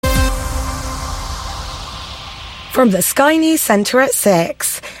From the Sky News Centre at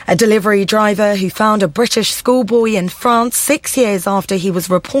 6, a delivery driver who found a British schoolboy in France 6 years after he was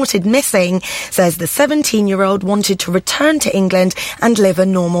reported missing says the 17-year-old wanted to return to England and live a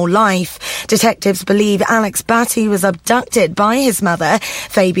normal life. Detectives believe Alex Batty was abducted by his mother.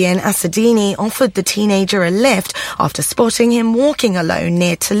 Fabian Assadini offered the teenager a lift after spotting him walking alone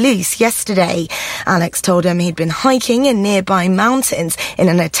near Toulouse yesterday. Alex told him he'd been hiking in nearby mountains in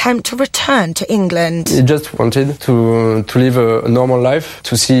an attempt to return to England. He just wanted to live a normal life,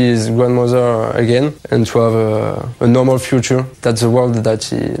 to see his grandmother again and to have a normal future. That's the word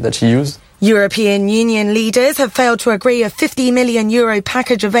that he used. European Union leaders have failed to agree a €50 million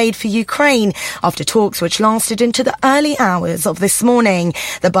package of aid for Ukraine after talks which lasted into the early hours of this morning.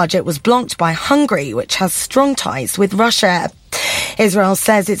 The budget was blocked by Hungary, which has strong ties with Russia. Israel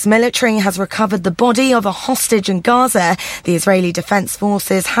says its military has recovered the body of a hostage in Gaza. The Israeli Defense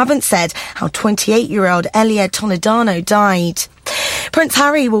Forces haven't said how 28-year-old Elia Toledano died. Prince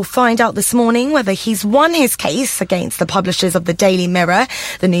Harry will find out this morning whether he's won his case against the publishers of the Daily Mirror.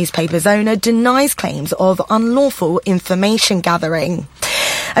 The newspaper's owner denies claims of unlawful information gathering.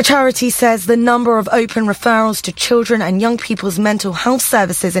 A charity says the number of open referrals to children and young people's mental health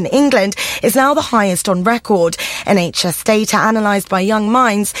services in England is now the highest on record. NHS data analysed by Young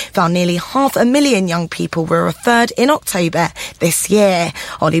Minds found nearly 500,000 young people were referred in October this year.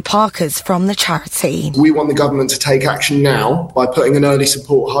 Ollie Parker's from the charity. We want the government to take action now by putting an early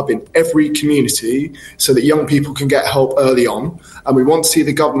support hub in every community so that young people can get help early on. And we want to see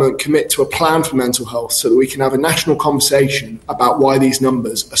the government commit to a plan for mental health so that we can have a national conversation about why these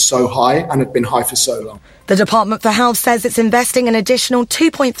numbers are so high and have been high for so long. The Department for Health says it's investing an additional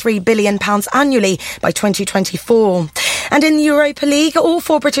 £2.3 billion annually by 2024. And in the Europa League, all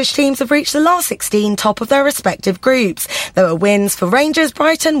 4 British teams have reached the last 16 top of their respective groups. There were wins for Rangers,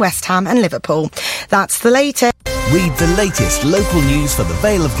 Brighton, West Ham and Liverpool. That's the latest. Read the latest local news for the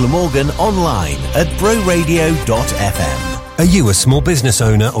Vale of Glamorgan online at broradio.fm. Are you a small business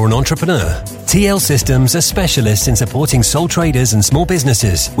owner or an entrepreneur? TL Systems are specialists in supporting sole traders and small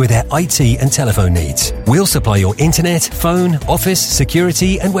businesses with their IT and telephone needs. We'll supply your internet, phone, office,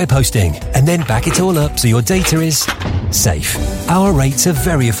 security and web hosting, and then back it all up so your data is safe. Our rates are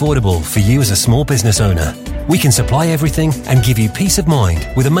very affordable for you as a small business owner. We can supply everything and give you peace of mind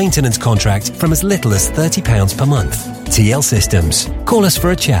with a maintenance contract from as little as £30 per month. TL Systems. Call us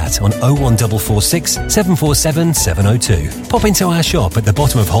for a chat on 01446 747 702. Pop into our shop at the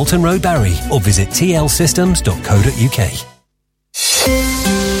bottom of Holton Road, Barry, or visit tlsystems.co.uk.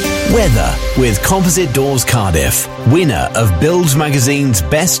 Weather with Composite Doors Cardiff, winner of Builds Magazine's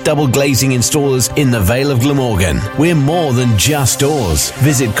Best Double Glazing Installers in the Vale of Glamorgan. We're more than just doors.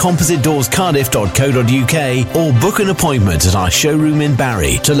 Visit compositedoorscardiff.co.uk or book an appointment at our showroom in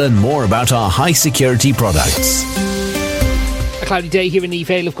Barry to learn more about our high security products. A cloudy day here in the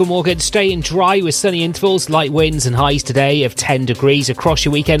Vale of Glamorgan, staying dry with sunny intervals, light winds and highs today of 10 degrees. Across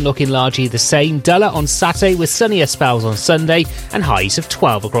your weekend looking largely the same. Duller on Saturday with sunnier spells on Sunday and highs of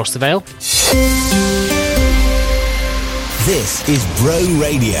 12 across the Vale. This is Bro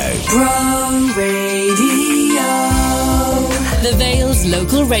Radio. Bro Radio. The Vale's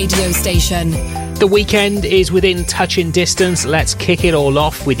local radio station. The weekend is within touching distance. Let's kick it all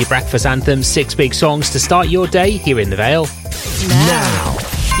off with your breakfast anthem. 6 big songs to start your day here in the Vale. Now,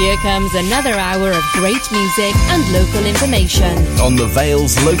 here comes another hour of great music and local information. On the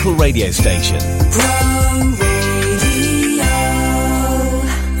Vale's local radio station. Bro Radio.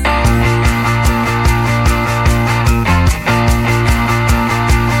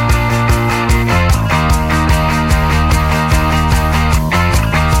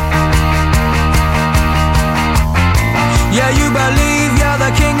 Yeah, you believe you're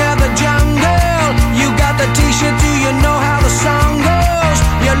the king of the jungle. You got the t-shirt, do you know how the song goes?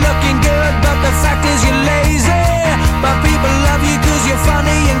 You're looking good, but the fact is you're lazy. But people love you cause you're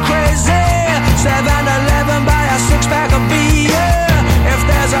funny and crazy. Savannah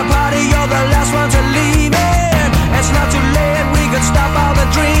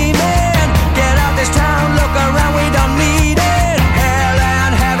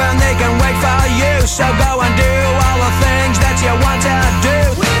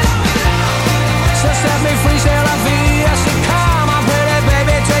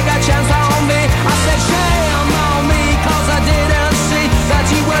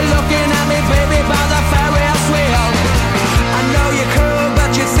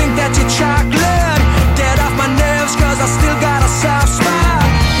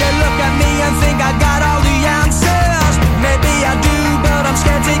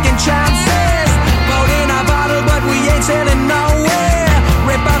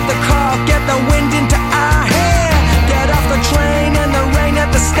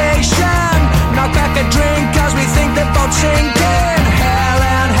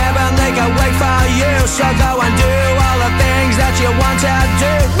to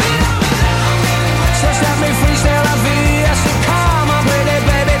do. So set me free, c'est la vie. I said, come on, pretty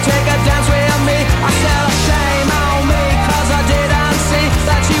baby, take a dance with me. I said, shame on me, cause I didn't see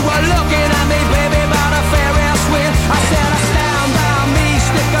that you were looking at me, baby, by the Ferris wheel. I said, stand by me,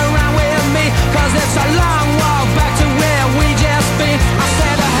 stick around with me, cause it's a long walk back to where we just been. I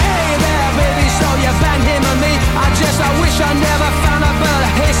said, hey there, baby, so you bang him and me. I wish I never found a but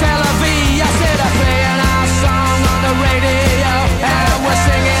hey, c'est la vie. I said, I'm playing our song on the radio, and we're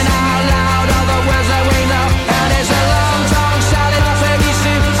singing out loud all the words that we know. And it's a long song, shouting up baby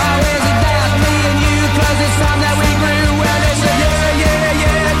soon. Oh, is it that, me and you, cause it's time that we grew. And it's a yeah, yeah,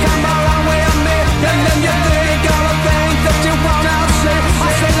 yeah, come along with me. And then you think all the things that you wanna say. I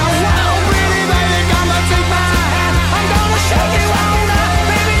said, oh, wow, pretty baby, come and take my hand. I'm gonna show you all that,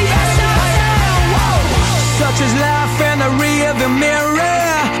 baby, yes I am. Whoa. Such is life in the rearview mirror.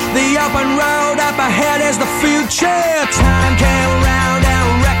 The open road up ahead is the future. Time came around and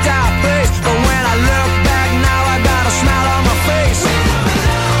wrecked our pace, but when I look back now, I got a smile on my face.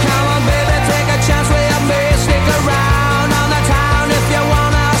 Come on, baby, take a chance with me. Stick around on the town if you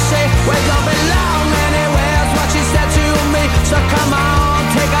wanna see. We don't belong anywhere, is what she said to me. So come on,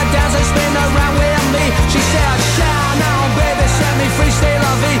 take a dance and spin around with me. She said, shine on, baby, set me free, stay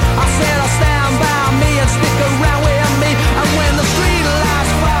la vie. I said, I'll stand by me and stick around with me. And when the street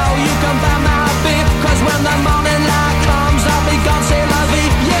lights fall, you can buy my beer, cause when the morning light comes, I'll be gone, say la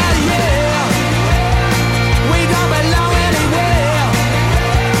vie. Yeah, yeah. We don't belong anywhere.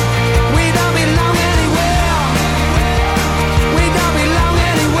 We don't belong anywhere. We don't belong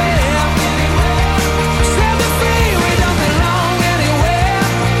anywhere. Set me free, we don't belong anywhere.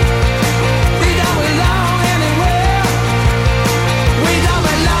 We don't belong anywhere. We don't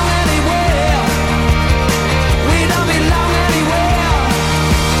belong anywhere. We don't belong anywhere.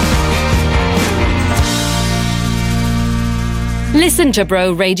 Listen to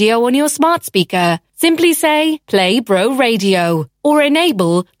Bro Radio on your smart speaker. Simply say, play Bro Radio, or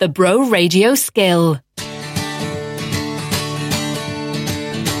enable the Bro Radio skill.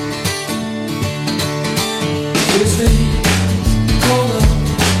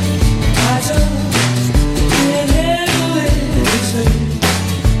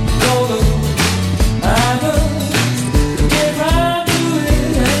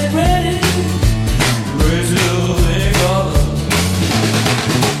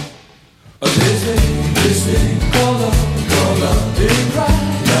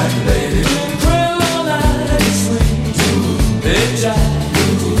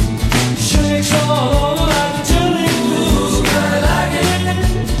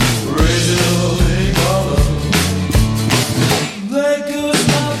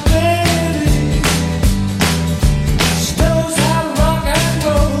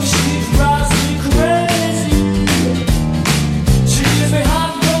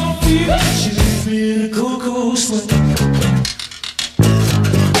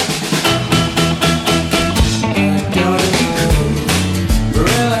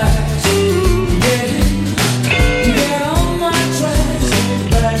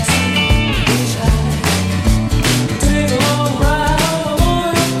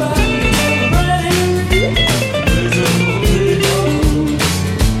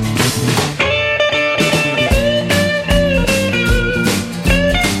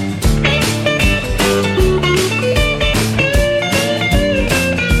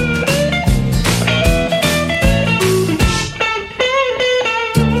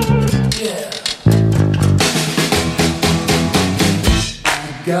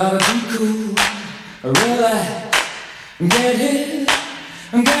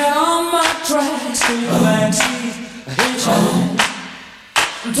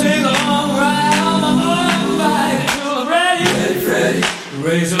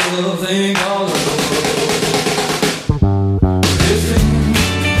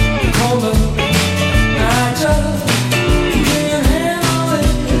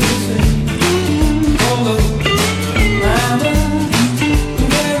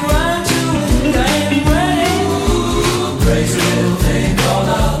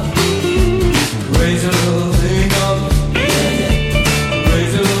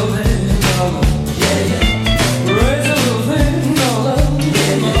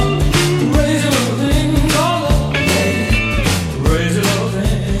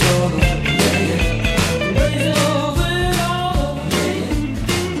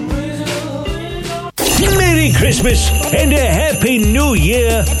 Christmas and a Happy New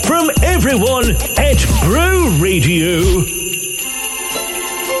Year from everyone at Bro Radio.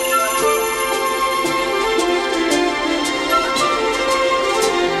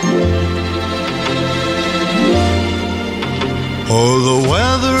 Oh, the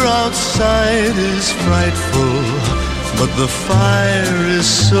weather outside is frightful, but the fire is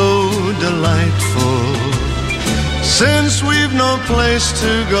so delightful. Since we've no place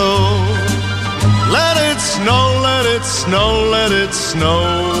to go, let it snow, let it snow, let it snow.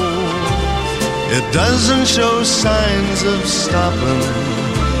 It doesn't show signs of stopping,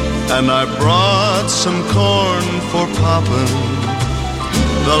 and I brought some corn for popping.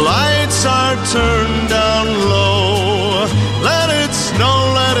 The lights are turned down low. Let it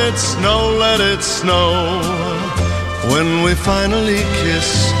snow, let it snow, let it snow. When we finally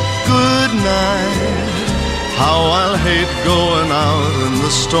kiss goodnight, how I'll hate going out in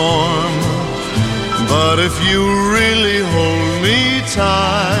the storm. But if you really hold me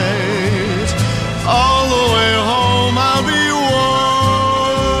tight, all the way home I'll be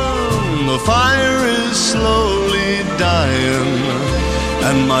warm. The fire is slowly dying,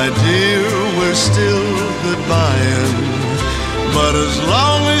 and my dear, we're still goodbying. But as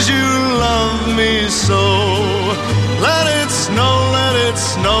long as you love me so, let it snow, let it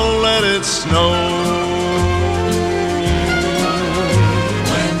snow, let it snow.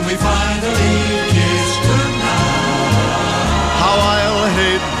 When we finally kiss goodnight, how I'll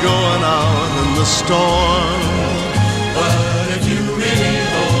hate going out in the storm. But if you really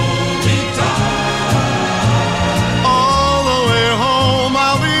hold me tight, all the way home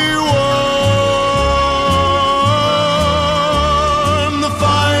I'll be warm. The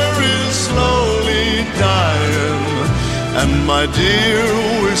fire is slowly dying, and my dear,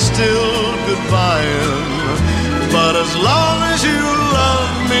 we're still goodbying. But as long as you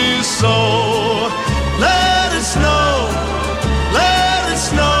love me so, let it snow, let it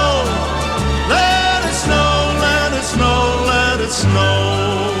snow, let it snow, let it snow, let it snow.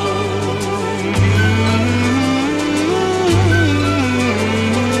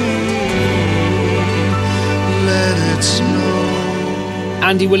 Let it snow.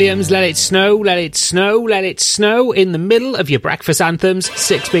 Andy Williams, Let It Snow, Let It Snow, Let It Snow, in the middle of your breakfast anthems.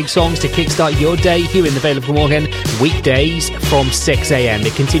 6 big songs to kickstart your day here in the Vale of Glamorgan, weekdays from 6 a.m.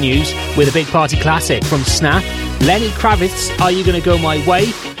 It continues with a big party classic from Snap, Lenny Kravitz, Are You Gonna Go My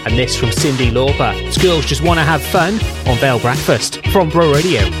Way, and this from Cyndi Lauper. Girls Just Wanna Have Fun on Vale Breakfast from Bro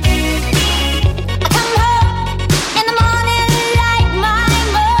Radio.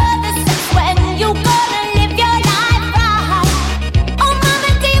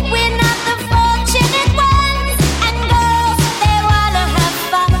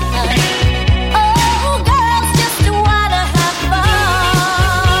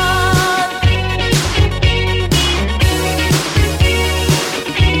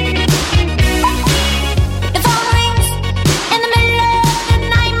 The phone rings in the middle of the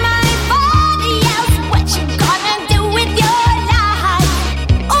night.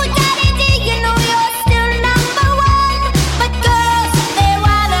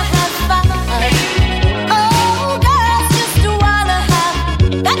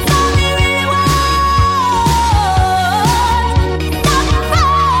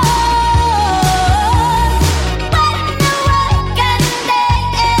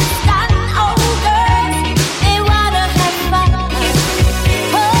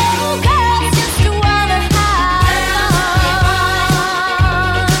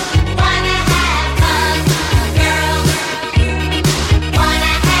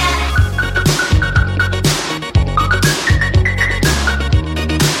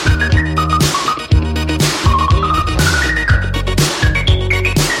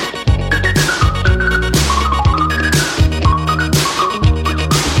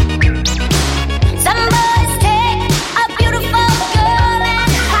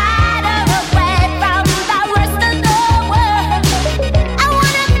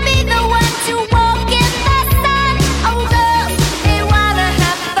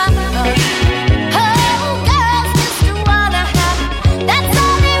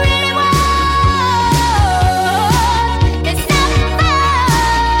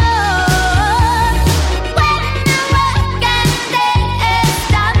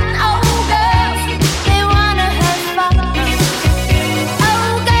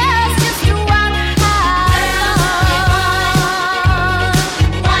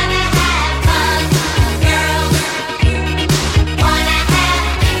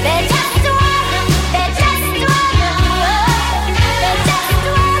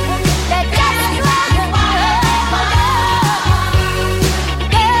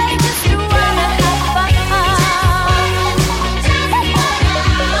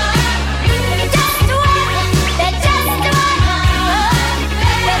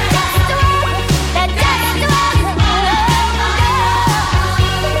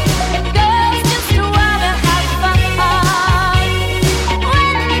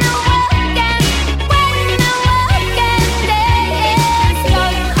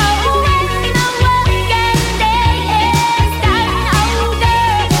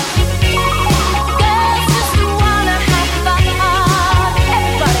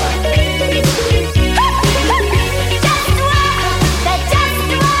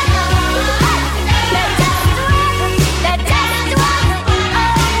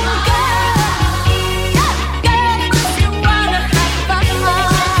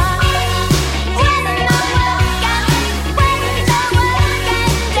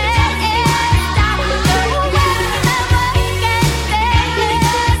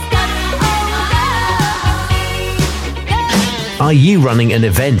 Are you running an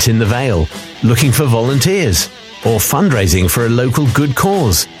event in the Vale? Looking for volunteers? Or fundraising for a local good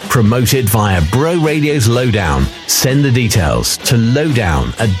cause? Promote it via Bro Radio's Lowdown. Send the details to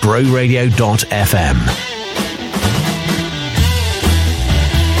lowdown@broradio.fm.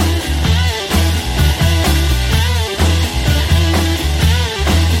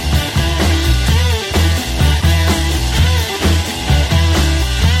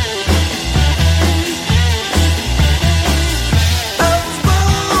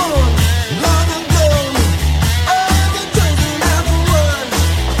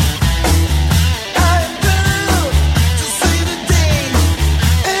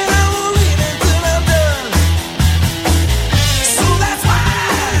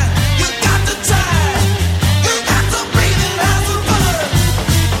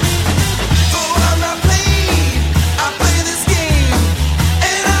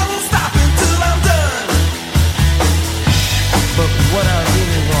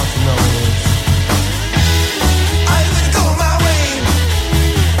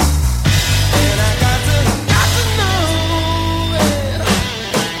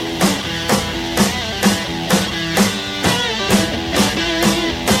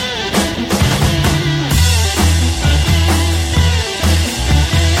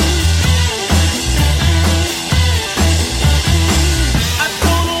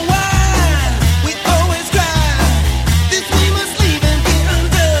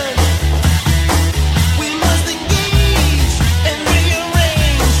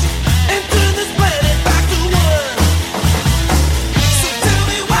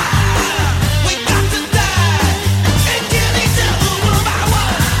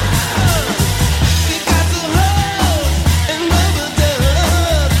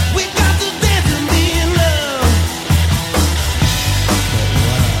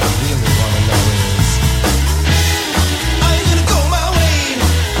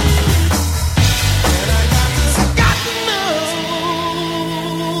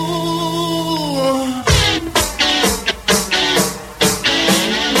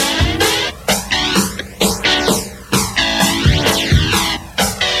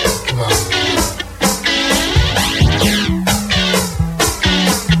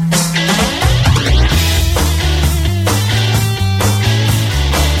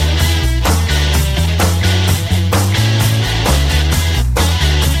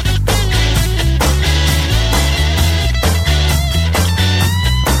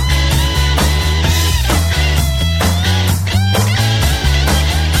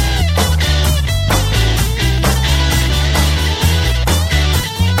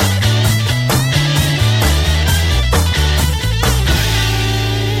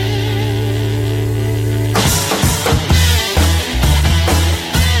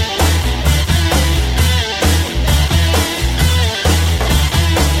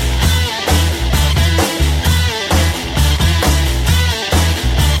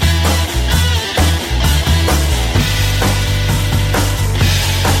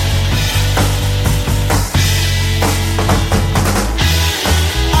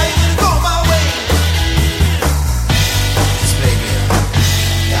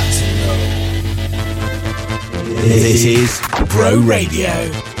 This is Bro Radio.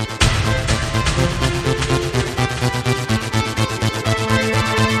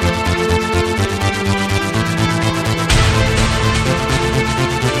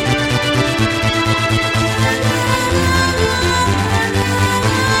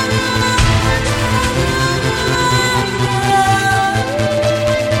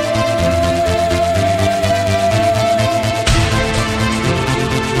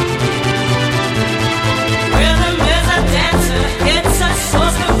 Rhythm is a dancer, it's a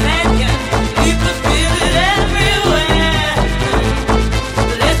source of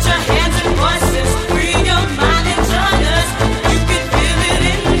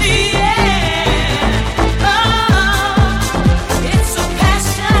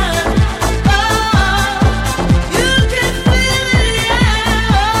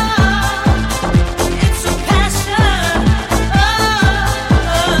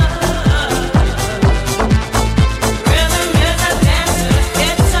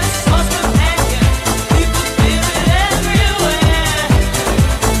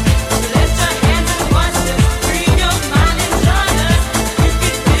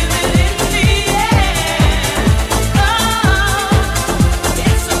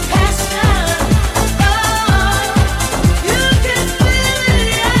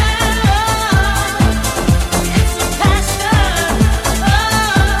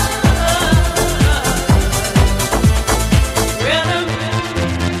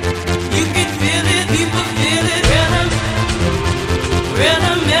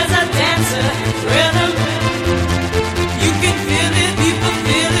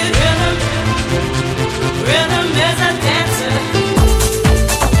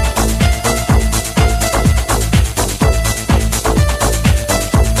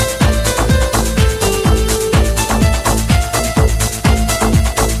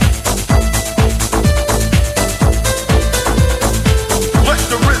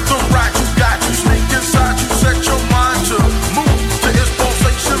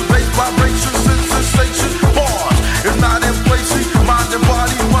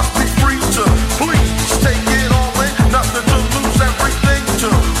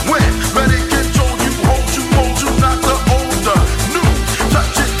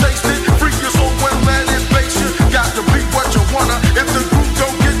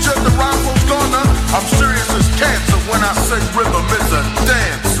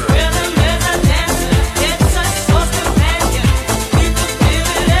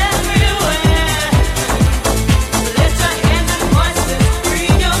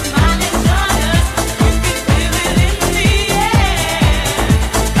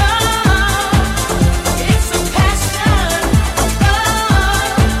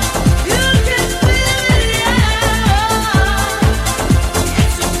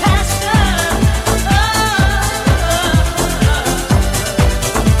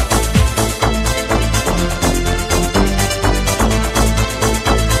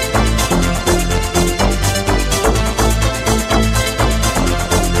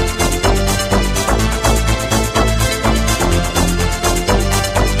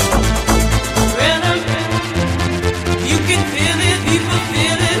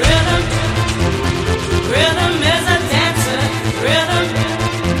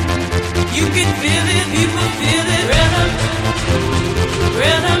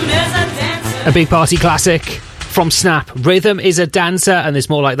A big party classic from Snap. Rhythm is a dancer, and there's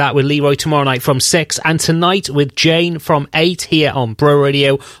more like that with Leroy tomorrow night from 6, and tonight with Jane from 8 here on Bro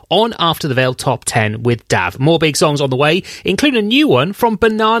Radio on After the Veil Top 10 with Dav. More big songs on the way, including a new one from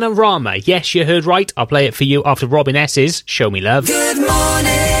Bananarama. Yes, you heard right. I'll play it for you after Robin S's Show Me Love. Good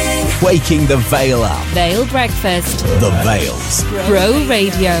morning. Waking the Vale up. Vale Breakfast. The Vales. Bro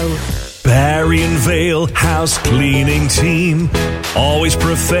Radio. Barry and Vale House Cleaning Team. Always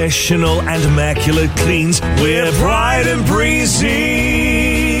professional and immaculate cleans. We're bright and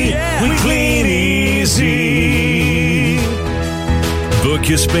breezy. We clean easy. Book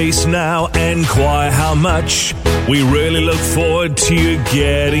your space now and inquire how much. We really look forward to you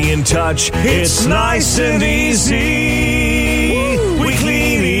getting in touch. It's nice and easy. We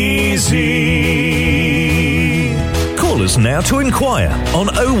clean easy. Call us now to inquire on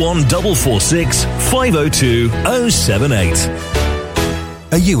 01446 502 078.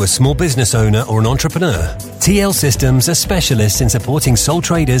 Are you a small business owner or an entrepreneur? TL Systems are specialists in supporting sole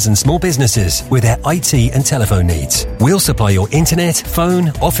traders and small businesses with their IT and telephone needs. We'll supply your internet, phone,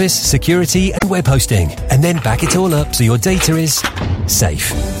 office, security and web hosting, and then back it all up so your data is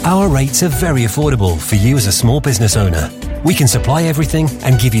safe. Our rates are very affordable for you as a small business owner. We can supply everything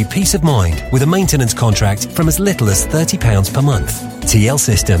and give you peace of mind with a maintenance contract from as little as £30 per month. TL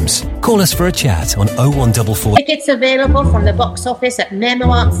Systems. Call us for a chat on 0144. Tickets available from the box office at Memo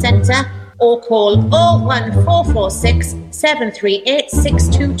Arts Centre or call 01446 738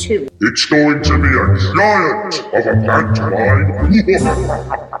 622. It's going to be a giant of a pantomime.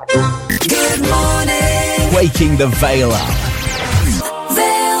 Good morning. Waking the Vale up.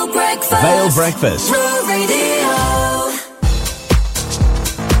 Vale Breakfast. Vale Breakfast. Bro Radio.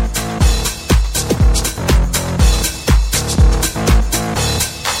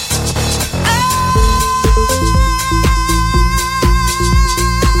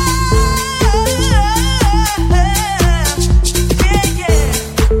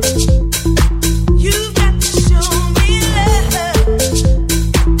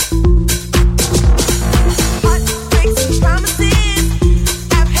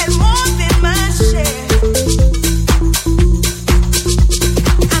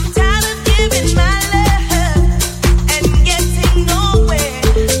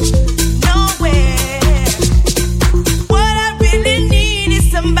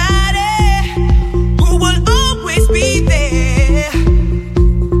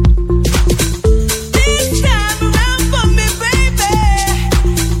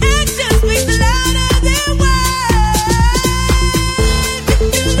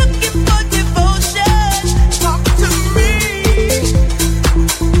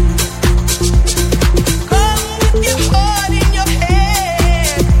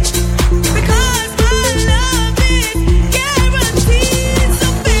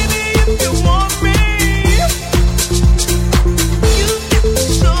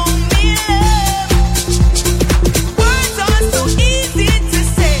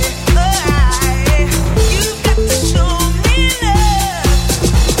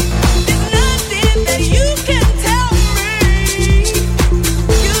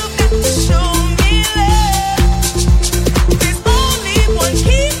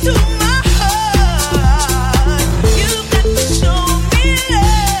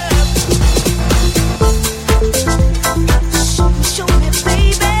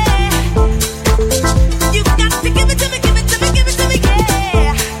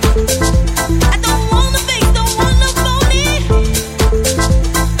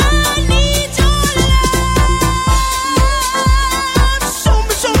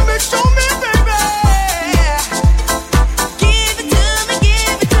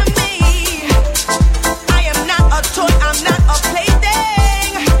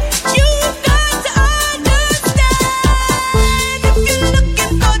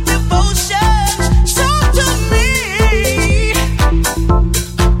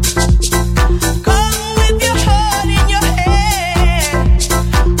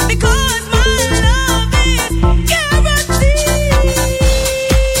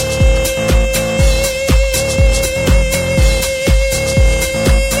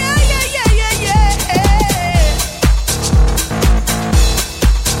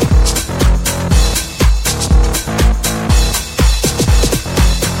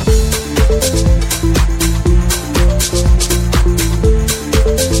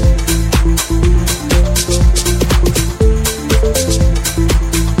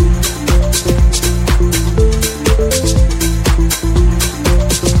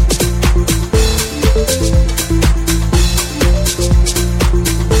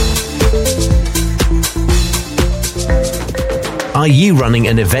 Are you running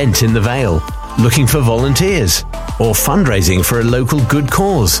an event in the Vale? Looking for volunteers? Or fundraising for a local good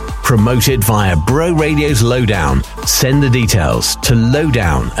cause? Promote it via Bro Radio's Lowdown. Send the details to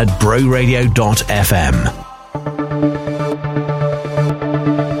lowdown@broradio.fm.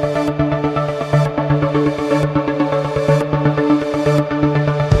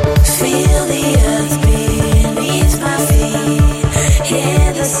 Feel the earth beneath my feet.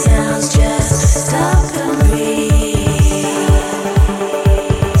 Hear the sounds, just stop and breathe.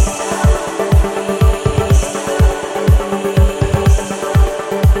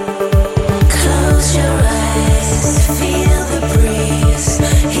 Close your eyes, feel the breeze.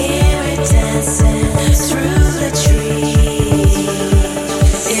 Hear it dancing through the trees.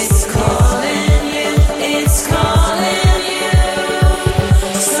 It's calling you, it's calling you.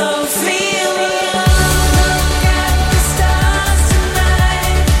 So feel the love, look at the stars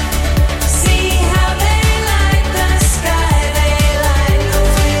tonight. See how they light the sky, they light the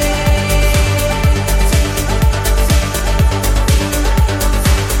way.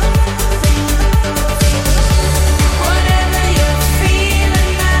 Whatever you're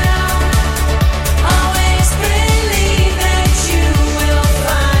feeling now, always believe that you will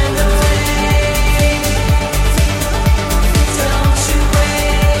find a way. Don't you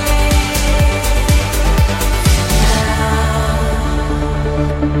wait now.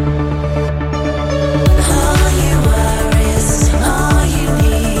 All you are is all you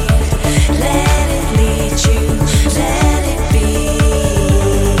need. Let it lead you, let it be.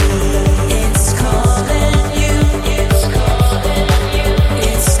 It's calling you, it's calling you,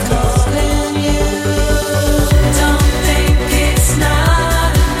 it's calling you. Don't think it's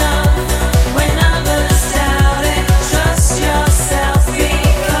not enough when others doubt it. Trust yourself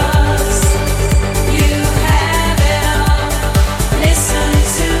because you have it all. Listen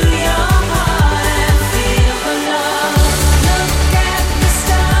to your heart and feel the love. Look at the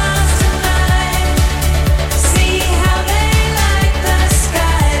stars tonight. See how they light the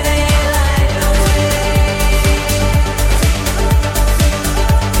sky, they light the way.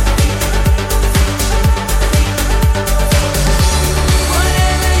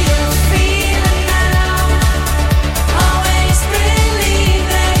 Whatever you're feeling now, always believe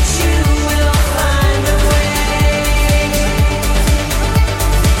that you will find a way.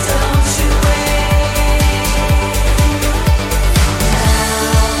 Don't you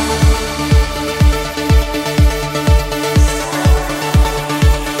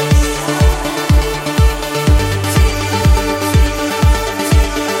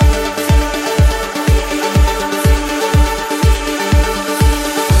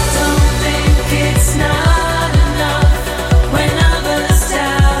Don't think it's not enough when others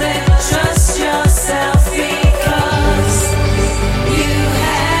doubt it. Trust yourself because you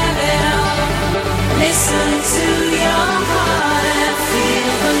have it all. Listen to your heart and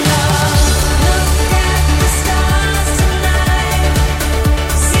feel the love. Look at the stars tonight.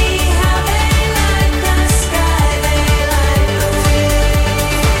 See how they light the sky, they light the way.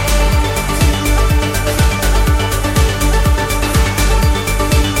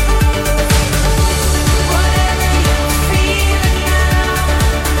 Whatever you're feeling now,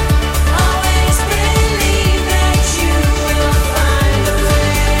 always believe that you will find a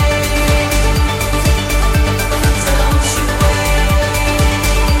way. Don't you wait.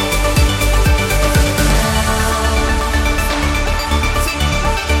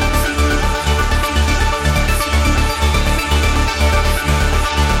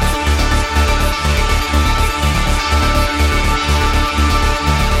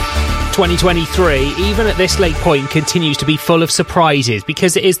 2023, even at this late point, continues to be full of surprises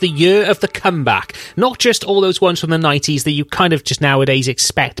because it is the year of the comeback. Not just all those ones from the 90s that you kind of just nowadays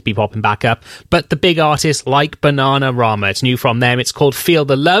expect to be popping back up, but the big artists like Bananarama. It's new from them. It's called Feel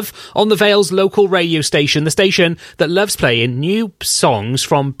the Love on the Vale's local radio station, the station that loves playing new songs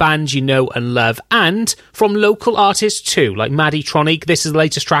from bands you know and love and from local artists too, like Maddie Tronic. This is the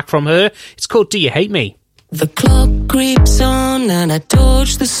latest track from her. It's called Do You Hate Me? The clock creeps on and I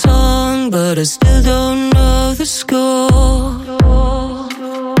dodge the song, but I still don't know the score.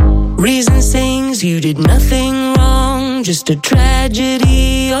 Reason sings you did nothing wrong, just a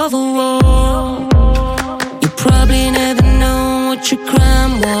tragedy of a war. You probably never know what your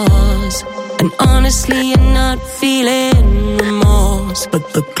crime was, and honestly you're not feeling remorse.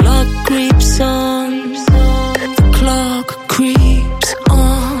 But the clock creeps on, the clock creeps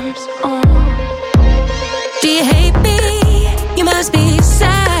on. Do you hate me? You must be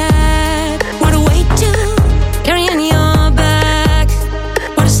sad. What a way to carry on your back.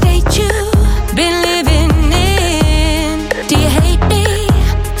 What a state you've been living in. Do you hate me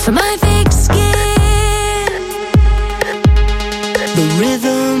for my fake skin? The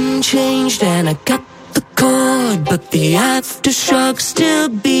rhythm changed and I the aftershock still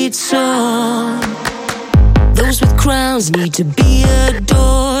beats on. Those with crowns need to be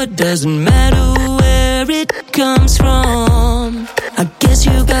adored. Doesn't matter where it comes from. I guess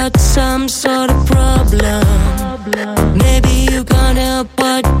you got some sort of problem. Maybe you can't help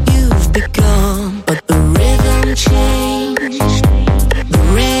what you've become. But the rhythm changed. The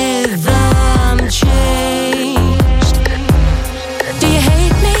rhythm changed. Do you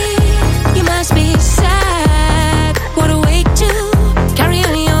hate me? You must be sad. What a way to carry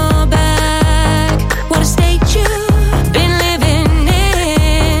on your back. What a state you've been living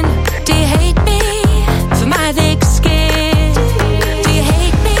in. Do you hate me for my thick skin? Do you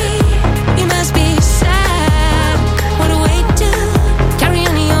hate me? You must be sad. What a way to carry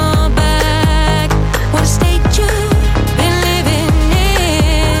on your back. What a state you've been living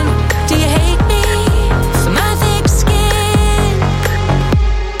in. Do you hate me for my thick skin?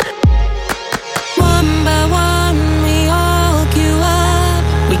 One by one we all queue up.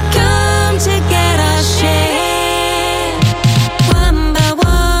 We come to get our share. One by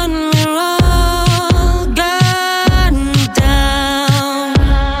one we're all gunned down.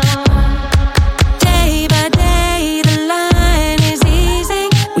 Day by day the line is easing.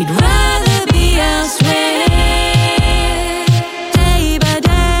 We'd rather be elsewhere. Day by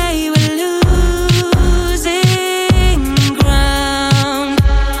day we're losing ground.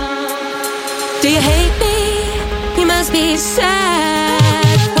 Do you hate me? You must be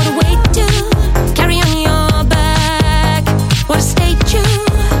sad. What a way to carry on your back. What a state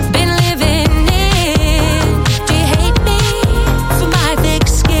you've been living in. Do you hate me for my thick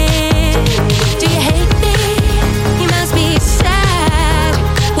skin? Do you hate me? You must be sad.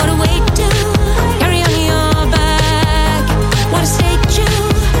 What a way to carry on your back. What a state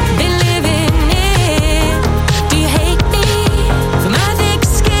you've been living in. Do you hate me for my thick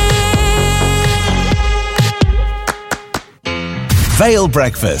skin? Vale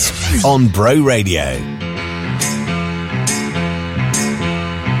Breakfast on Bro Radio.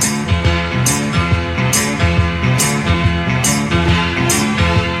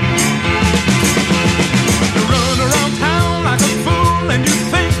 You run around town like a fool and you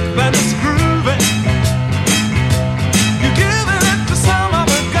think that it's groovy. You're giving it to some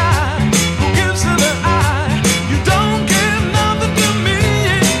other guy who gives it an eye. You don't give nothing to me.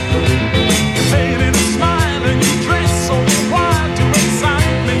 You fade in a smile and you dress so wild to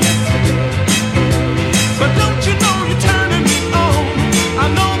excite me.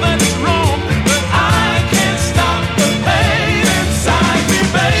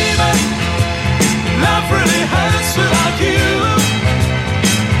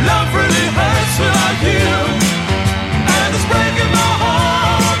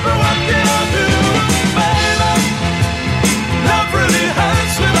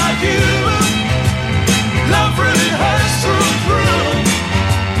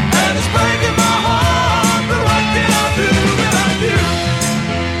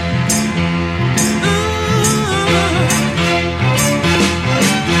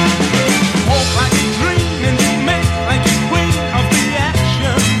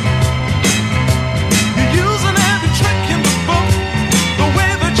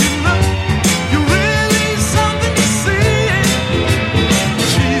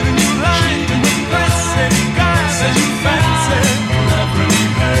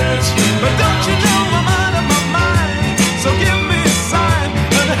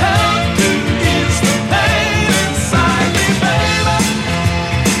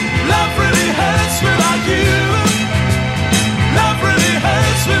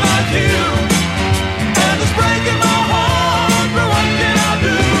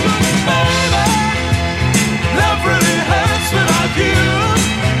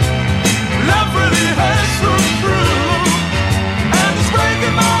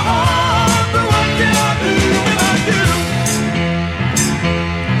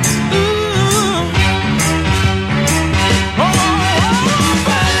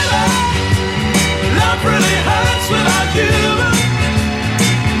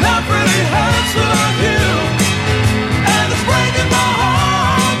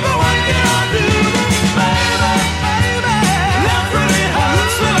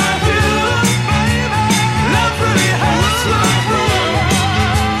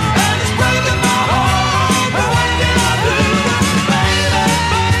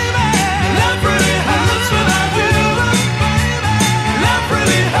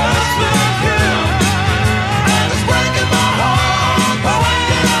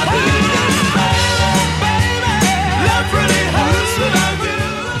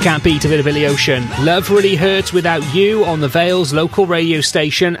 Can't beat a bit of Billy Ocean. Love Really Hurts Without You on the Vale's local radio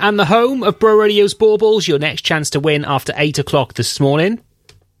station and the home of Bro Radio's Baubles. Your next chance to win after 8 o'clock this morning.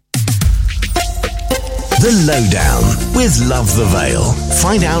 The Lowdown with Love the Vale.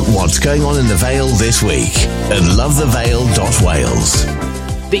 Find out what's going on in the Vale this week at lovethevale.wales.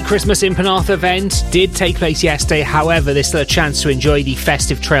 The Christmas in Penarth event did take place yesterday. However, there's still a chance to enjoy the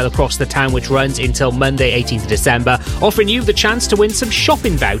festive trail across the town, which runs until Monday 18th of December, offering you the chance to win some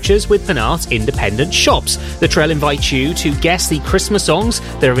shopping vouchers with Penarth's independent shops. The trail invites you to guess the Christmas songs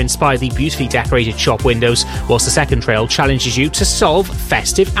that have inspired the beautifully decorated shop windows, whilst the second trail challenges you to solve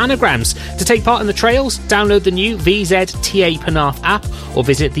festive anagrams. To take part in the trails, download the new VZTA Penarth app or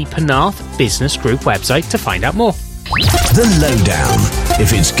visit the Penarth Business Group website to find out more. The Lowdown.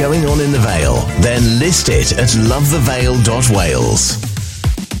 If it's going on in the Vale, then list it at lovethevale.wales.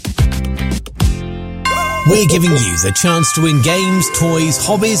 We're giving you the chance to win games, toys,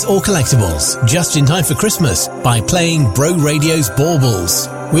 hobbies or collectibles just in time for Christmas by playing Bro Radio's Baubles.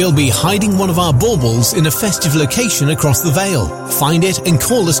 We'll be hiding one of our baubles in a festive location across the Vale. Find it and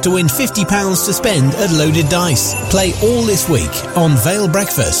call us to win £50 to spend at Loaded Dice. Play all this week on Vale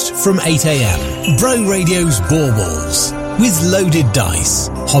Breakfast from 8 a.m. Bro Radio's Baubles with Loaded Dice.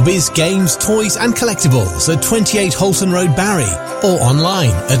 Hobbies, games, toys and collectibles at 28 Holton Road, Barry, or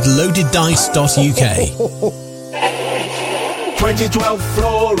online at loadeddice.uk. 2012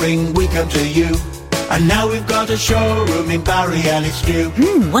 flooring, we come to you. And now we've got a showroom in Barry and it's new.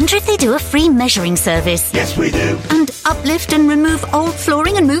 Wonder if they do a free measuring service. Yes, we do. And uplift and remove old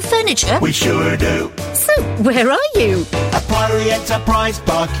flooring and move furniture? We sure do. So, where are you? At Priory Enterprise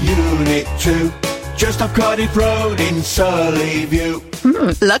Park, Unit 2. Just off Cardiff Road in Surrey View.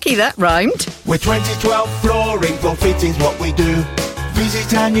 Lucky that rhymed. With 2012 flooring, floor fittings what we do.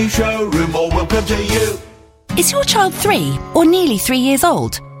 Visit our new showroom or welcome to you. Is your child 3 or nearly 3 years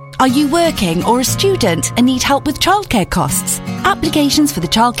old? Are you working or a student and need help with childcare costs? Applications for the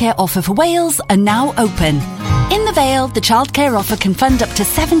childcare offer for Wales are now open. In the Vale, the childcare offer can fund up to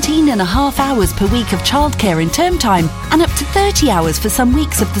 17.5 hours per week of childcare in term time and up to 30 hours for some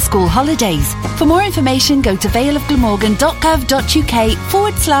weeks of the school holidays. For more information, go to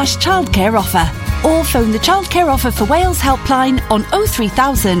valeofglamorgan.gov.uk/childcare offer. Or phone the Childcare Offer for Wales helpline on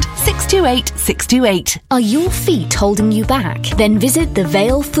 03000 628 628. Are your feet holding you back? Then visit the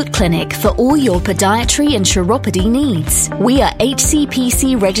Vale Foot Clinic for all your podiatry and chiropody needs. We are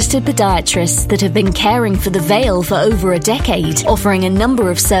HCPC registered podiatrists that have been caring for the Vale for over a decade, offering a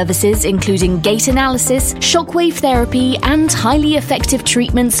number of services including gait analysis, shockwave therapy and highly effective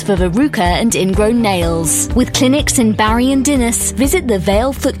treatments for verruca and ingrown nails. With clinics in Barry and Dinas, visit the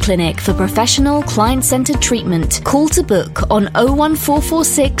Vale Foot Clinic for professional client-centred treatment. Call to book on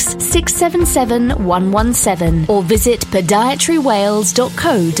 01446 677 117 or visit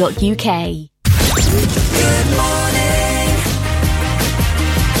podiatrywales.co.uk. Good morning.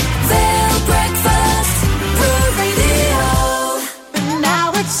 Vale Breakfast, Bro Radio. And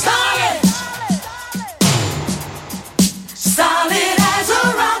now it's solid. Solid as a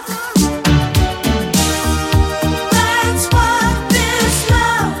rock. That's what this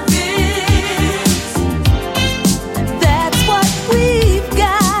love is. That's what we've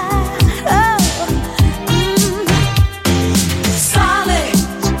got. Oh. Solid.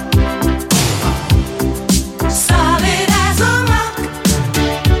 Solid as a rock.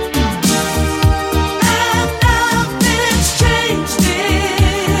 And nothing's changed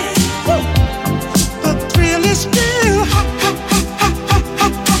it. The thrill is still hot.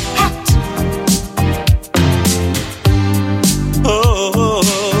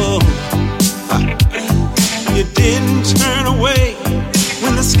 Oh, you didn't turn away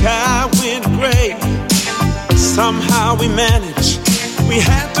when the sky went gray. Somehow we managed. We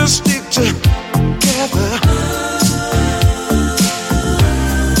had to stick together.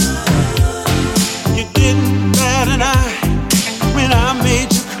 You didn't bat an eye when I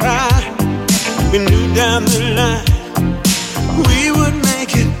made you cry. We knew down the line we would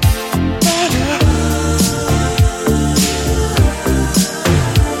make it better.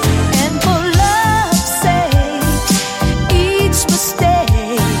 And for love's sake, each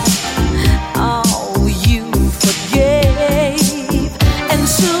mistake, oh, you forgave. And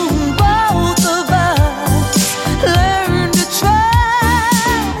soon both of us learned to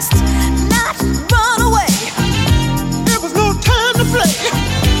trust, not run away. There was no time to play.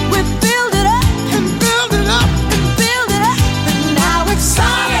 We build it up and build it up and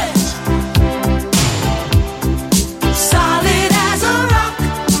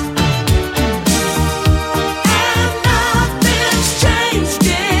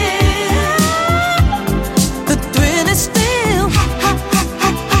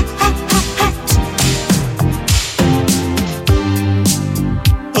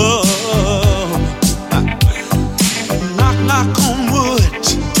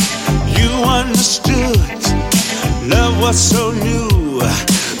was so new.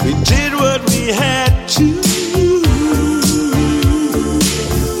 We did what we had to.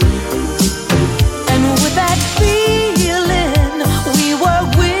 And with that feeling, we were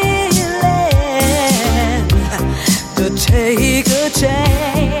willing to take a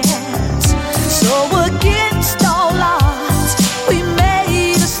chance. So against all odds, we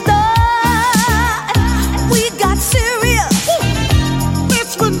made a start. We got serious.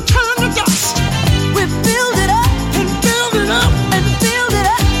 This one turned to dust. We build it up and build it up and build it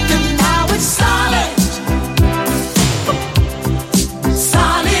up, and now it's solid.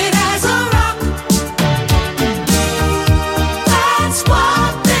 Solid as a rock. That's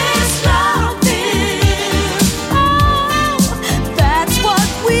what this love is. Oh, that's what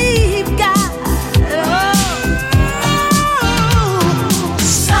we've got. Oh,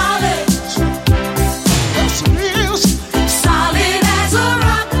 solid. That's real. Solid as a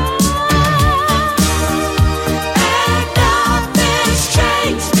rock. And nothing's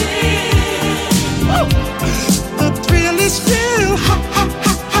changed it. The thrill is still hot.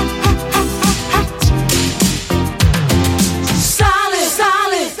 Solid,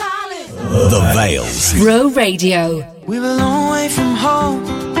 solid, solid. The Vales. Bro Radio. We're a long way from home.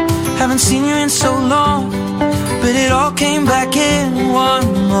 Haven't seen you in so long. But it all came back in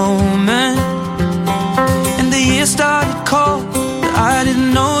one moment. And the year started cold, but I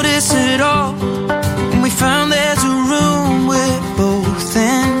didn't notice it all. And we found there's a room we're both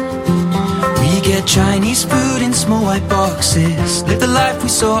in. We get Chinese food in small white boxes. Live the life we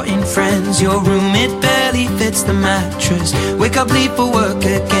saw in Friends. Your room, it barely fits the mattress. Wake up, leave for work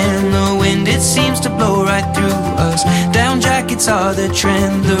again. The wind, it seems to blow right through us. Down jackets are the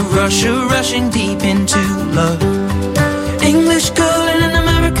trend. The rushing deep into love. English girl in an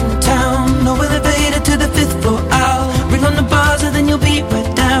American town. No elevator to the 5th floor. I'll ring on the buzzer, then you'll be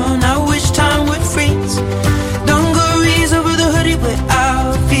right down. I wish time would freeze. Dungarees over the hoodie, we're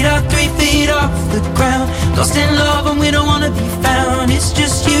out. Feet are 3 feet off the ground. Lost in love and we don't wanna be found. It's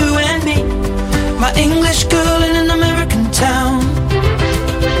just you and me. My English girl in an American town.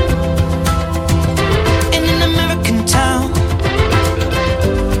 In an American town.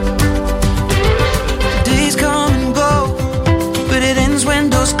 Days come and go, but it ends when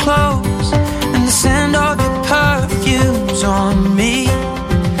doors close. And the scent of your perfume's on me.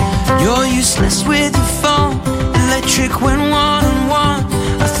 You're useless with your phone, electric when one-on-one.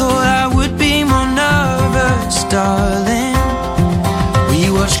 I thought I would be more nervous, darling. We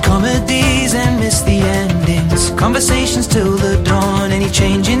watch comedies and miss the endings. Conversations till the dawn. Any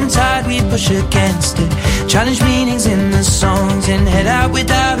change in tide, we push against it. Challenge meanings in the songs and head out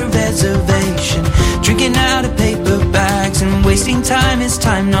without a reservation. Drinking out of paper bags and wasting time is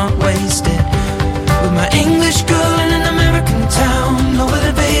time not wasted. With my English girl in an American town. No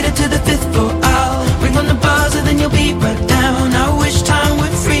elevator to the 5th floor. I'll ring on the buzzer, then you'll be right down. I wish time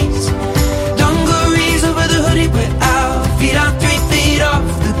would freeze. Dungarees over the hoodie, we're out. Feet are 3 feet off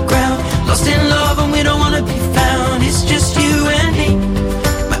the ground. Lost in love and we don't wanna be found. It's just you and me.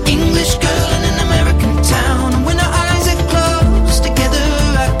 My English girl in an American town. And when our eyes are closed together,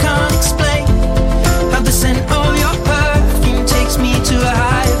 I can't explain how the scent of your perfume takes me to a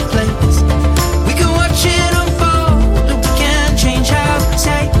higher place. We can watch it unfold, or we can change how it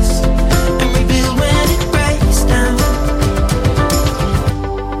tastes and rebuild when it breaks down.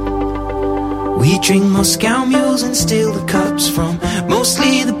 We drink Moscow mules and steal the cups from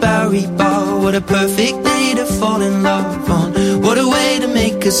mostly the Bowery Bar. What a perfect day to fall in love on. What a way to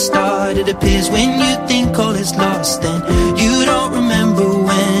make a start. It appears when you think all is lost, then you don't remember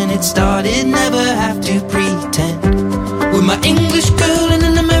when it started. Never have to pretend. With my English girl in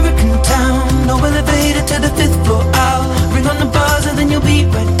an American town. No elevator to the 5th floor. I'll ring on the buzzer, then you'll be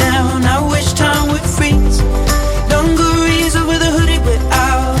right down. I wish time would freeze. Dungarees over the hoodie, we're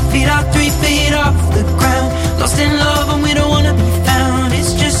out. Feet are 3 feet off the ground. Lost in love and we don't wanna be found.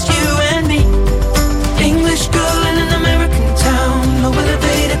 It's just you and me. English girl in an American town. No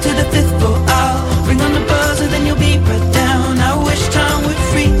elevator to the 5th floor. I'll ring on the buzzer, then you'll be right down. I wish time would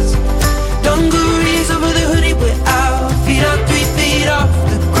freeze. Dungarees over the hoodie, we're out. Feet are 3 feet off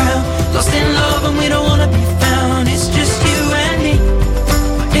the ground. Lost in love and we don't wanna be found. It's just you and me.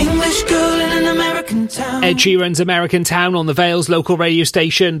 My English girl in an American town. Ed Sheeran's American Town on the Vales local radio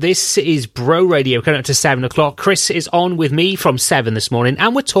station. This is Bro Radio, coming up to 7 o'clock. Chris is on with me from 7 this morning,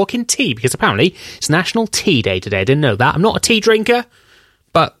 and we're talking tea, because apparently it's National Tea Day today. I didn't know that. I'm not a tea drinker,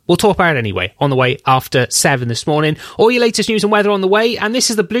 but we'll talk about it anyway on the way after 7 this morning. All your latest news and weather on the way, and this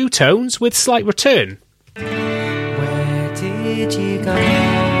is the Blue Tones with Slight Return. Where did you go?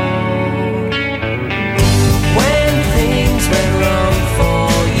 When things went wrong for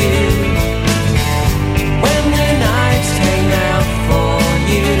you. When the nights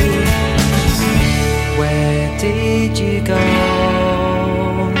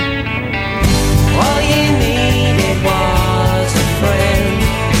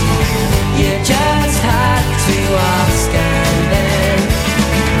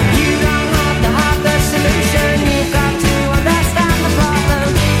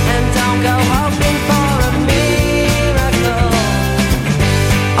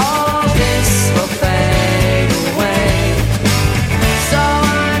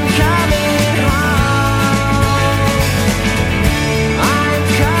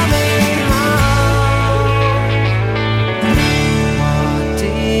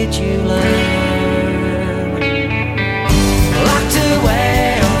you learn? Locked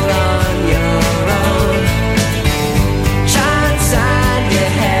away all on your own, chance and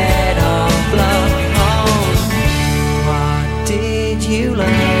your head all blown. What did you learn?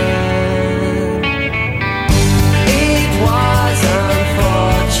 It was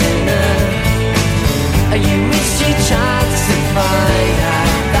unfortunate. You missed your chance to find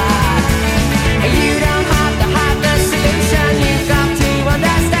out that you don't have to have the solution. You've got to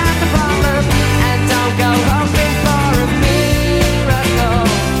understand the problem and don't go hoping for a miracle.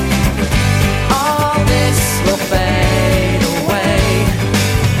 All this will fade away,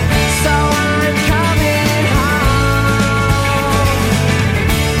 so I'm coming home.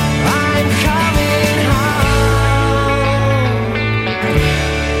 I'm coming home.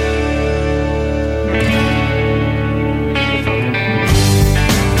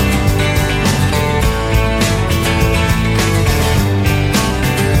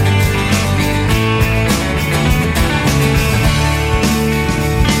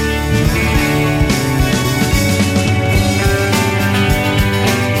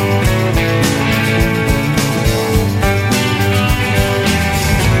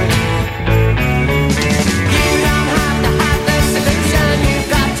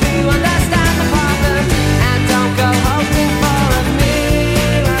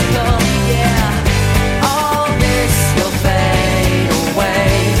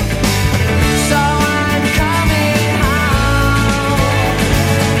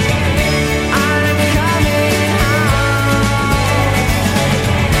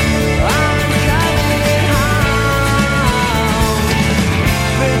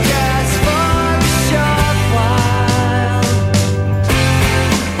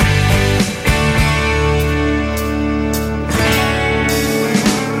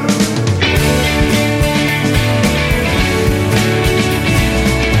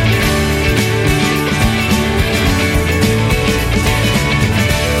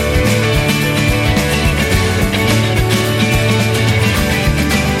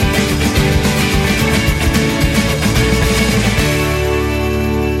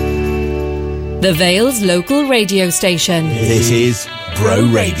 The Vale's local radio station. This is Bro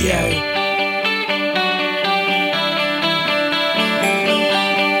Radio.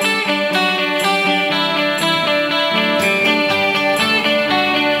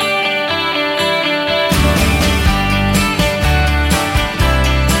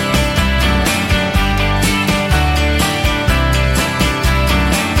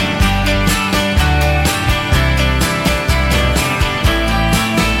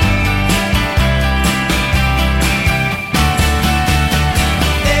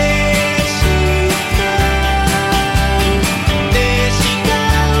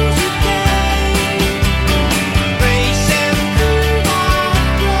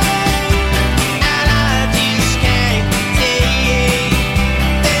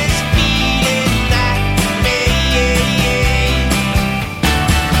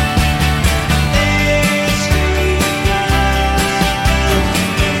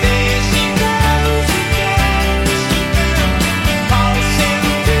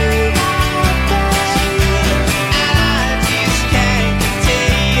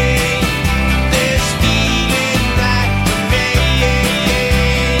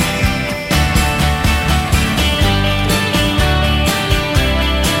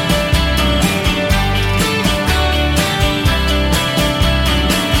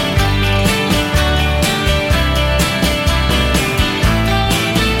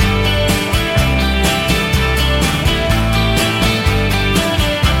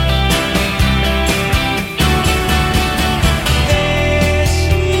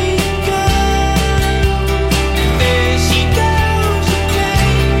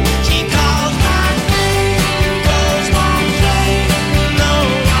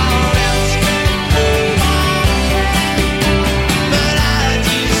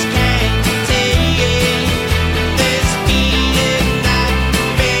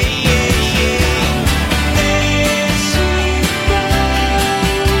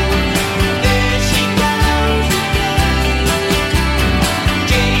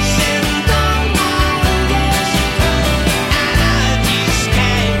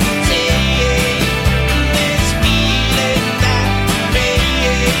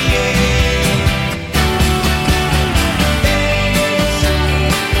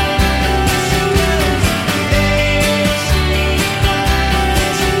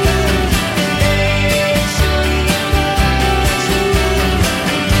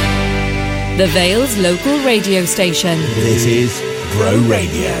 The Vale's local radio station. This is Bro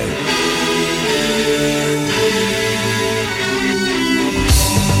Radio.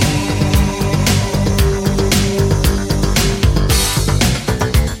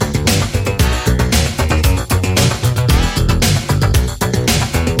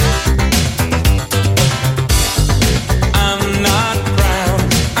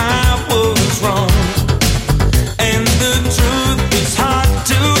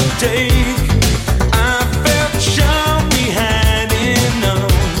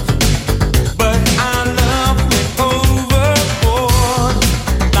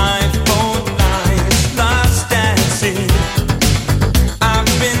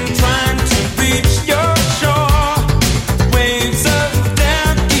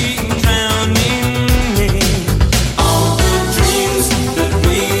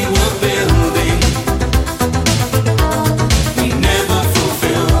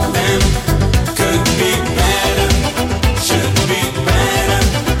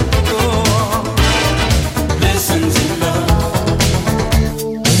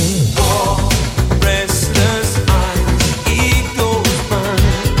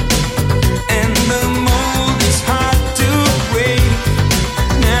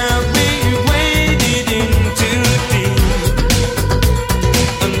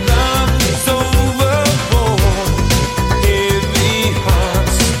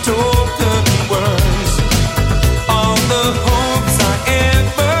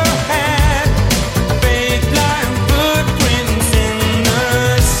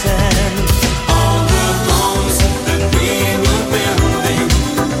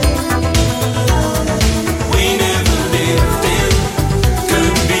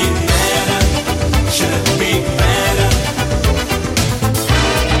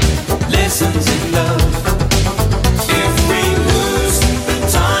 lessons in love. If we lose the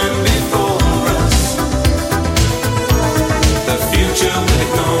time before us, the future will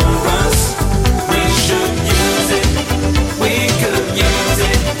ignore us. We should use it, we could use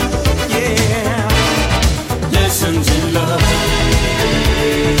it, yeah. Lessons in love.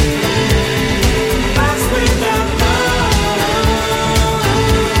 Lives without love.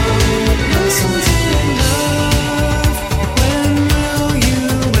 Lessons in love. When will you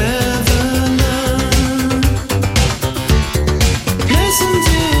ever learn? Lessons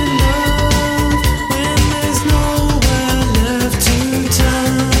in love. When there's nowhere left to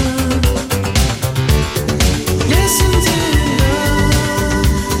turn. Lessons in love.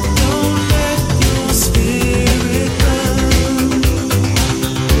 Don't let your spirit burn.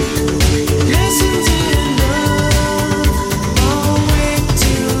 Lessons in love. I'll wait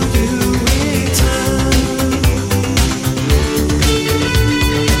till you return.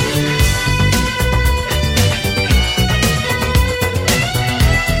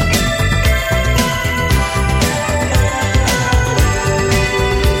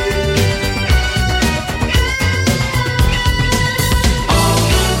 All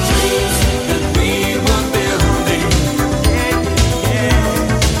the dreams that we were building,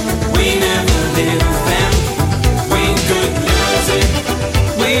 we never lived them. We could lose it,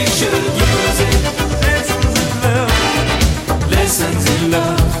 we should use it. Lessons in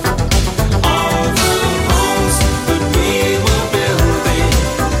love. All the homes that we were building,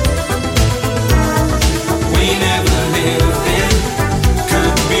 we never lived in.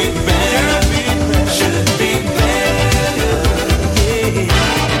 Could be better, should be better,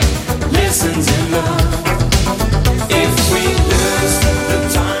 yeah. Lessons in love. If we lose the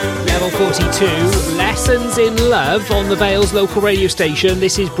time. Level 42, Lessons in Love on the Vale's local radio station.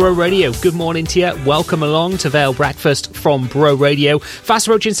 This is Bro Radio. Good morning to you. Welcome along to Vale Breakfast from Bro Radio. Fast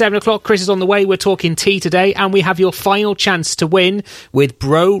approaching 7 o'clock. Chris is on the way. We're talking tea today, and we have your final chance to win with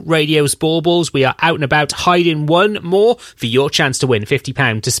Bro Radio's baubles. We are out and about hiding one more for your chance to win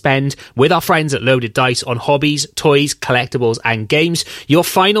 £50 to spend with our friends at Loaded Dice on hobbies, toys, collectibles and games. Your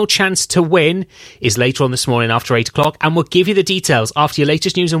final chance to win is later on this morning after 8 o'clock, and we'll give you the details after your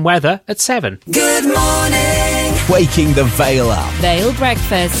latest news and weather at 7. Good morning. Waking the Vale up. Vale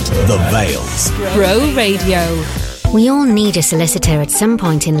Breakfast. The Vales. Bro Radio. We all need a solicitor at some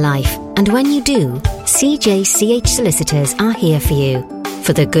point in life, and when you do, CJCH Solicitors are here for you.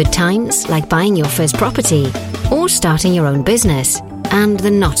 For the good times, like buying your first property, or starting your own business, and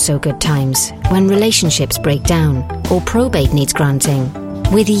the not so good times, when relationships break down, or probate needs granting.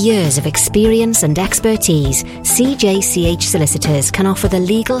 With years of experience and expertise, CJCH Solicitors can offer the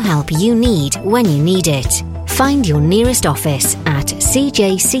legal help you need when you need it. Find your nearest office at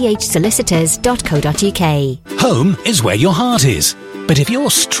cjchsolicitors.co.uk. Home is where your heart is. But if you're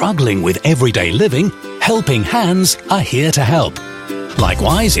struggling with everyday living, Helping Hands are here to help.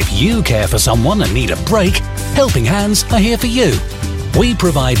 Likewise, if you care for someone and need a break, Helping Hands are here for you. We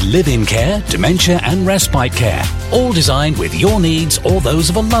provide live-in care, dementia and respite care, all designed with your needs or those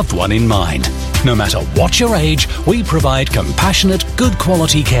of a loved one in mind. No matter what your age, we provide compassionate, good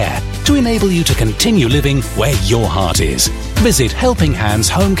quality care to enable you to continue living where your heart is. Visit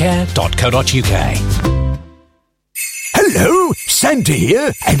helpinghandshomecare.co.uk. Hello, Santa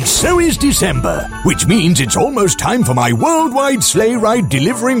here, and so is December, which means it's almost time for my worldwide sleigh ride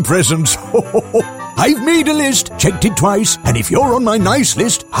delivering presents. I've made a list, checked it twice, and if you're on my nice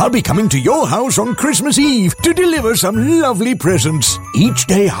list, I'll be coming to your house on Christmas Eve to deliver some lovely presents. Each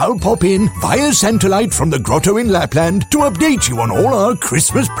day I'll pop in via Santalite from the grotto in Lapland to update you on all our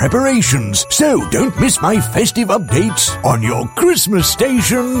Christmas preparations. So don't miss my festive updates on your Christmas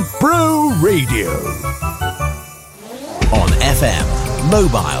station, Bro Radio. On FM,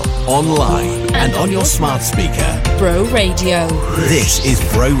 mobile, online, and on your smart speaker. Bro Radio. This is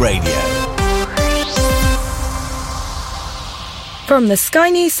Bro Radio. From the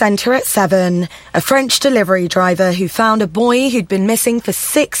Sky News Centre at 7, a French delivery driver who found a boy who'd been missing for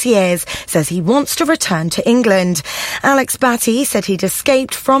 6 years says he wants to return to England. Alex Batty said he'd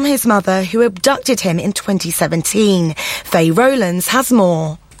escaped from his mother who abducted him in 2017. Faye Rowlands has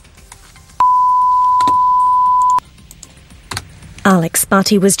more. Alex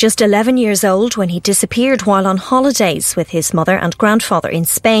Batty was just 11 years old when he disappeared while on holidays with his mother and grandfather in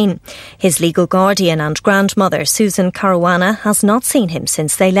Spain. His legal guardian and grandmother, Susan Caruana, has not seen him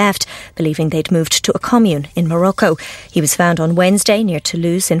since they left, believing they'd moved to a commune in Morocco. He was found on Wednesday near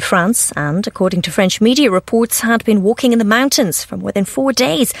Toulouse in France and, according to French media reports, had been walking in the mountains for more than 4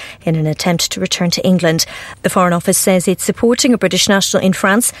 days in an attempt to return to England. The Foreign Office says it's supporting a British national in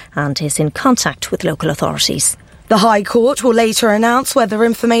France and is in contact with local authorities. The High Court will later announce whether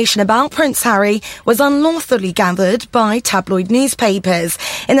information about Prince Harry was unlawfully gathered by tabloid newspapers.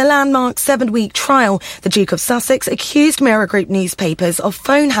 In a landmark 7-week trial, the Duke of Sussex accused Mirror Group newspapers of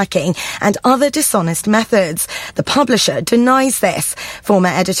phone hacking and other dishonest methods. The publisher denies this. Former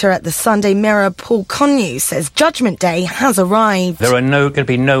editor at the Sunday Mirror, Paul Connew, says Judgment Day has arrived. There are going to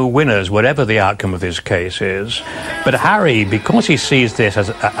be no winners, whatever the outcome of this case is. But Harry, because he sees this as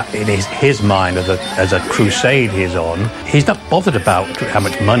in his mind as a crusade he's on, he's not bothered about how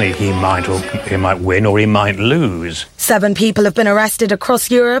much money he might win or he might lose. 7 people have been arrested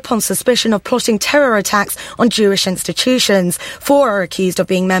across Europe on suspicion of plotting terror attacks on Jewish institutions. 4 are accused of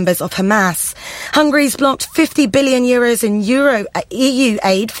being members of Hamas. Hungary's blocked 50 billion euros in EU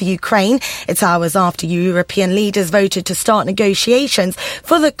aid for Ukraine. It's hours after European leaders voted to start negotiations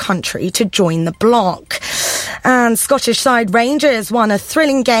for the country to join the bloc. And Scottish side Rangers won a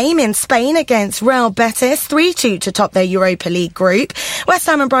thrilling game in Spain against Real Betis 3-2 to top their Europa League group. West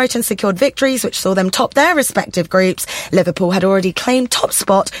Ham and Brighton secured victories which saw them top their respective groups. Liverpool had already claimed top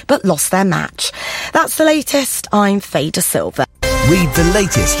spot but lost their match. That's the latest. I'm Faye De Silva. Read the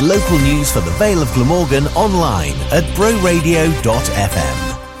latest local news for the Vale of Glamorgan online at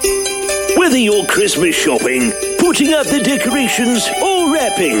broradio.fm. Whether you're Christmas shopping, putting up the decorations or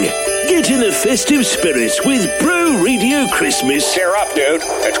wrapping, get in the festive spirit with Bro Radio Christmas. Cheer up, dude.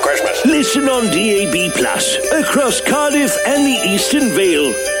 It's Christmas. Listen on DAB+, across Cardiff and the Eastern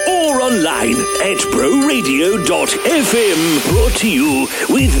Vale, or online at broradio.fm. Brought to you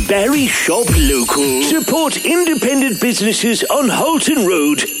with Barry Shop Local. Support independent businesses on Halton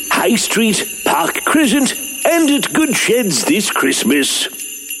Road, High Street, Park Crescent, and at Good Sheds this Christmas.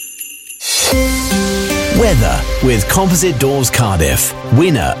 Weather with Composite Doors Cardiff,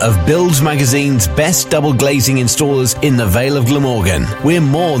 winner of Builds Magazine's Best Double Glazing Installers in the Vale of Glamorgan. We're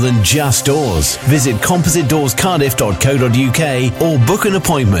more than just doors. Visit compositedoors.cardiff.co.uk or book an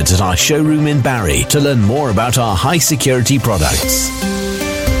appointment at our showroom in Barry to learn more about our high security products.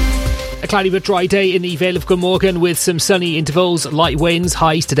 A cloudy but dry day in the Vale of Glamorgan with some sunny intervals, light winds,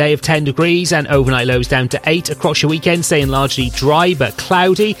 highs today of 10 degrees and overnight lows down to 8 across your weekend, staying largely dry but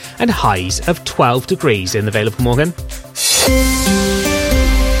cloudy and highs of 12 degrees in the Vale of Glamorgan.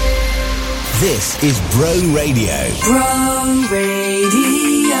 This is Bro Radio. Bro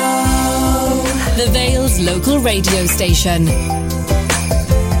Radio. The Vale's local radio station.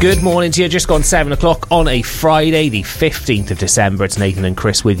 Good morning to you. Just gone 7 o'clock on a Friday, the 15th of December. It's Nathan and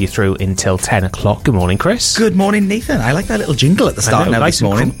Chris with you through until 10 o'clock. Good morning, Chris. Good morning, Nathan. I like that little jingle at the start now nice this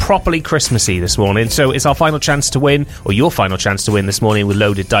morning. And properly Christmassy this morning. So it's our final chance to win, or your final chance to win this morning with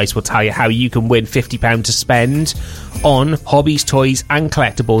Loaded Dice. We'll tell you how you can win £50 to spend on hobbies, toys and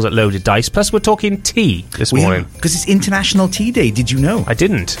collectibles at Loaded Dice. Plus, we're talking tea this morning. Because it's International Tea Day. Did you know? I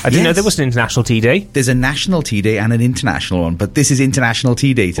didn't know there was an International Tea Day. There's a National Tea Day and an International one, but this is International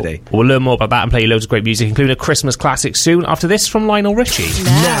Tea Day today. We'll learn more about that and play loads of great music, including a Christmas classic soon after this from Lionel Richie.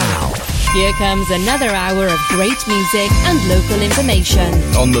 Now, Here comes another hour of great music and local information.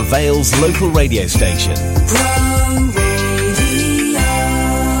 on the Vale's local radio station. Bro Radio.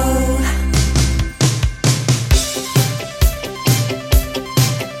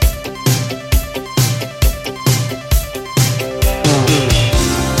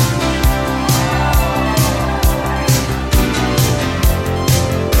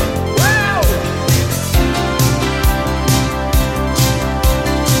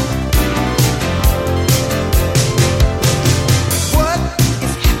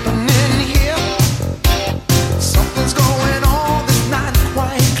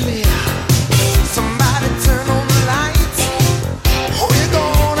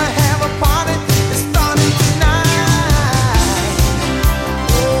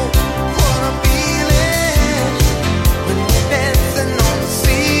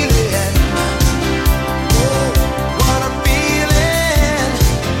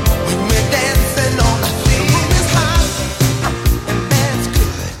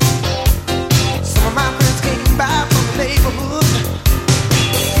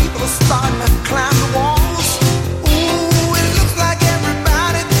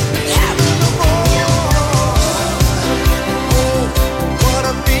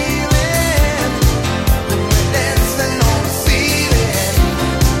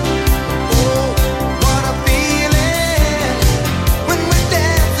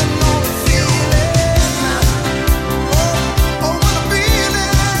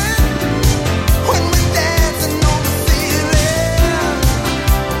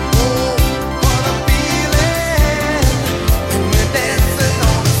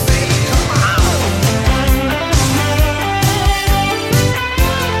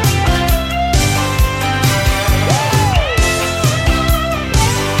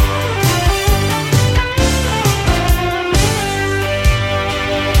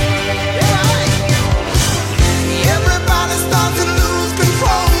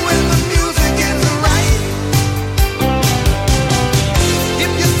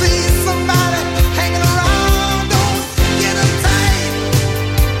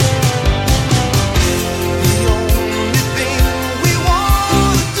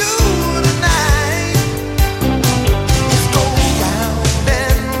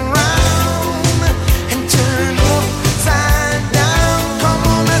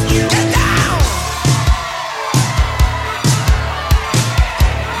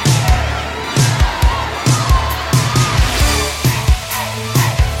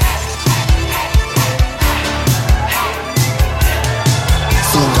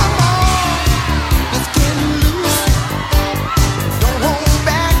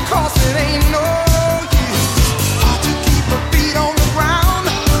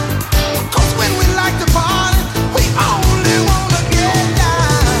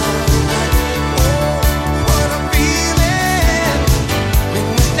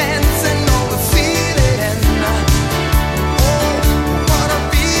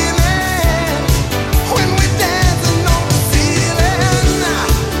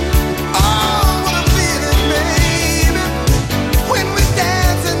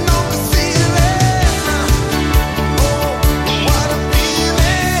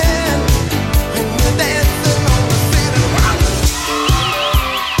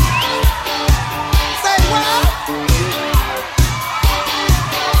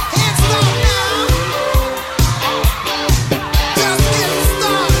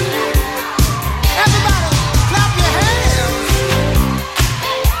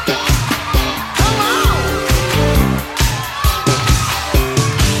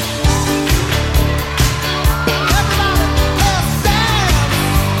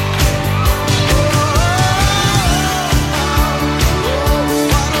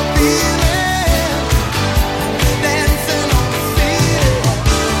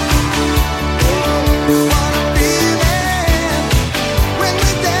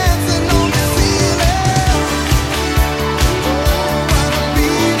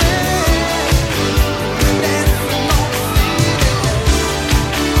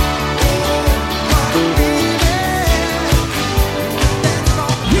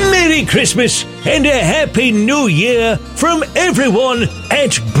 Merry Christmas and a Happy New Year from everyone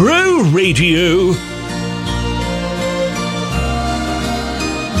at Bro Radio.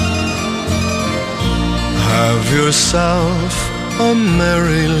 Have yourself a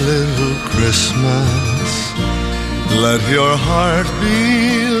merry little Christmas. Let your heart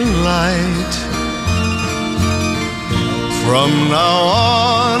be light. From now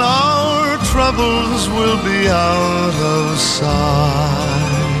on, our troubles will be out of sight.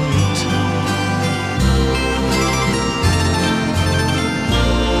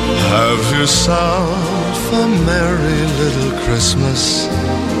 Have yourself a merry little Christmas.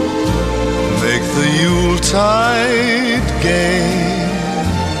 Make the Yuletide gay.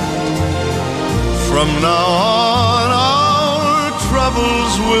 From now on, our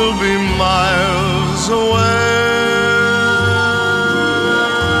troubles will be miles away.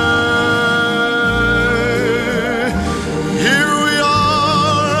 Here we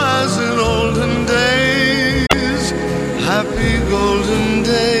are as in olden days, happy golden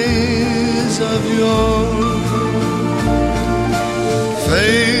days of yore.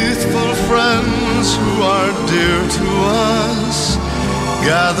 Faithful friends who are dear to us,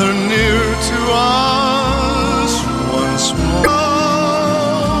 gather near to us once more,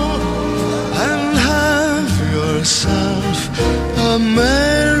 and have yourself a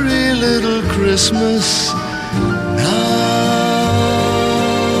merry little Christmas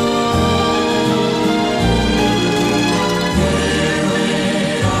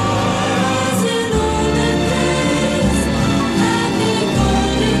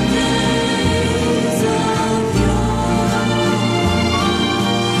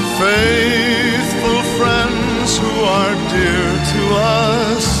Faithful friends who are dear to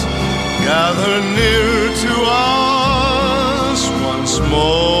us, gather near to us once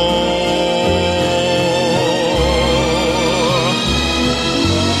more.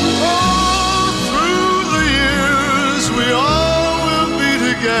 Oh, through the years we all will be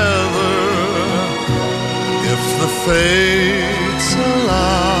together, if the fates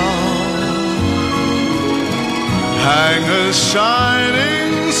allow. Hang a shining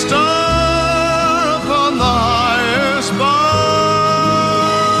star upon the highest bough,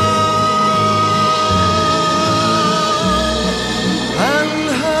 and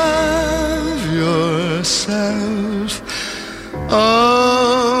have yourself a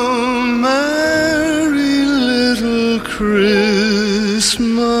merry little Christmas.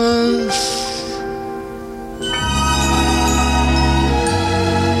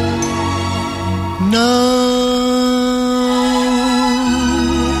 Now.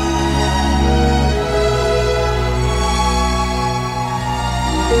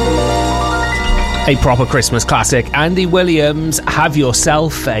 A proper Christmas classic. Andy Williams, Have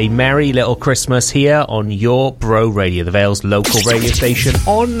Yourself a Merry Little Christmas here on your Bro Radio, the Vale's local radio station,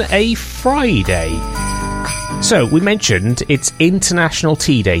 on a Friday. So, we mentioned it's International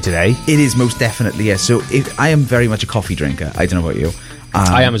Tea Day today. It is most definitely, yes. So, I am very much a coffee drinker. I don't know about you.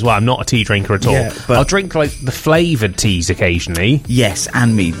 I am as well. I'm not a tea drinker at all. Yeah, but I'll drink like the flavoured teas occasionally. Yes,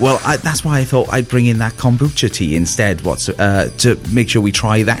 and me. Well, that's why I thought I'd bring in that kombucha tea instead. To make sure we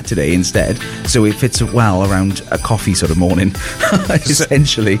try that today instead, so it fits well around a coffee sort of morning,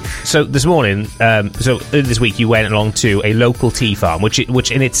 essentially. So this morning, this week, you went along to a local tea farm, which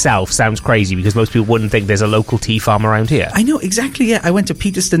in itself sounds crazy because most people wouldn't think there's a local tea farm around here. I know exactly. Yeah, I went to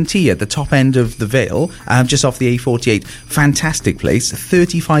Peterston Tea at the top end of the Vale, just off the A48. Fantastic place.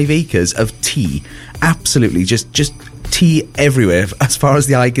 35 acres of tea, absolutely just tea everywhere as far as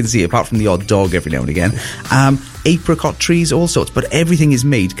the eye can see, apart from the odd dog every now and again. Apricot trees, all sorts, but everything is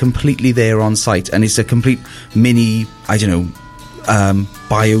made completely there on site, and it's a complete mini,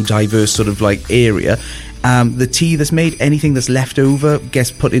 biodiverse sort of like area. The tea that's made, anything that's left over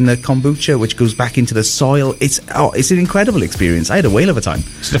gets put in the kombucha, which goes back into the soil. It's an incredible experience. I had a whale of a time.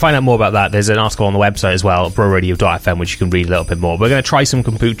 So to find out more about that, there's an article on the website as well, broradio.fm, which you can read a little bit more. We're going to try some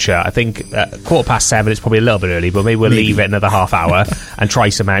kombucha. I think 7:15, it's probably a little bit early, but maybe we'll leave it another half hour and try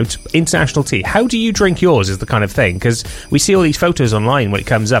some out. International tea. How do you drink yours is the kind of thing, because we see all these photos online when it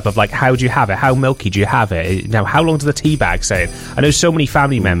comes up of like, how do you have it? How milky do you have it? Now, how long does the tea bag say? I know so many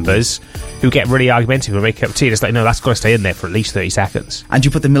family members who get really argumentative when they make a cup of tea. It's like, no, that's got to stay in there for at least 30 seconds. And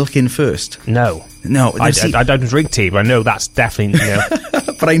you put the milk in first? No. I don't drink tea, but I know that's definitely,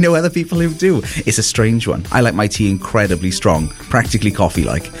 But I know other people who do. It's a strange one. I like my tea incredibly strong, practically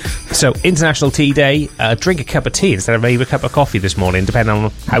coffee-like. So, International Tea Day, drink a cup of tea instead of maybe a cup of coffee this morning, depending on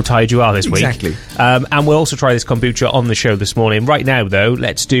how tired you are this week. Exactly. And we'll also try this kombucha on the show this morning. Right now, though,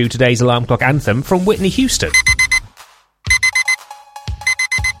 let's do today's alarm clock anthem from Whitney Houston.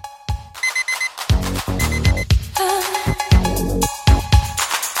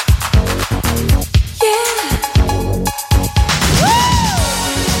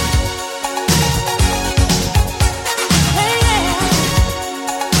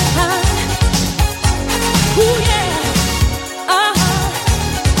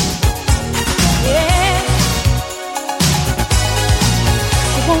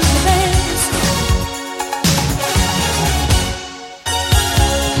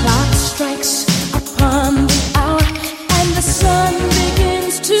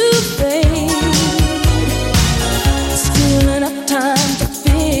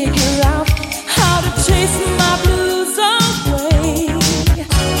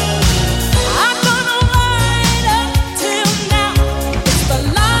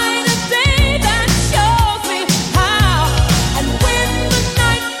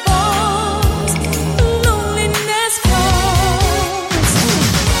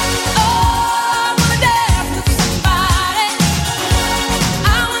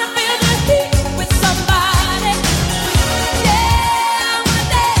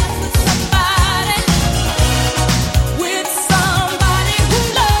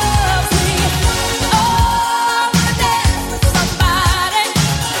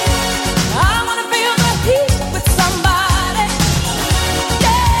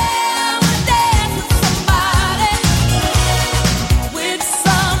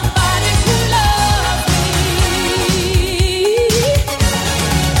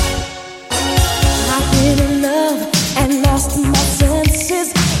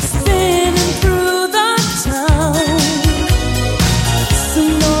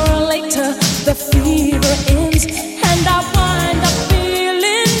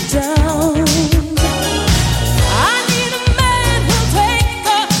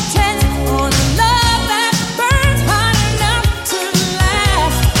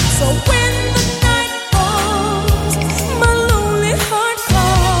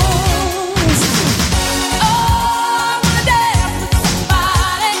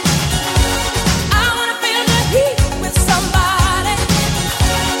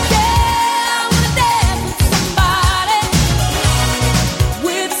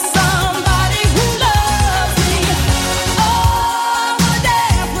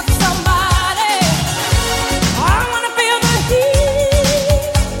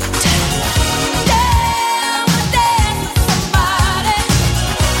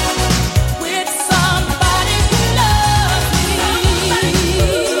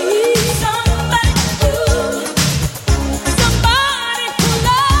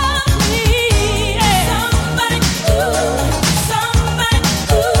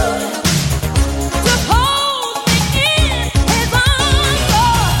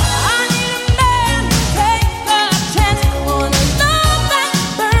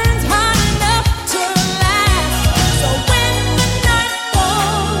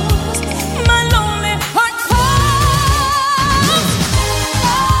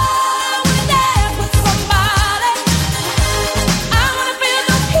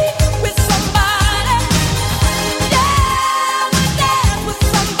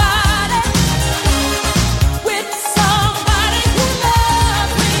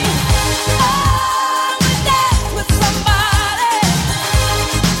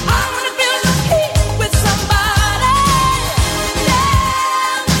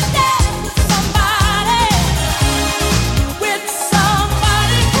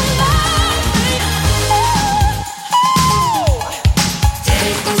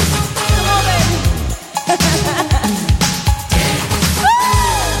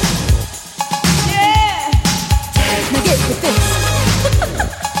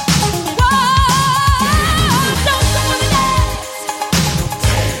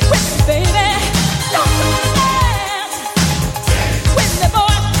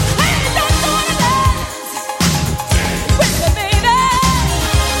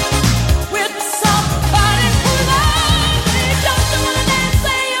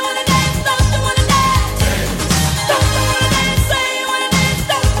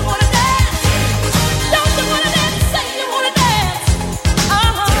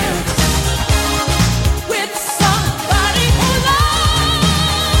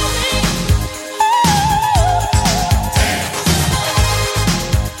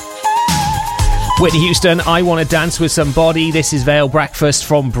 Whitney Houston, I Want to Dance With Somebody. This is Vale Breakfast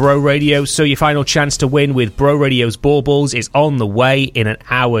from Bro Radio. So your final chance to win with Bro Radio's Baubles is on the way in an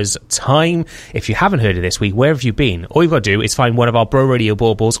hour's time. If you haven't heard of this week, where have you been? All you've got to do is find one of our Bro Radio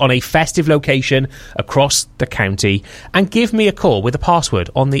Baubles on a festive location across the county and give me a call with a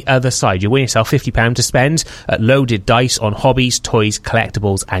password on the other side. You'll win yourself £50 to spend at Loaded Dice on hobbies, toys,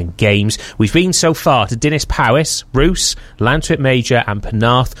 collectibles and games. We've been so far to Dinas Powys, Roos, Lantrit Major and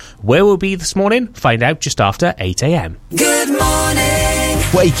Penarth. Where we'll be this morning? Find out just after 8 a.m. Good morning.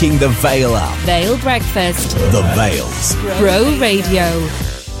 Waking the Vale up. Vale Breakfast. The Vales. Bro Radio.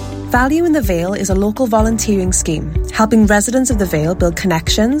 Value in the Vale is a local volunteering scheme helping residents of the Vale build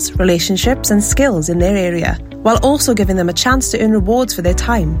connections, relationships and skills in their area, while also giving them a chance to earn rewards for their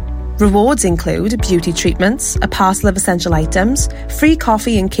time. Rewards include beauty treatments, a parcel of essential items, free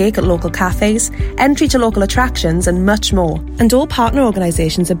coffee and cake at local cafes, entry to local attractions and much more. And all partner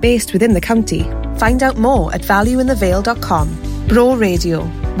organisations are based within the county. Find out more at valueinthevale.com. Bro Radio,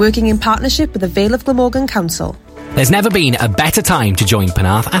 working in partnership with the Vale of Glamorgan Council. There's never been a better time to join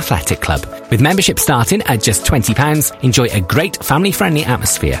Penarth Athletic Club. With membership starting at just £20, enjoy a great family-friendly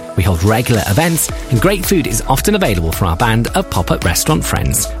atmosphere. We hold regular events and great food is often available from our band of pop-up restaurant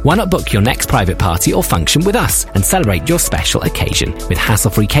friends. Why not book your next private party or function with us and celebrate your special occasion with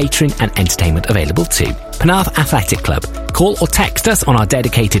hassle-free catering and entertainment available too. Penarth Athletic Club. Call or text us on our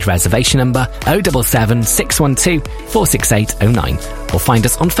dedicated reservation number 077 612 46809 or find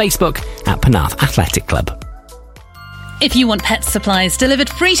us on Facebook at Penarth Athletic Club. If you want pet supplies delivered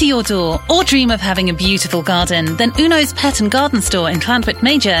free to your door or dream of having a beautiful garden, then Uno's Pet and Garden Store in Llantwit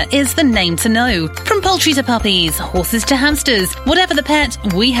Major is the name to know. From poultry to puppies, horses to hamsters, whatever the pet,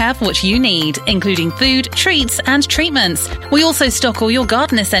 we have what you need, including food, treats and treatments. We also stock all your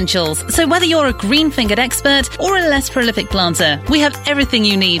garden essentials, so whether you're a green-fingered expert or a less prolific planter, we have everything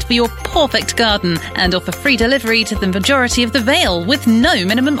you need for your perfect garden and offer free delivery to the majority of the Vale with no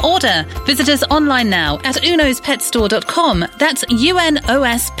minimum order. Visit us online now at unospetstore.com. That's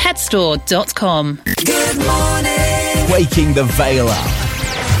unospetstore.com. Good morning. Waking the Vale up.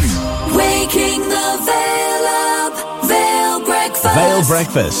 Waking the Vale up. Vale Breakfast. Vale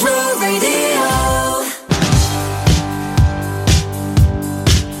Breakfast. Bro Radio.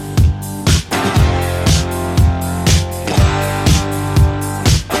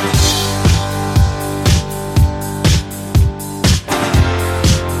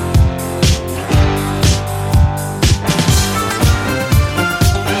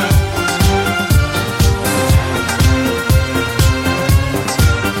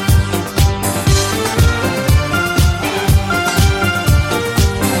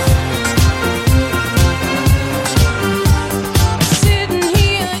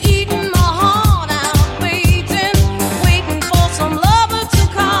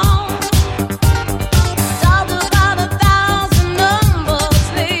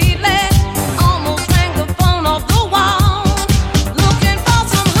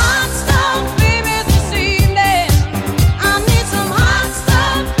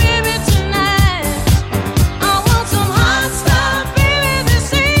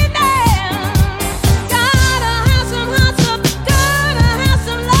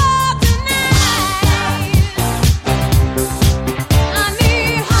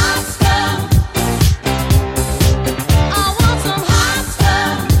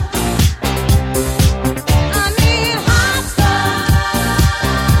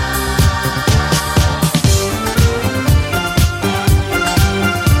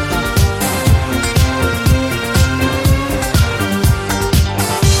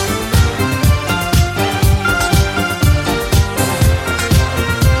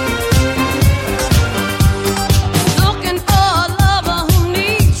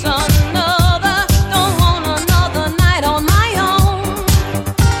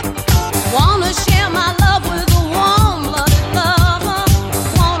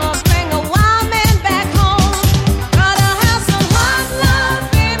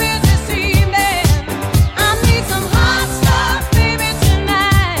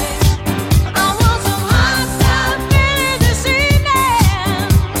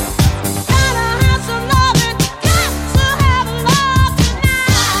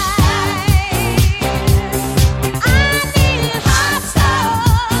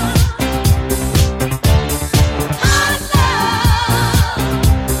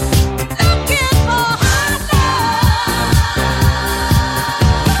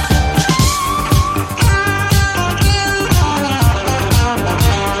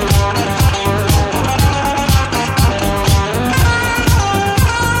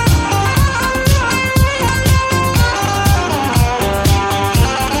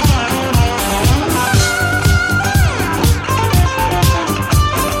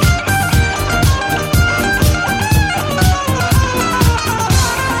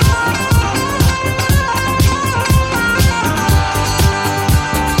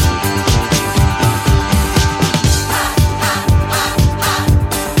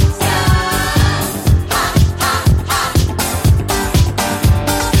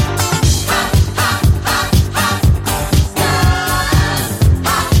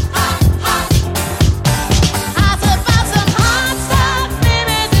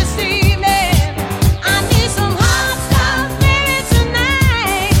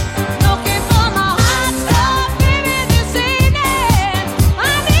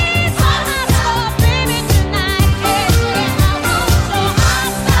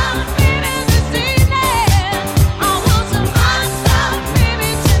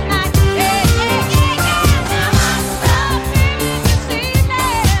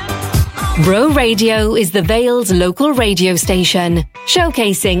 Bro Radio is the Vale's local radio station,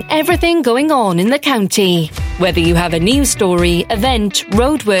 showcasing everything going on in the county. Whether you have a news story, event,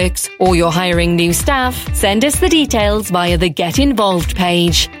 roadworks, or you're hiring new staff, send us the details via the Get Involved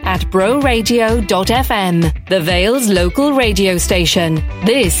page at broradio.fm, the Vale's local radio station.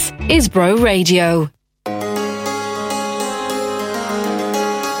 This is Bro Radio.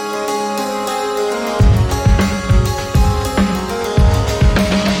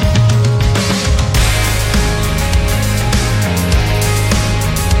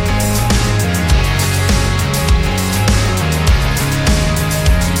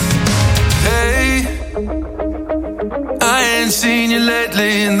 Seen you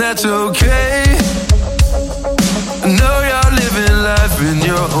lately, and that's okay. I know you're living life in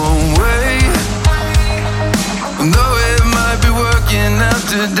your own way. Though it might be working out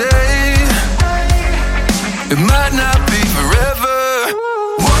today, it might not be forever.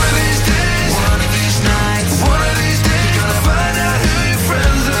 One of these days, one of these nights, one of these days, you're gonna find out who your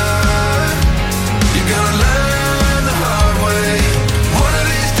friends are. You're gonna learn the hard way. One of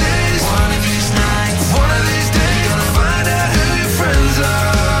these days, one of these nights, one of these days, you're gonna find out who your friends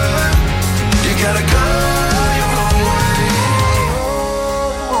are. You gotta go your own way.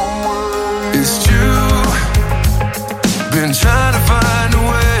 It's true. Been trying to find a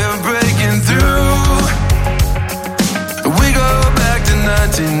way of breaking through. We go back to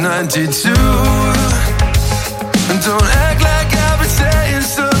 1992. And don't act like I've been saying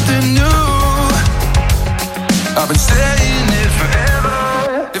something new. I've been saying it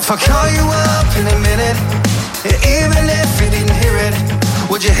forever. If I call you up in a minute, even if you didn't hear it,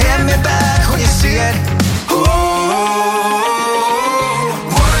 would you hand me back when you see it? Ooh.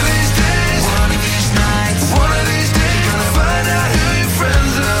 One of these days, one of these nights, one of these days, you're gonna find out who your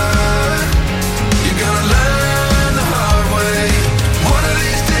friends are. You're gonna learn the hard way. One of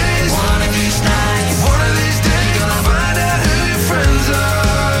these days, one of these nights, one of these days, you're gonna find out who your friends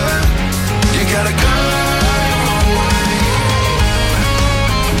are. You gotta go your own way.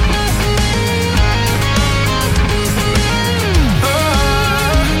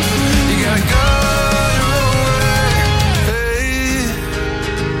 You gotta go your own way. Hey,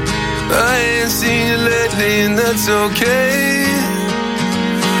 I ain't seen you lately, and that's okay.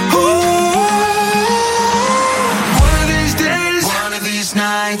 One of these days, one of these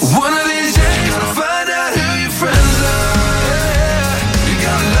nights, one of these days, you're gonna find out who your friends are. Yeah, you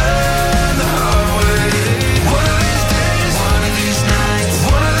gotta learn the hard way. One of these days, one of these nights,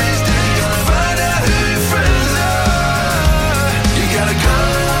 one of these days, you're gonna find out who your friends are. You gotta go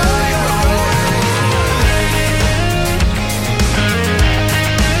your own way.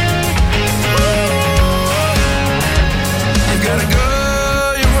 You gotta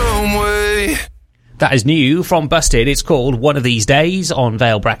go your own way. That is new from Busted. It's called One of These Days on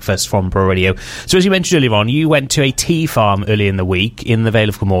Vale Breakfast from Bro Radio. So as you mentioned earlier on, you went to a tea farm earlier in the week in the Vale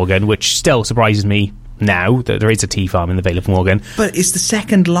of Glamorgan, which still surprises me now that there is a tea farm in the Vale of Glamorgan. But it's the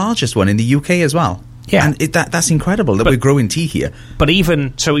second largest one in the UK as well. Yeah. And that's incredible that we're growing tea here. But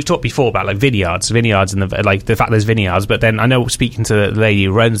even so, we've talked before about like vineyards and the fact there's vineyards. But then I know, speaking to the lady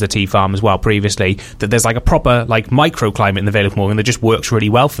who runs the tea farm as well previously, that there's like a proper like microclimate in the Vale of Glamorgan that just works really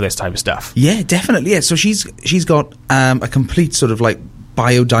well for this type of stuff. Yeah, definitely. Yeah. So she's got a complete sort of like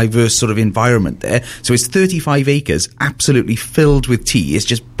biodiverse sort of environment there. So it's 35 acres absolutely filled with tea. It's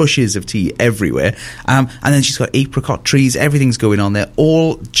just bushes of tea everywhere. And then she's got apricot trees. Everything's going on there,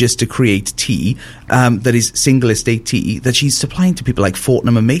 all just to create tea that is single estate tea that she's supplying to people like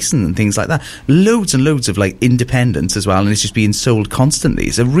Fortnum and Mason and things like that. Loads and loads of like independents as well, and it's just being sold constantly.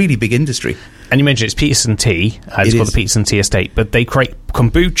 It's a really big industry. And you mentioned it's Peterson Tea. It's called the Peterson Tea Estate, but they create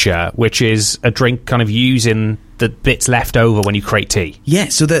kombucha, which is a drink kind of using the bits left over when you create tea. Yeah,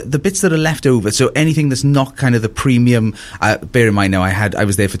 so the bits that are left over, so anything that's not kind of the premium, bear in mind now I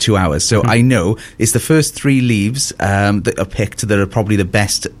was there for 2 hours, so I know it's the first 3 leaves that are picked that are probably the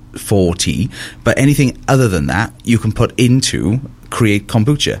best for tea, but anything other than that you can put into create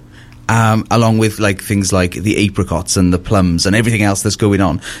kombucha. Along with like things like the apricots and the plums and everything else that's going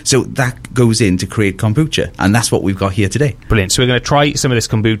on. So that goes in to create kombucha, and that's what we've got here today. Brilliant. So we're going to try some of this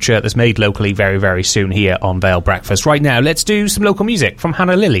kombucha that's made locally very, very soon here on Vale Breakfast. Right now, let's do some local music from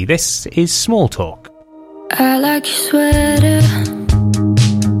Hannah Lilly. This is Small Talk. I like your sweater.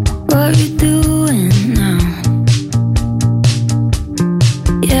 What you doing now?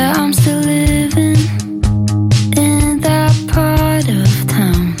 Yeah, I'm still living in that part of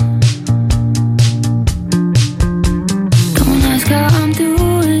town. Don't ask how I'm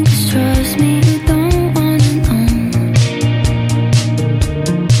doing, 'cause trust me, you don't wanna know.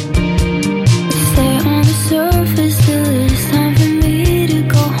 Stay on the surface till it's time for me to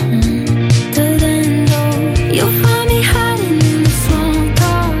go home.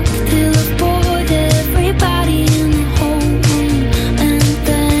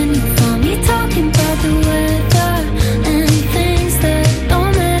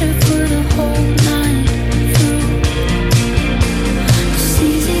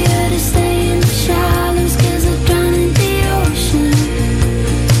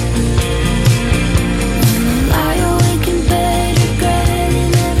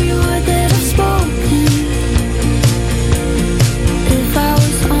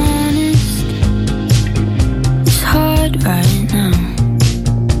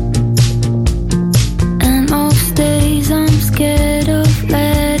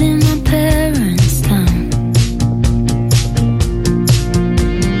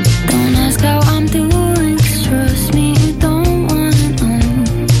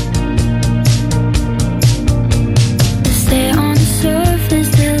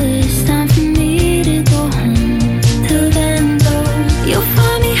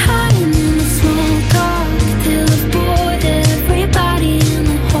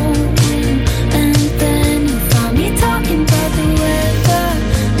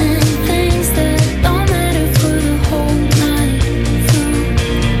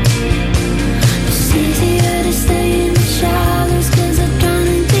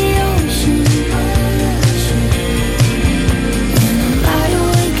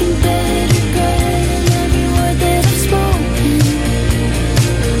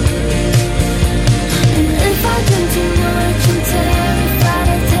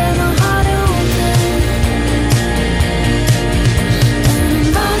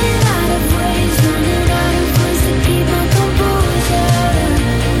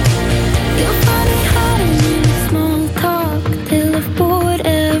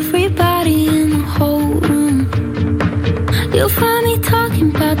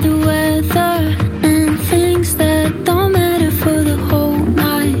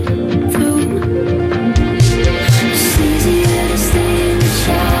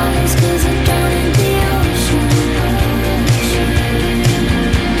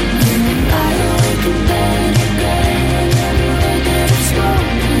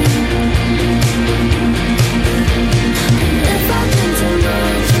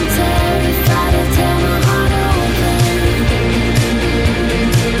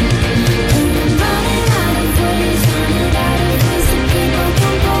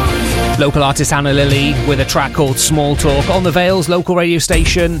 Local artist Anna Lily with a track called Small Talk on the Vale's local radio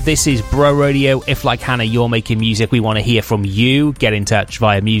station. This is Bro Radio. If, like Hannah, you're making music, we want to hear from you. Get in touch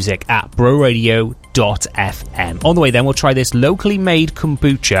via music@broradio.fm. On the way then, we'll try this locally made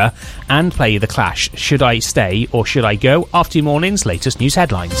kombucha and play The Clash. Should I stay or should I go? After your morning's latest news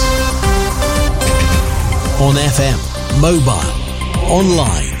headlines. On FM, mobile,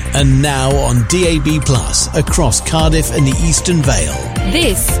 online, and now on DAB+ across Cardiff and the Eastern Vale.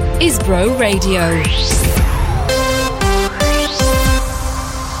 This is Bro Radio.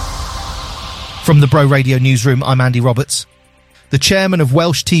 From the Bro Radio newsroom, I'm Andy Roberts. The chairman of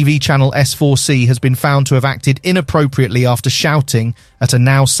Welsh TV channel S4C has been found to have acted inappropriately after shouting at a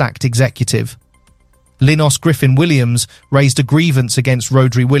now-sacked executive. Linos Griffin-Williams raised a grievance against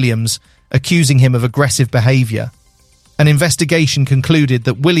Rhodri Williams, accusing him of aggressive behaviour. An investigation concluded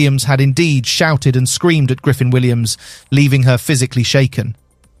that Williams had indeed shouted and screamed at Griffin-Williams, leaving her physically shaken.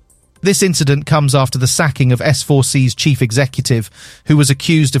 This incident comes after the sacking of S4C's chief executive, who was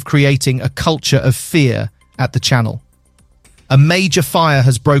accused of creating a culture of fear at the channel. A major fire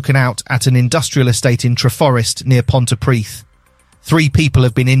has broken out at an industrial estate in Treforest near Pontypridd. 3 people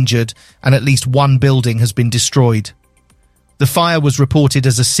have been injured and at least 1 building has been destroyed. The fire was reported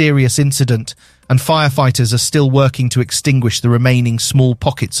as a serious incident, and firefighters are still working to extinguish the remaining small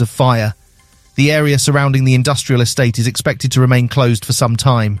pockets of fire. The area surrounding the industrial estate is expected to remain closed for some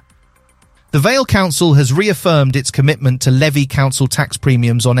time. The Vale Council has reaffirmed its commitment to levy council tax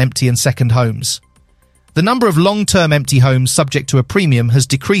premiums on empty and second homes. The number of long-term empty homes subject to a premium has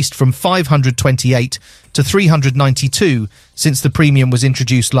decreased from 528 to 392 since the premium was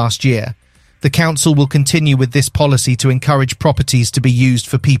introduced last year. The council will continue with this policy to encourage properties to be used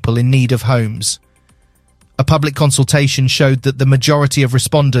for people in need of homes. A public consultation showed that the majority of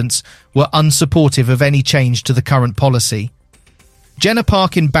respondents were unsupportive of any change to the current policy. Jenner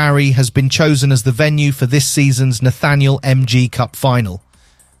Park in Barry has been chosen as the venue for this season's Nathaniel MG Cup final.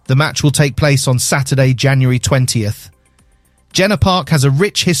 The match will take place on Saturday, January 20th. Jenner Park has a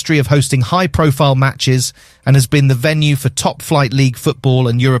rich history of hosting high-profile matches and has been the venue for top-flight league football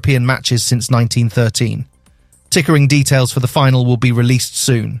and European matches since 1913. Tickering details for the final will be released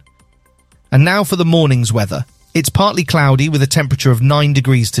soon. And now for the morning's weather. It's partly cloudy with a temperature of 9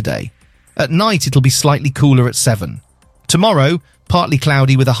 degrees today. At night it'll be slightly cooler at 7. Tomorrow, partly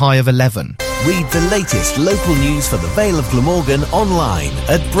cloudy with a high of 11. Read the latest local news for the Vale of Glamorgan online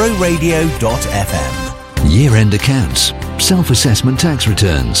at broradio.fm. Year-end accounts, self-assessment tax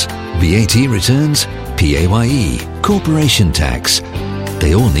returns, VAT returns, PAYE, corporation tax.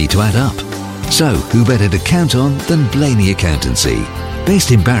 They all need to add up. So, who better to count on than Blaney Accountancy?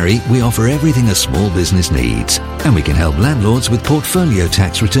 Based in Barry, we offer everything a small business needs, and we can help landlords with portfolio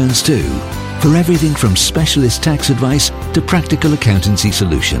tax returns too. For everything from specialist tax advice to practical accountancy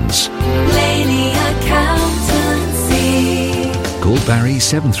solutions. Blaney Accountancy. Call Barry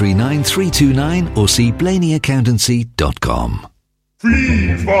 739 329 or see blaneyaccountancy.com.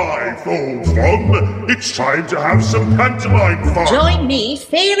 Fee, fi, fo, fum. It's time to have some pantomime fun. Join me,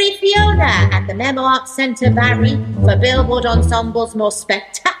 Fairy Fiona, at the Memo Arts Centre, Barry, for Billboard Ensemble's most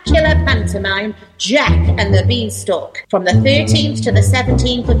spectacular pantomime, Jack and the Beanstalk, from the 13th to the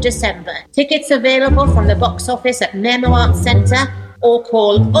 17th of December. Tickets available from the box office at Memo Arts Centre or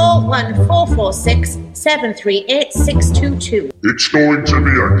call 01446 738 622. It's going to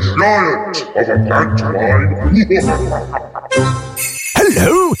be a giant of a pantomime.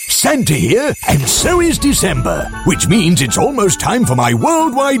 Hello, Santa here, and so is December, which means it's almost time for my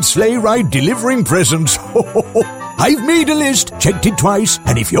worldwide sleigh ride delivering presents. I've made a list, checked it twice,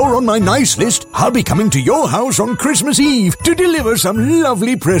 and if you're on my nice list, I'll be coming to your house on Christmas Eve to deliver some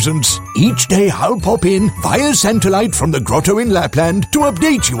lovely presents. Each day I'll pop in via Santalite from the grotto in Lapland to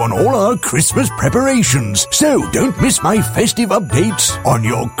update you on all our Christmas preparations. So don't miss my festive updates on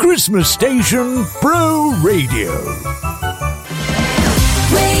your Christmas station, Bro Radio.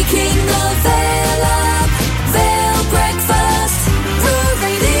 Waking the Vale up, Vale Breakfast, Bro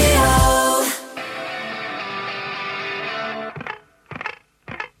Radio.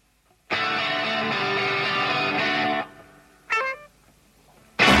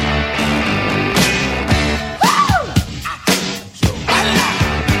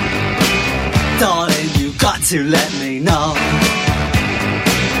 Darling, you got to let me know.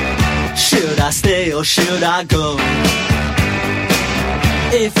 Should I stay or should I go?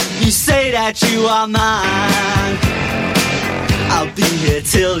 If you say that you are mine, I'll be here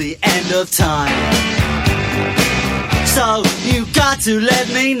till the end of time. So you got to let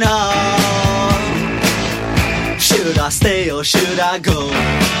me know. Should I stay or should I go?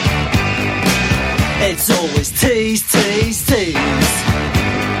 It's always tease, tease, tease.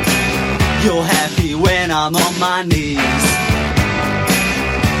 You're happy when I'm on my knees.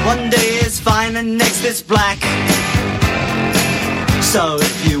 One day is fine and next is black. So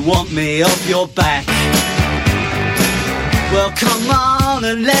if you want me off your back, well come on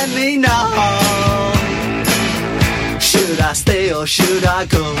and let me know. Should I stay or should I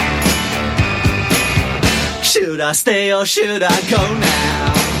go? Should I stay or should I go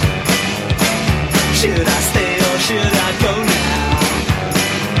now? Should I stay or should I go now?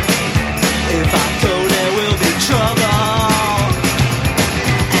 If I go there will be trouble,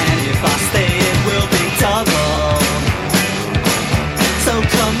 and if I stay it will be double. So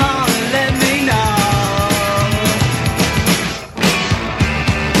come on and let me know.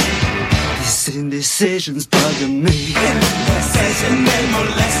 These indecisions bugging me.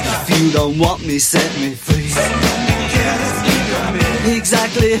 If you don't want me, set me free.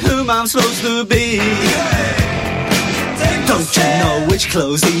 Exactly whom I'm supposed to be. Don't you know which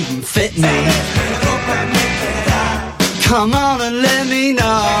clothes even fit me? Come on and let me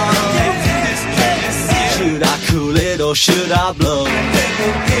know. Should I cool it or should I blow?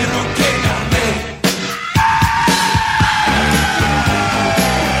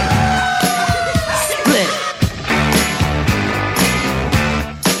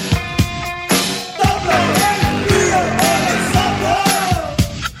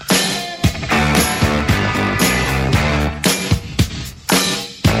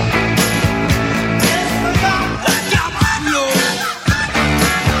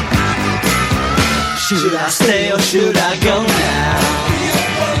 Should I stay or should I go now?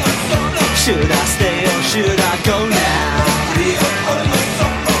 Should I stay or should I go now?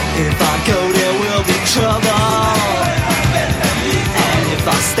 If I go there will be trouble, and if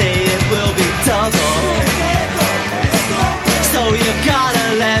I stay it will be double. So you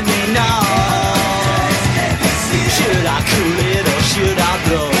gotta let me know. Should I cool it or should I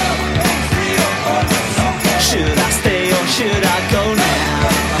blow? Should I stay or should I go now?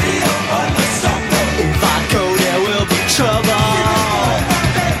 Trouble, and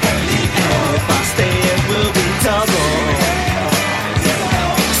if I stay it will be double.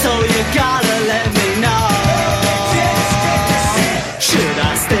 So you gotta let me know. Should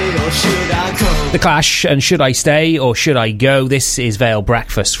I stay or should I go? The Clash and Should I Stay or Should I Go? This is Vale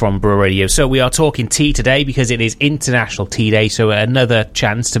Breakfast from Bro Radio. So we are talking tea today because it is International Tea Day, so another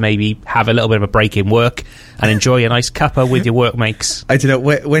chance to maybe have a little bit of a break in work and enjoy a nice cuppa with your workmates. I don't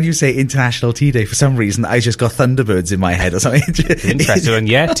know, when you say International Tea Day, for some reason I just got Thunderbirds in my head or something. Interesting.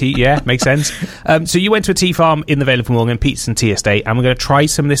 Yeah, makes sense. So you went to a tea farm in the Vale of Glamorgan, Peterson Tea Estate, and we're going to try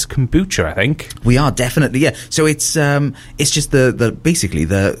some of this kombucha, I think. We are, definitely, yeah. So it's just the basically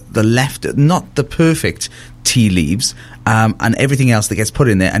the left, not the perfect tea leaves, and everything else that gets put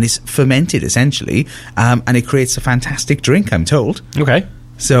in there, and it's fermented essentially, and it creates a fantastic drink, I'm told. Okay.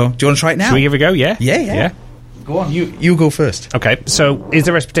 So do you want to try it now? Should we give it a go? Yeah. Go on, you go first. Okay, so is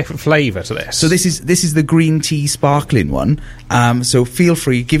there a different flavour to this? So this is the green tea sparkling one. So feel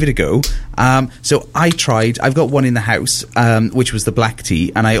free, give it a go. So I've got one in the house, which was the black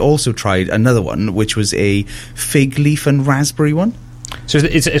tea, and I also tried another one, which was a fig leaf and raspberry one. So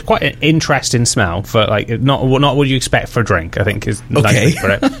it's quite an interesting smell for like not what you expect for a drink, I think is okay. Nice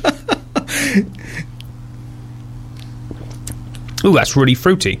for it. Ooh, that's really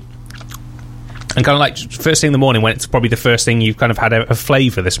fruity. And kind of like first thing in the morning when it's probably the first thing you've kind of had a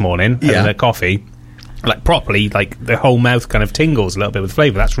flavour this morning, and a coffee, like properly, like the whole mouth kind of tingles a little bit with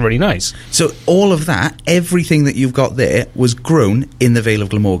flavour. That's really nice. So all of that, everything that you've got there was grown in the Vale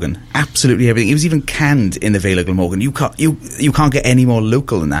of Glamorgan. Absolutely everything. It was even canned in the Vale of Glamorgan. You can't get any more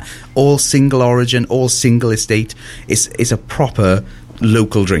local than that. All single origin, all single estate. It's a proper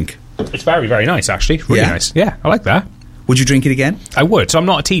local drink. It's very, very nice, actually. Really nice. Yeah, I like that. Would you drink it again? I would. So I'm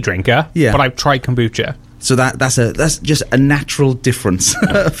not a tea drinker, but I've tried kombucha. So that's just a natural difference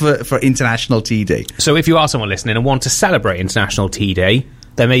for International Tea Day. So if you are someone listening and want to celebrate International Tea Day,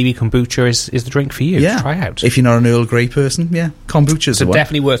 then maybe kombucha is the drink for you. Yeah. Try out. If you're not an Earl Grey person, kombucha's the one. So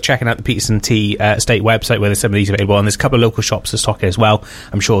definitely worth checking out the Peterson Tea Estate website where there's some of these available, and there's a couple of local shops that stock it as well.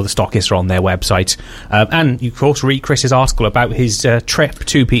 I'm sure the stockists are on their website. And you can also read Chris's article about his trip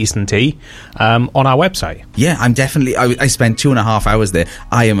to Peterson Tea on our website. Yeah, I'm definitely... I spent 2.5 hours there.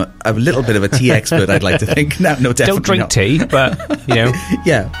 I am a little bit of a tea expert, I'd like to think. No, definitely don't drink tea, but, you know...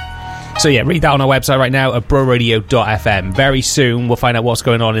 Yeah. So yeah, read that on our website right now at broradio.fm. Very soon we'll find out what's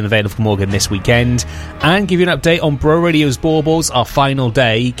going on in the Vale of Glamorgan this weekend and give you an update on Bro Radio's Baubles. Our final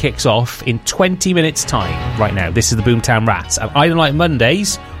day kicks off in 20 minutes time. Right now, this is the Boomtown Rats and I Don't Like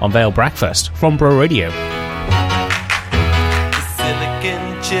Mondays on Vale Breakfast from Bro Radio. The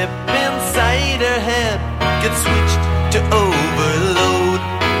silicon chip inside her head gets switched to overload,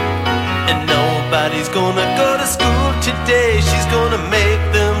 and Nobody's gonna go to school today. She's gonna make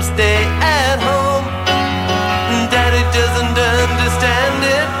them stay at home. Daddy doesn't understand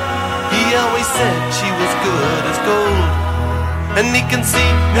it. He always said she was good as gold. And he can see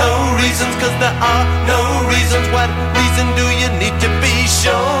no reasons, 'cause there are no reasons. What reason do you need to be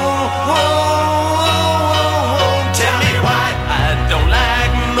shown? Tell me why I don't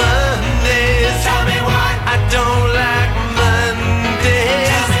like Mondays. Tell me why I don't like Mondays.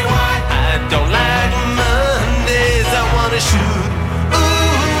 Tell me why I don't like Mondays. I wanna shoot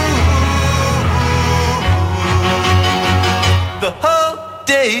the whole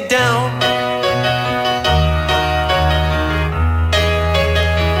day down.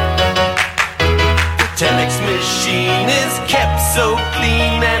 Telex machine is kept so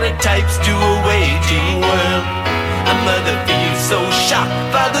clean, and it types to a waging world. A mother feels so shocked,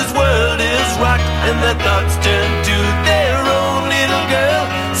 father's world is rocked, and their thoughts turn to their own little girl.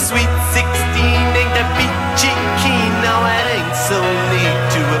 Sweet 16 ain't that peachy keen. Now it ain't so neat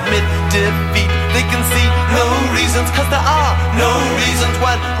to admit defeat. They can see no reasons, 'cause there are no reasons.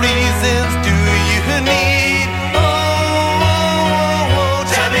 What reasons do you need?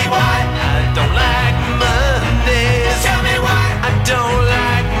 Tell me why I don't like Mondays. Tell me why I don't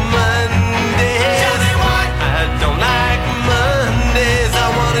like Mondays. Tell me why I don't like Mondays. I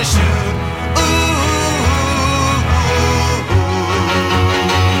wanna shoot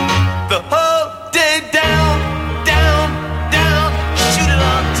the whole day down, down, down. Shoot it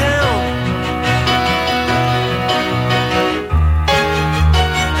all down.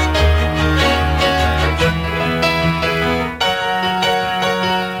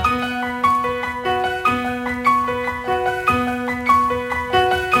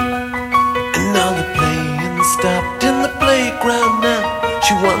 Stopped in the playground now.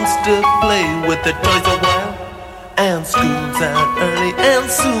 She wants to play with the toys a while. And school's out early, and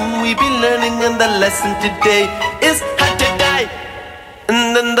soon we be learning. And the lesson today is how to die.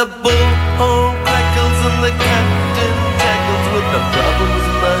 And then the bullhorn crackles, and the captain tackles with the problems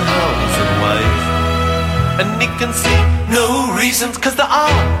in the house and wife. And he can see no reasons, 'cause there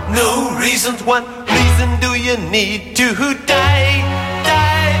are no reasons. What reason do you need to die?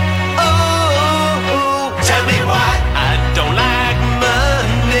 Tell me why I don't like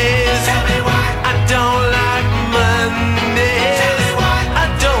Mondays. Tell me why I don't like Mondays. Tell me why I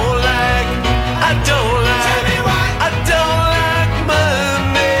don't like. Tell me why I don't like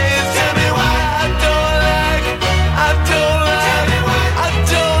Mondays. Tell me why I don't like. Tell me why I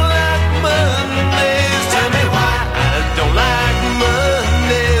don't like Mondays. Tell me why I don't like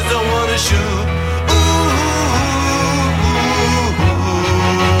Mondays. I wanna shoot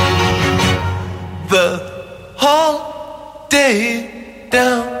the whole day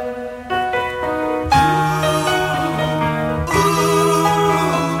down.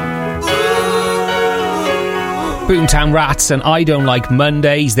 Boomtown Rats and I Don't Like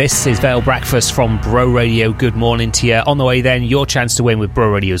Mondays. This is Vale Breakfast from Bro Radio. Good morning to you. On the way then, your chance to win with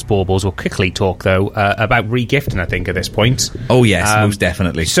Bro Radio's baubles. We'll quickly talk, though, about re-gifting, I think, at this point. Oh, yes, most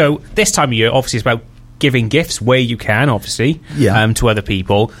definitely. So, this time of year, obviously, it's about giving gifts where you can, obviously, to other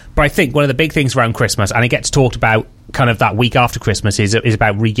people. But I think one of the big things around Christmas, and it gets talked about kind of that week after Christmas, is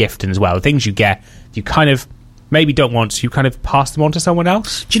about re-gifting as well. The things you get, you kind of maybe don't want to, you kind of pass them on to someone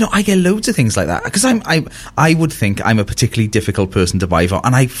else. Do you know, I get loads of things like that, because I would think I'm a particularly difficult person to buy for,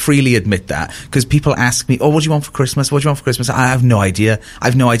 and I freely admit that, because people ask me, oh, what do you want for Christmas? What do you want for Christmas? I have no idea.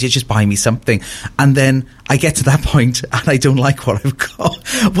 Just buy me something. And then I get to that point and I don't like what I've got.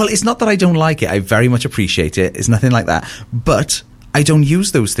 Well, it's not that I don't like it. I very much appreciate it. It's nothing like that. But I don't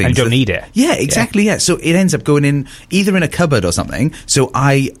use those things. And you don't need it. Yeah, exactly, yeah. So it ends up going in either in a cupboard or something. So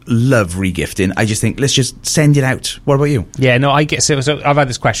I love re-gifting. I just think, let's just send it out. What about you? Yeah, no, I get so I've had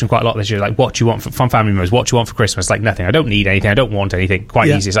this question quite a lot this year, like, what do you want from family members? What do you want for Christmas? Like, nothing. I don't need anything. I don't want anything. Quite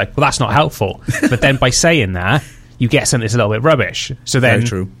easy. It's like, well, that's not helpful. But then by saying that, you get something that's a little bit rubbish. So then Very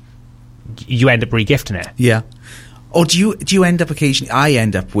true. You end up re-gifting it. Yeah. Or do you end up occasionally? I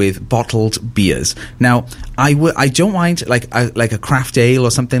end up with bottled beers. Now, I don't mind like a craft ale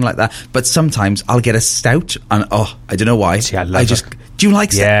or something like that, but sometimes I'll get a stout, and I don't know why. See, I love it. Do you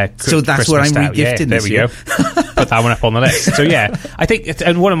like stout? Yeah. So that's Christmas where I'm stout. re-gifting there this we year. go. Put that one up on the list. So yeah, I think,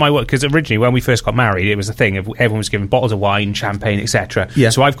 and one of my work, because originally when we first got married, it was a thing of everyone was giving bottles of wine, champagne, etc.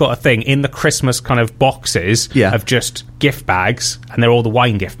 Yeah. So I've got a thing in the Christmas kind of boxes of just gift bags, and they're all the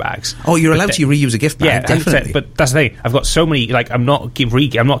wine gift bags. Oh, you're allowed to reuse a gift bag. Yeah, definitely. But that's the thing. I've got so many. Like, I'm not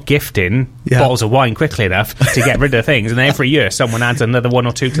gifting bottles of wine quickly enough to get rid of things, and then every year someone adds another one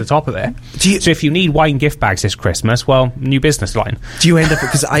or two to the top of it. So if you need wine gift bags this Christmas, well, new business line. Do you end up,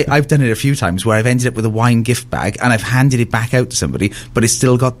 because I've done it a few times where I've ended up with a wine gift bag and I've handed it back out to somebody, but it's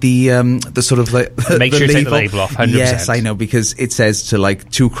still got the sort of like Make sure you take the label off. 100%. Yes, I know, because it says to like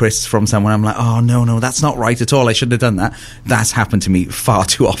 2 crisps from someone. I'm like, oh no, that's not right at all. I shouldn't have done that. That's happened to me far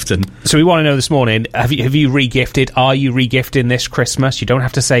too often. So we want to know this morning: have you re-gifted? Are you re-gifting this Christmas? You don't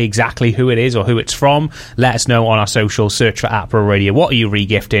have to say exactly who it is or who it's from. Let us know on our socials. Search for @Bro Radio. What are you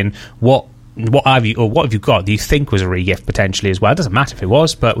re-gifting? What have you got that you think was a re-gift potentially as well? It doesn't matter if it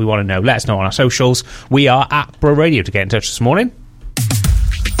was, but we want to know. Let us know on our socials. We are @Bro Radio to get in touch this morning.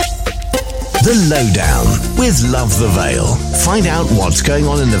 The Lowdown with Love the Vale. Find out what's going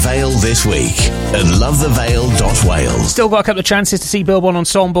on in the Vale this week at lovethevale.wales. Still got a couple of chances to see Billboard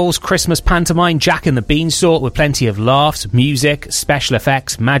Ensemble's Christmas pantomime Jack and the Beanstalk, with plenty of laughs, music, special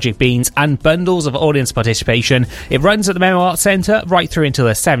effects, magic beans and bundles of audience participation. It runs at the Memo Arts Centre right through until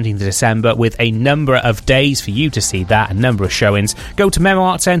the 17th of December, with a number of days for you to see that, a number of showings. Go to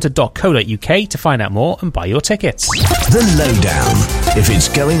memoartcentre.co.uk to find out more and buy your tickets. The Lowdown. If it's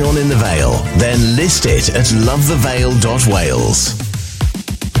going on in the Vale, then list it at lovethevale.wales.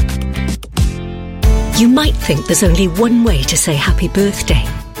 You might think there's only one way to say happy birthday.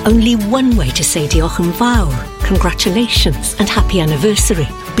 Only one way to say diolch yn fawr, congratulations and happy anniversary.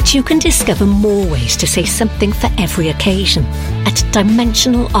 But you can discover more ways to say something for every occasion at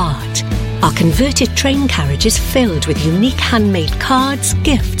Dimensional Art. Our converted train carriage is filled with unique handmade cards,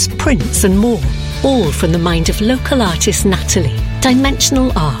 gifts, prints and more. All from the mind of local artist Natalie.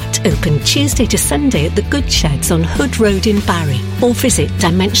 Dimensional Art, open Tuesday to Sunday at the Good Sheds on Hood Road in Barry, or visit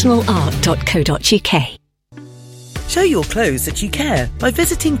dimensionalart.co.uk. Show your clothes that you care by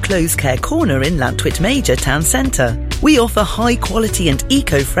visiting Clothes Care Corner in Lantwit Major Town Centre. We offer high quality and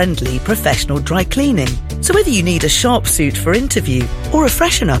eco-friendly professional dry cleaning. So whether you need a sharp suit for interview or a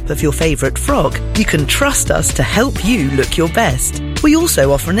freshen up of your favourite frog, you can trust us to help you look your best. We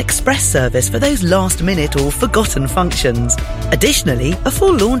also offer an express service for those last minute or forgotten functions. Additionally, a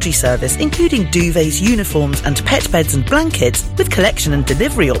full laundry service including duvets, uniforms and pet beds and blankets with collection and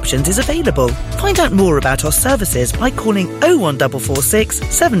delivery options is available. Find out more about our services by calling 01446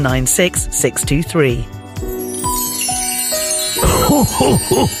 796 623. Ho, ho,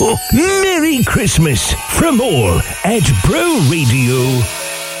 ho, ho. Merry Christmas from all at Bro Radio.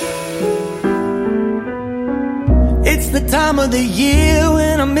 It's the time of the year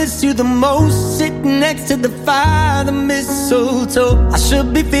when I miss you the most. Sitting next to the fire, the mistletoe. I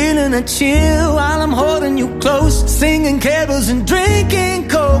should be feeling a chill while I'm holding you close, singing carols and drinking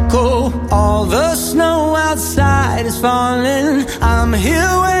cocoa. All the snow outside is falling. I'm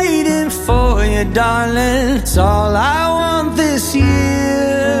here waiting for you, darling. It's all I want this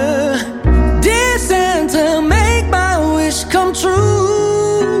year. Dear Santa, make my wish come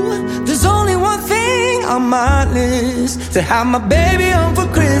true. There's only one thing on my list, to have my baby home for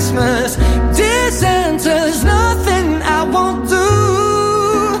Christmas. Dear Santa, there's nothing I won't do.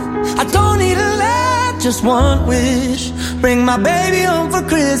 I don't need a lot, just one wish. Bring my baby home for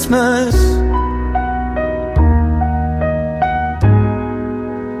Christmas.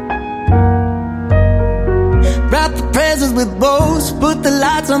 Wrap the presents with bows, put the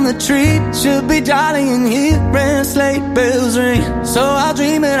lights on the tree. Should be jolly in here, and sleigh bells ring. So I'll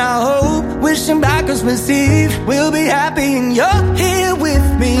dream and I'll hope, wishing by Christmas Eve we'll be happy and you're here with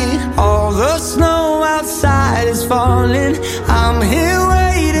me. All the snow outside is falling. I'm here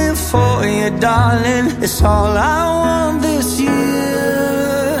waiting for you, darling. It's all I want this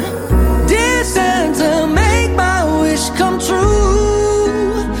year. Dear Santa, make my wish come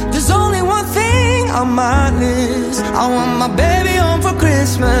true. There's only one thing on my list, I want my baby home for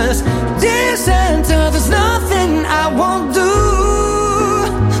Christmas. Dear Santa, there's nothing I won't do.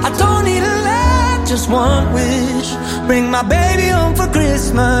 I don't need a lot, just one wish. Bring my baby home for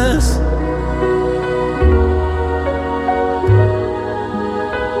Christmas.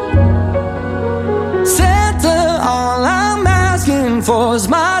 Santa, all I'm asking for is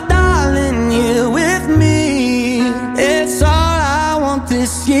my darling here with me. It's all I want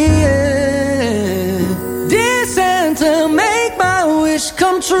this year. Make my wish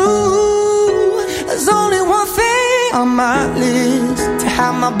come true. There's only one thing on my list, to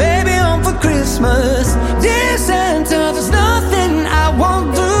have my baby home for Christmas. Dear Santa, there's nothing I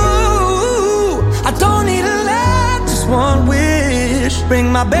won't do. I don't need a lot, just one wish.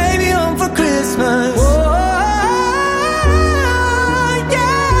 Bring my baby home for Christmas. Oh,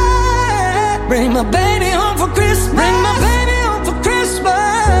 yeah. Bring my baby home for Christmas. Bring my baby home for Christmas.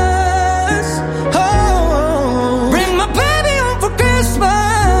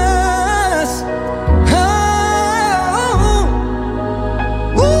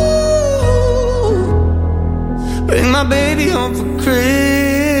 Bring my baby home for Christmas.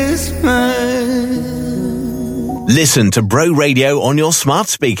 Listen to Bro Radio on your smart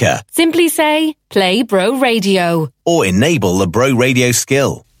speaker Simply say, play Bro Radio. or enable the Bro Radio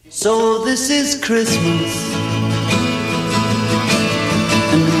skill. So this is Christmas,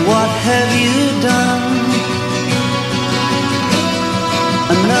 and what have you done?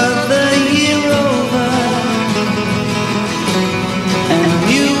 Another year over, and a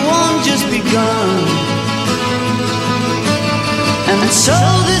new one just begun. And so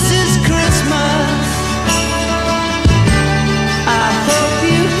this is Christmas. I hope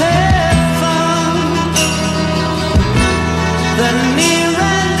you had fun. The near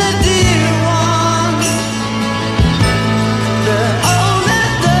and the dear ones, the old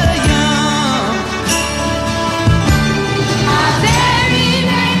and the young. A very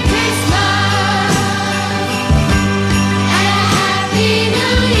Merry Christmas and a Happy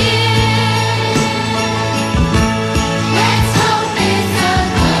New Year. Let's hope it's a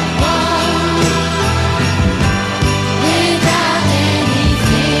good one without any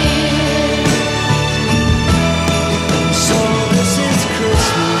fear. So this is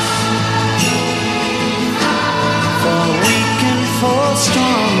Christmas, for weak and for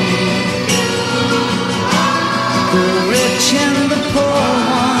strong, the rich and the poor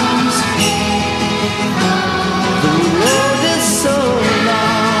ones. The road is so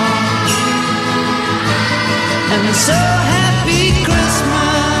long, and so happy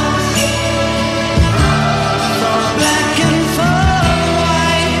Christmas for black and for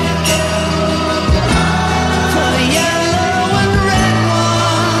white, for yellow and red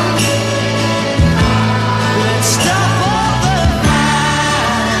ones. Let's stop all the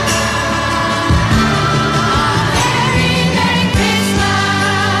fight. Very Merry Christmas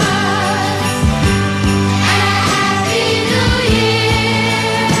and a Happy New Year.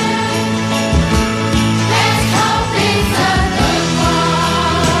 Let's hope it's a good one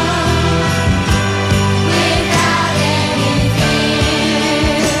without any fear.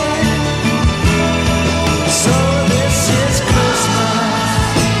 So this is Christmas,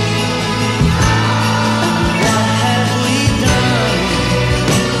 and what have we done?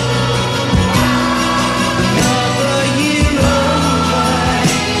 Another year over,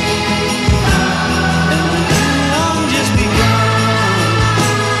 and a new one just begun.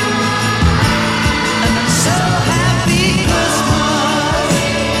 And I'm so happy Christmas.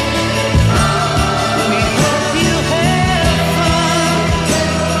 We hope you had fun.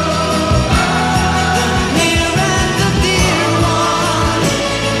 The near and the dear ones,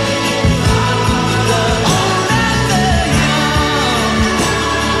 the old and the young.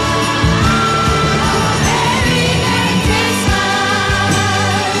 Very Merry Christmas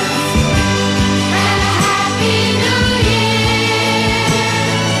and a Happy New Year.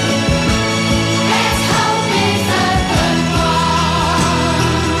 Let's hope it's a good one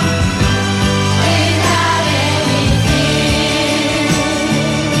without any fear.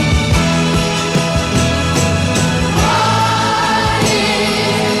 What is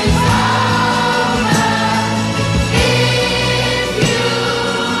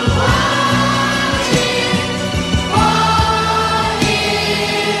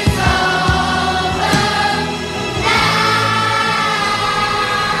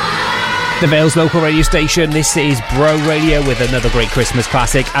The Vale's local radio station. This is Bro Radio with another great Christmas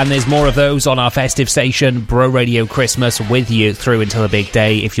classic, and there's more of those on our festive station, Bro Radio Christmas, with you through until the big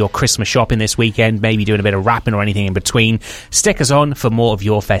day. If you're Christmas shopping this weekend, maybe doing a bit of wrapping or anything in between, stick us on for more of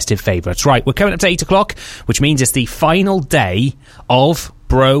your festive favourites. Right, we're coming up to 8 o'clock, which means it's the final day of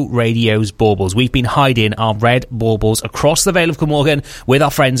Bro Radio's baubles. We've been hiding our red baubles across the Vale of Glamorgan with our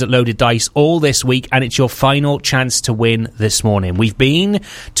friends at Loaded Dice all this week, and it's your final chance to win this morning. We've been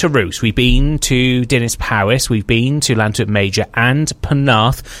to Roos, we've been to Dinas Powys, we've been to Llantwit Major and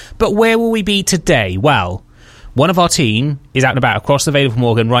Penarth, but where will we be today? Well, one of our team is out and about across the Vale of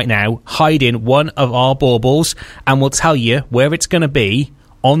Glamorgan right now, hiding one of our baubles, and we'll tell you where it's going to be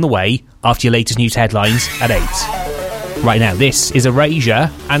on the way after your latest news headlines at 8. Right now, this is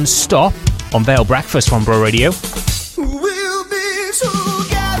Erasure and Stop on Vale Breakfast from Bro Radio. We'll be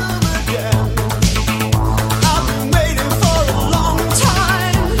together again. I've been waiting for a long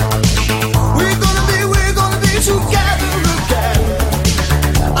time. We're gonna be together again.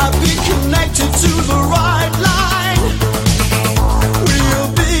 I'll be connected to the right line. We'll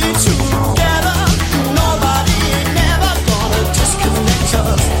be together. Nobody ain't never gonna disconnect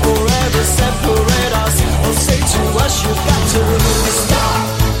us, forever separate us, or say to us, you've got to stop.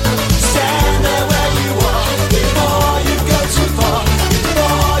 Stand there where you are.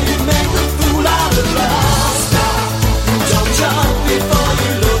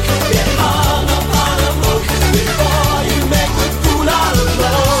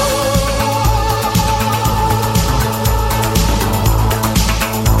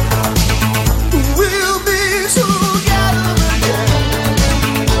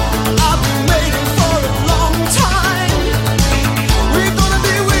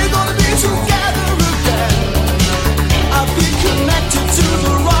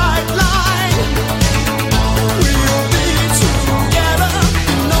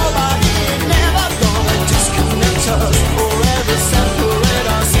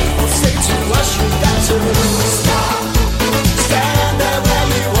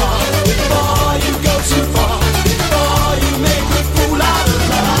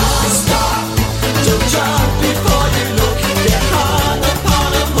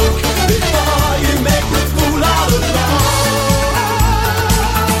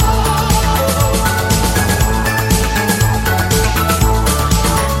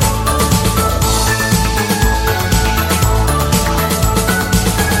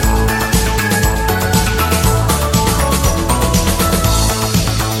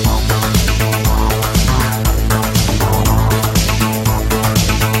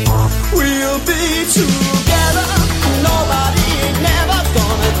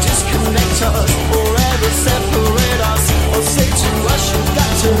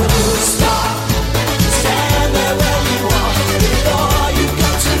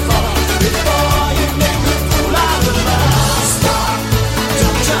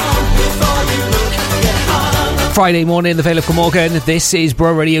 Friday morning in the Vale of Glamorgan. This is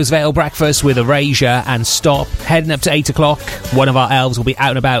Bro Radio's Vale Breakfast with Erasure and Stop. Heading up to 8 o'clock, one of our elves will be out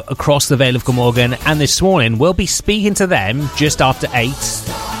and about across the Vale of Glamorgan, and this morning we'll be speaking to them just after 8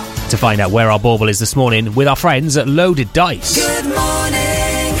 to find out where our bauble is this morning with our friends at Loaded Dice. Good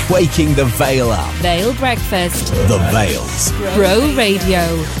morning. Waking the Vale up. Vale Breakfast. The Vales. Bro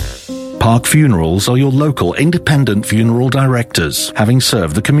Radio. Park Funerals are your local independent funeral directors, having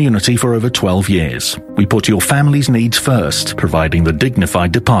served the community for over 12 years. We put your family's needs first, providing the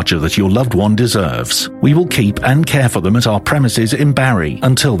dignified departure that your loved one deserves. We will keep and care for them at our premises in Barry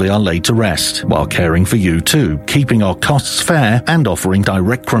until they are laid to rest, while caring for you too, keeping our costs fair and offering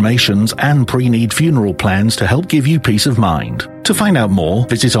direct cremations and pre-need funeral plans to help give you peace of mind. To find out more,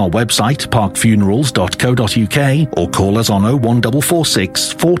 visit our website parkfunerals.co.uk or call us on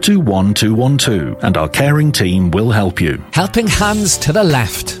 01446 421 212 and our caring team will help you. Helping hands to the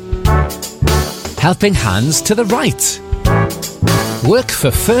left. Helping hands to the right. Work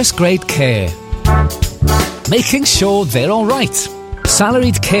for first grade care. Making sure they're all right.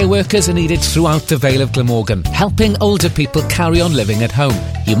 Salaried care workers are needed throughout the Vale of Glamorgan, helping older people carry on living at home.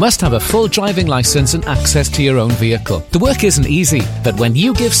 You must have a full driving licence and access to your own vehicle. The work isn't easy, but when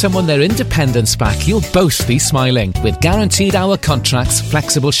you give someone their independence back, you'll both be smiling. With guaranteed hour contracts,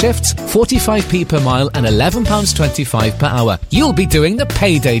 flexible shifts, 45p per mile and £11.25 per hour. You'll be doing the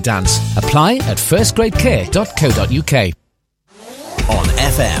payday dance. Apply at firstgradecare.co.uk. On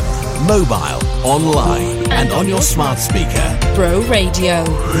FM, mobile, online, and on your smart speaker. Bro Radio.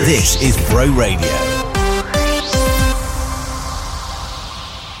 This is Bro Radio.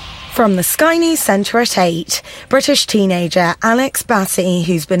 From the Sky News Centre at 8, British teenager Alex Batty,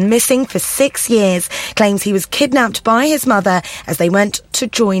 who's been missing for 6 years, claims he was kidnapped by his mother as they went to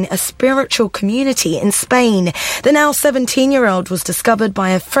join a spiritual community in Spain. The now 17-year-old was discovered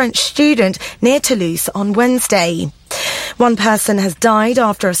by a French student near Toulouse on Wednesday. One person has died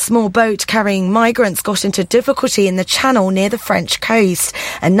after a small boat carrying migrants got into difficulty in the channel near the French coast.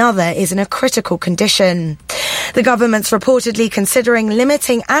 Another is in a critical condition. The government's reportedly considering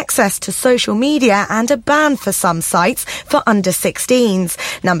limiting access to social media and a ban for some sites for under 16s.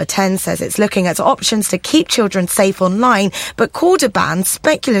 Number 10 says it's looking at options to keep children safe online, but called a ban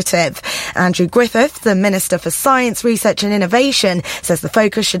speculative. Andrew Griffith, the Minister for Science, Research and Innovation, says the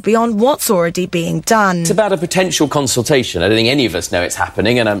focus should be on what's already being done. It's about a potential consultation. I don't think any of us know it's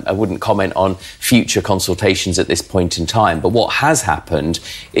happening, and I wouldn't comment on future consultations at this point in time. But what has happened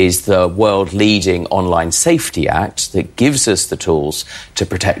is the world-leading Online Safety Act that gives us the tools to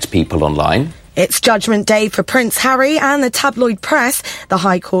protect people online. It's Judgment Day for Prince Harry and the tabloid press. The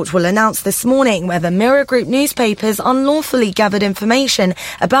High Court will announce this morning whether Mirror Group newspapers unlawfully gathered information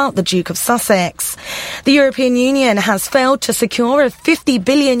about the Duke of Sussex. The European Union has failed to secure a €50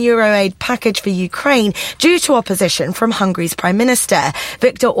 billion aid package for Ukraine due to opposition from Hungary's Prime Minister.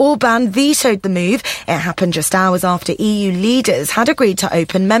 Viktor Orban vetoed the move. It happened just hours after EU leaders had agreed to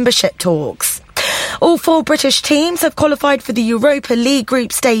open membership talks. All 4 British teams have qualified for the Europa League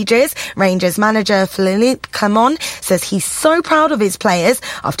group stages. Rangers manager Philippe Clement says he's so proud of his players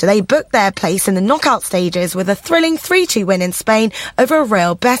after they booked their place in the knockout stages with a thrilling 3-2 win in Spain over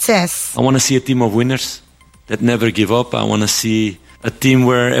Real Betis. I want to see a team of winners that never give up. I want to see a team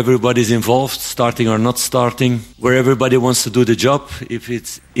where everybody's involved, starting or not starting, where everybody wants to do the job, if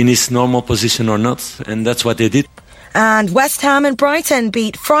it's in his normal position or not, and that's what they did. And West Ham and Brighton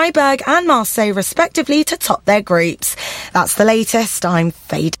beat Freiburg and Marseille respectively to top their groups. That's the latest. I'm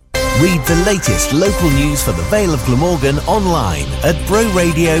Fade. Read the latest local news for the Vale of Glamorgan online at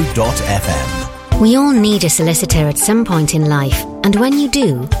broradio.fm. We all need a solicitor at some point in life, and when you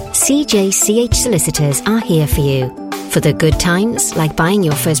do, CJCH Solicitors are here for you. For the good times, like buying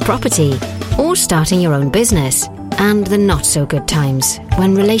your first property or starting your own business, and the not-so-good times,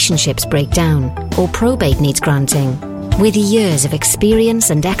 when relationships break down or probate needs granting. With years of experience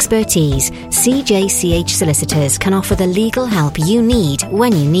and expertise, CJCH Solicitors can offer the legal help you need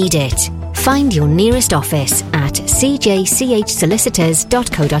when you need it. Find your nearest office at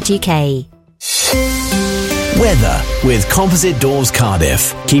cjchsolicitors.co.uk. Weather with Composite Doors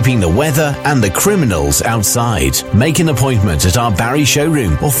Cardiff, keeping the weather and the criminals outside. Make an appointment at our Barry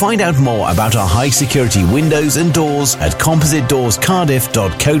showroom or find out more about our high security windows and doors at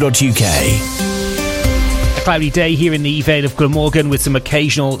compositedoors.cardiff.co.uk. A cloudy day here in the Vale of Glamorgan with some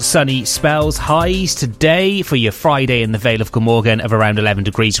occasional sunny spells. Highs today for your Friday in the Vale of Glamorgan of around 11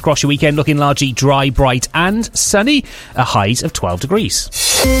 degrees. Across your weekend looking largely dry, bright and sunny. Highs of 12 degrees.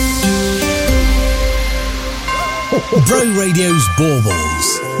 Bro Radio's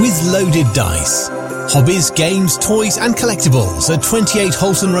Baubles with Loaded Dice. Hobbies, games, toys and collectibles at 28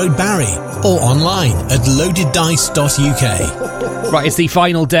 Holton Road, Barry, or online at loadeddice.uk. Right, it's the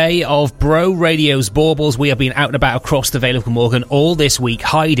final day of Bro Radio's Baubles. We have been out and about across the Vale of Glamorgan all this week,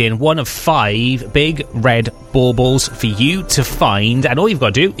 hiding one of 5 big red baubles for you to find. And all you've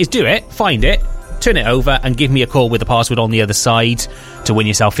got to do is do it, find it, turn it over and give me a call with the password on the other side to win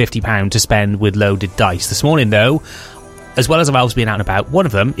yourself £50 to spend with Loaded Dice. This morning, though, as well as ourselves being out and about, one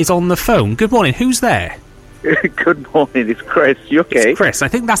of them is on the phone. Good morning, who's there? Good morning, it's Chris. You okay? It's Chris. I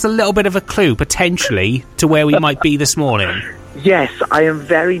think that's a little bit of a clue, potentially, to where we might be this morning. Yes, I am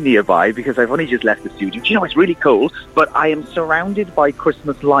very nearby because I've only just left the studio. Do you know, it's really cold, but I am surrounded by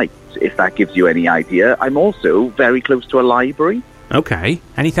Christmas lights, if that gives you any idea. I'm also very close to a library. Okay.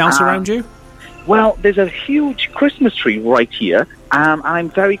 Anything else around you? Well, there's a huge Christmas tree right here. I'm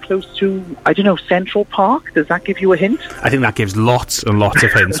very close to, I don't know, Central Park. Does that give you a hint? I think that gives lots and lots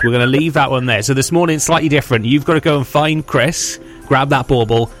of hints. We're going to leave that one there. So this morning, it's slightly different. You've got to go and find Chris, grab that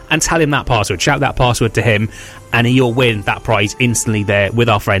bauble, and tell him that password. Shout that password to him, and you'll win that prize instantly there with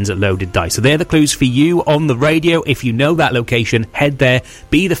our friends at Loaded Dice. So they're the clues for you on the radio. If you know that location, head there,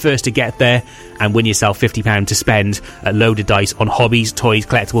 be the first to get there, and win yourself £50 to spend at Loaded Dice on hobbies, toys,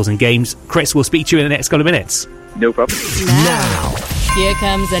 collectibles, and games. Chris will speak to you in the next couple of minutes. No problem. Now, here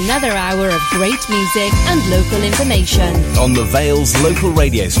comes another hour of great music and local information. On the Vale's local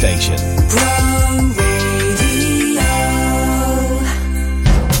radio station.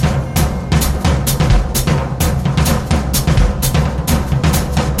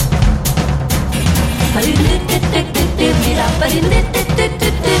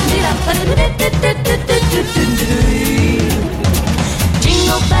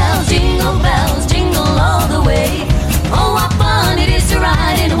 Jingle bells, jingle all the way. Oh, what fun it is to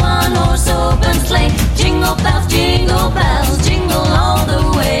ride in a one-horse open sleigh. Jingle bells, jingle all the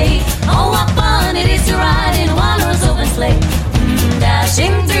way. Oh, what fun it is to ride in a one-horse open sleigh.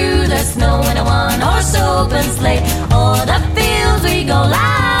 Dashing through the snow in a one-horse open sleigh. O'er the fields we go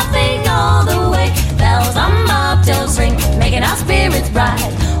laughing all the way. Bells on bobtails ring, making our spirits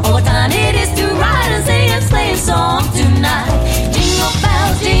bright. Oh, what fun it is to ride and sing a sleigh song tonight.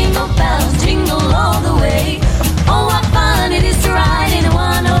 Jingle bells, jingle all the way. Oh, what fun it is to ride in a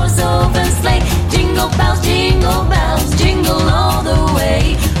one-horse open sleigh. Jingle bells, jingle all the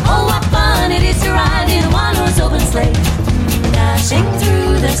way. Oh, what fun it is to ride in a one-horse open sleigh. Dashing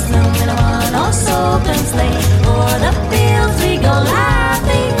through the snow in a one-horse open sleigh. O'er the fields we go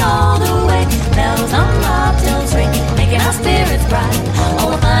laughing all the way. Bells on bobtails ring, making our spirits bright. Oh,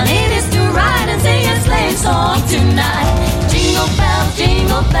 what fun it is to ride and sing a sleigh song tonight. Jingle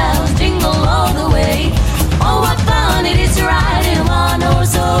bells, jingle all the way. Oh, what fun it is to ride in a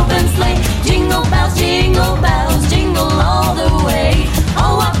one-horse open sleigh. Jingle bells, jingle all the way.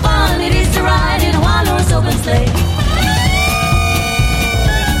 Oh, what fun it is to ride in a one-horse open sleigh.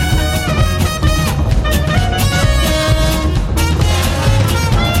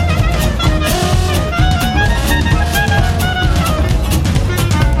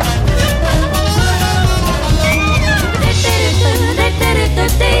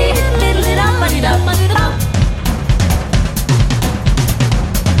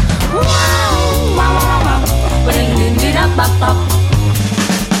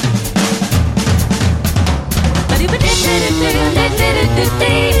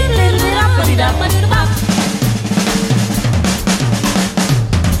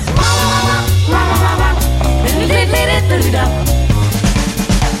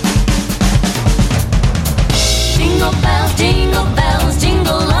 Jingle bells,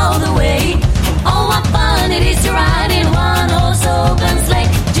 jingle all the way. Oh, what fun it is to ride in one horse open sleigh.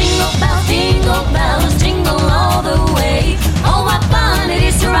 Jingle bells, jingle all the way. Oh, what fun it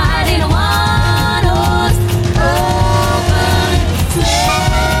is to ride in a one horse open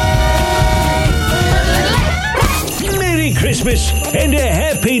sleigh. Merry Christmas and a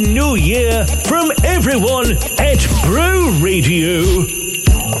Happy New Year from everyone at Bro Radio.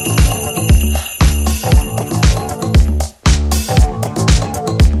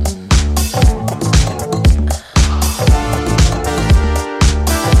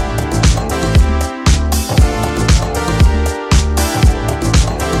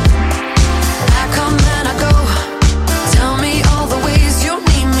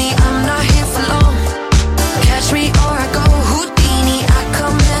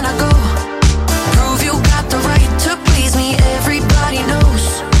 Prove you got the right to please me. Everybody knows.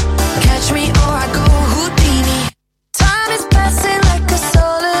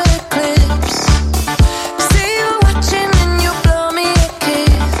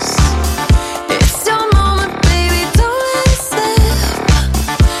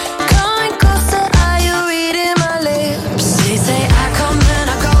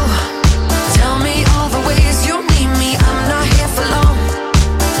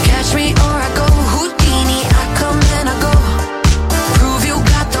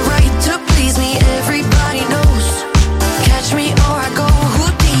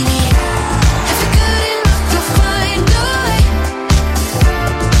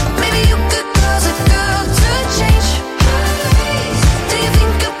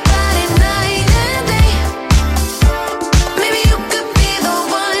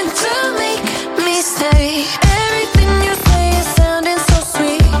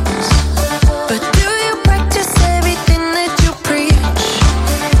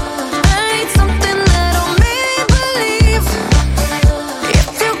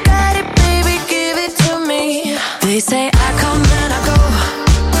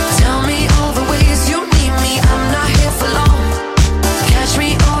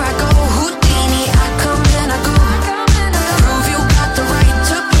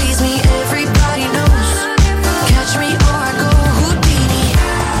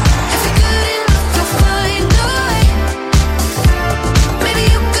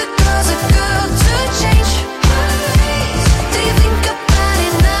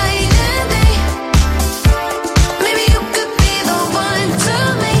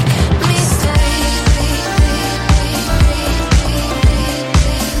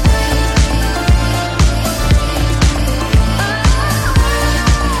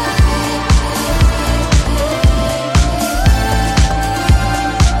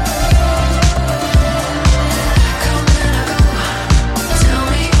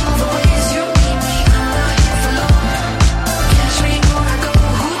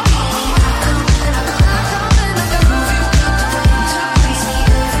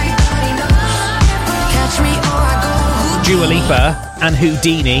 Dua Lipa and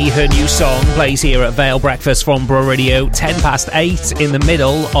Houdini. Her new song plays here at Vale Breakfast from Bro Radio. 8:10 in the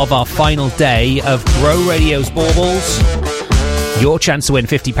middle of our final day of Bro Radio's Baubles. Your chance to win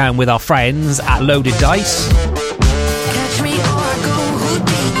 £50 with our friends at Loaded Dice.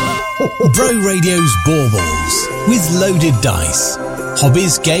 Bro Radio's Baubles with Loaded Dice.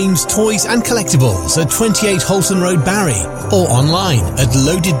 Hobbies, games, toys and collectibles at 28 Holton Road, Barry, or online at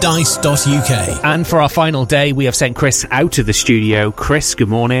loadeddice.uk. And for our final day, we have sent Chris out of the studio. Chris, good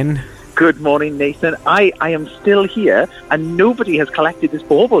morning. Good morning, Nathan. I am still here, and nobody has collected this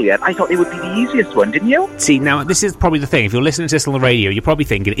bauble yet. I thought it would be the easiest one, didn't you? See, now, this is probably the thing. If you're listening to this on the radio, you're probably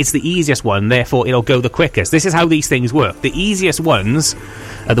thinking, it's the easiest one, therefore it'll go the quickest. This is how these things work. The easiest ones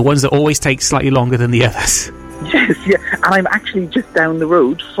are the ones that always take slightly longer than the others. Yes, yeah, and I'm actually just down the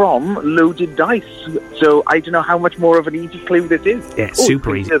road from Loaded Dice, so I don't know how much more of an easy clue this is. Yeah, it's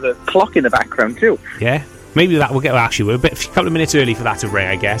super easy. There's a clock in the background too. Yeah. Maybe that will get... Actually, we're a couple of minutes early for that to ring,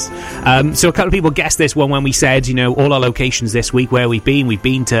 I guess. So a couple of people guessed this one when we said, all our locations this week, where we've been. We've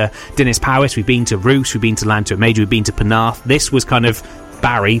been to Dinas Powys, we've been to Roos, we've been to Llanturn Major, we've been to Penarth. This was kind of...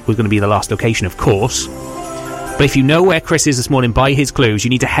 Barry was going to be the last location, of course. But if you know where Chris is this morning by his clues, you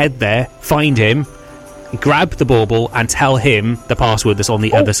need to head there, find him, grab the bauble and tell him the password that's on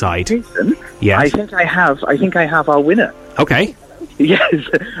the other side. Jason, yes. I think I have our winner. Okay. Yes.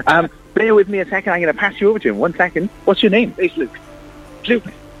 Bear with me a second. I'm going to pass you over to him. 1 second. What's your name? It's Luke. Luke.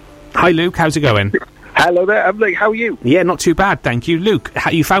 Hi, Luke. How's it going? Hello there. I'm Luke. How are you? Yeah, not too bad, thank you. Luke,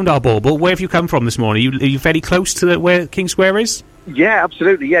 you found our bauble. Where have you come from this morning? Are you very close to where King Square is? Yeah,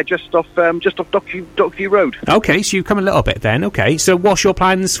 absolutely. Yeah, just off Dockview Road. Okay, so you've come a little bit then. Okay, so what's your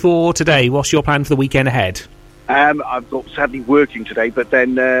plans for today? What's your plan for the weekend ahead? I've got sadly working today, but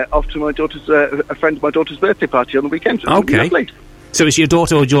then off to my daughter's a friend of my daughter's birthday party on the weekend. So okay. So it's your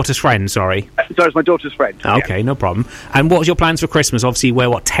daughter or daughter's friend? Sorry. So it's my daughter's friend. Okay, yeah. No problem. And what's your plans for Christmas? Obviously,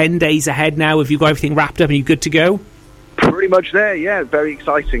 we're 10 days ahead now. Have you got everything wrapped up? Are you good to go? Pretty much there, yeah. Very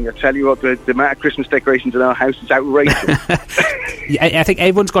exciting. I tell you what, the amount of Christmas decorations in our house is outrageous. I think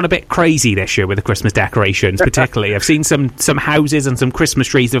everyone's gone a bit crazy this year with the Christmas decorations, particularly. I've seen some houses and some Christmas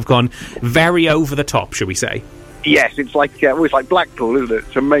trees that have gone very over the top, shall we say. Yes, it's like Blackpool, isn't it?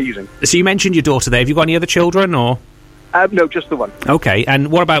 It's amazing. So you mentioned your daughter there. Have you got any other children, or...? No, just the one. Okay,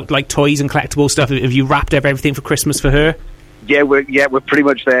 and what about toys and collectible stuff? Have you wrapped up everything for Christmas for her? Yeah, we're pretty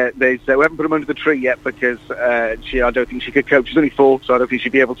much there. We haven't put them under the tree yet because I don't think she could cope. She's only 4, so I don't think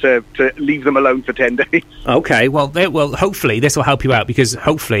she'd be able to leave them alone for 10 days. Okay, well, hopefully this will help you out, because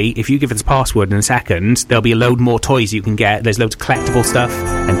hopefully if you give us a password in a second, there'll be a load more toys you can get. There's loads of collectible stuff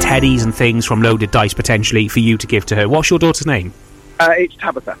and teddies and things from Loaded Dice potentially for you to give to her. What's your daughter's name? It's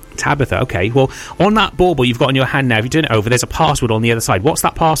Tabitha. Tabitha, okay. Well, on that bauble you've got in your hand now, if you turn it over, there's a password on the other side. What's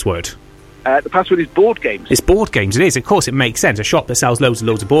that password? The password is board games. It's board games, it is. Of course, it makes sense. A shop that sells loads and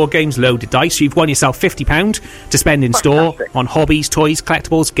loads of board games, Loaded Dice. So you've won yourself £50 to spend in store on hobbies, toys,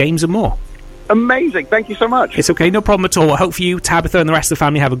 collectibles, games and more. Amazing. Thank you so much. It's okay, no problem at all. I hope for you, Tabitha, and the rest of the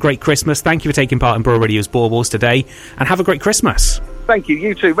family have a great Christmas. Thank you for taking part in Bro Radio's Baubles today, and have a great Christmas. Thank you.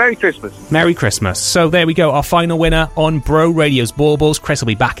 You too. Merry Christmas. Merry Christmas. So there we go, our final winner on Bro Radio's Baubles. Chris will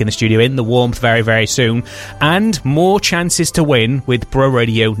be back in the studio in the warmth very, very soon. And more chances to win with Bro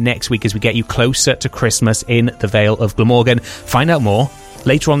Radio next week as we get you closer to Christmas in the Vale of Glamorgan. Find out more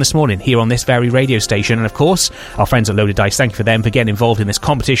later on this morning here on this very radio station. And of course, our friends at Loaded Dice, thank you for them for getting involved in this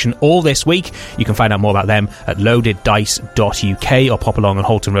competition all this week. You can find out more about them at loadeddice.uk or pop along on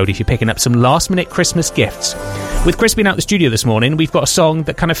Holton Road if you're picking up some last minute Christmas gifts. With Chris being out the studio this morning, we've got a song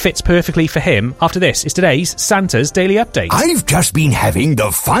that kind of fits perfectly for him. After this, it's today's Santa's Daily Update. I've just been having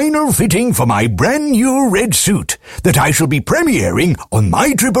the final fitting for my brand new red suit that I shall be premiering on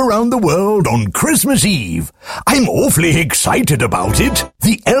my trip around the world on Christmas Eve. I'm awfully excited about it.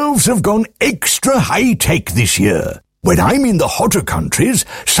 The elves have gone extra high-tech this year. When I'm in the hotter countries,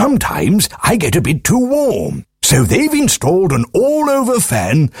 sometimes I get a bit too warm. So they've installed an all-over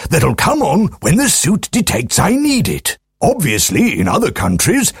fan that'll come on when the suit detects I need it. Obviously, in other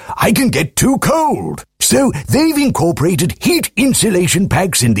countries, I can get too cold. So they've incorporated heat insulation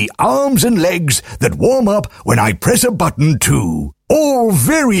packs in the arms and legs that warm up when I press a button too. All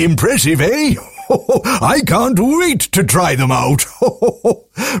very impressive, eh? I can't wait to try them out.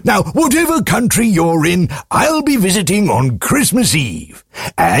 Now, whatever country you're in, I'll be visiting on Christmas Eve.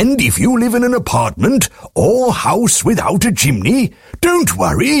 And if you live in an apartment or house without a chimney, don't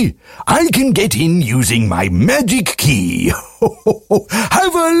worry. I can get in using my magic key.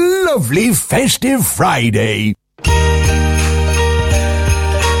 Have a lovely festive Friday.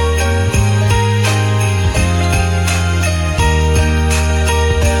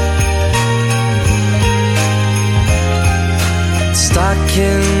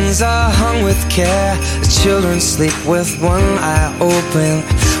 with care. The children sleep with one eye open.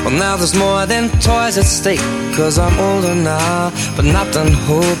 Well, now there's more than toys at stake, 'cause I'm older now, but not done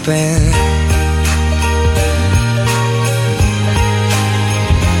hoping.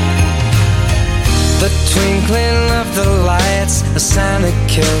 The twinkling of the lights, the Santa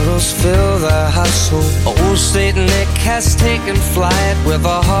carols fill the household. Old Saint Nick has taken flight with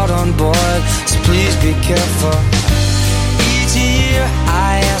a heart on board, so please be careful. Each year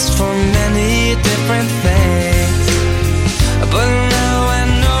I ask for many different things, but now I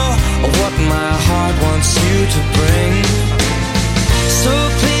know what my heart wants you to bring. So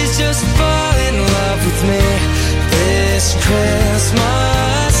please just fall in love with me this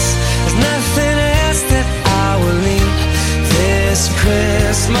Christmas. There's nothing else that I will need this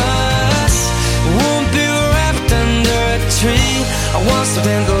Christmas. Won't be wrapped under a tree. I want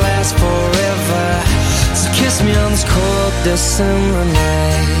something to last forever. So kiss me on this cold December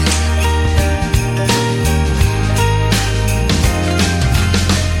night.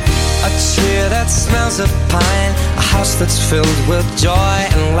 A tree that smells of pine, a house that's filled with joy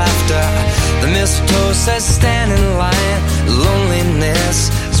and laughter. The mistletoe says stand in line. Loneliness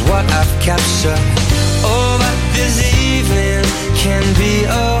is what I've captured. Oh, but this evening can be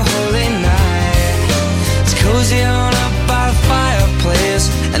a holy night. It's cozy on up by the fireplace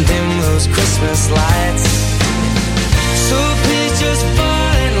and dim those Christmas lights. So please just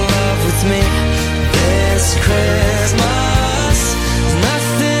fall in love with me this Christmas. There's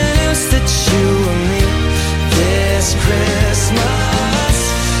nothing else that you will need this Christmas.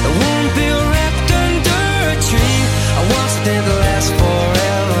 It won't be wrapped under a tree. I want something to last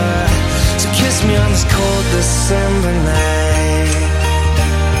forever. So kiss me on this cold December night.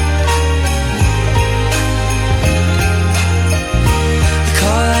 They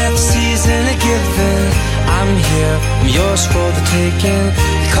call it the season of giving. I'm here, I'm yours for the taking.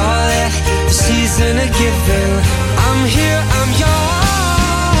 They call it the season of giving. I'm here, I'm yours.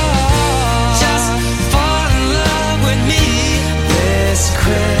 Just fall in love with me this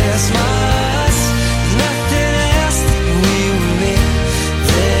Christmas. Nothing else that we will need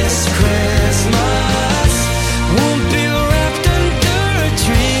this Christmas. Won't be wrapped under a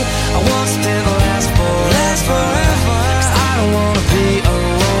tree. I want something to last forever. 'Cause I don't wanna be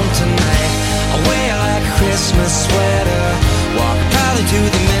alone tonight. I wear like a Christmas sweater, walk proudly to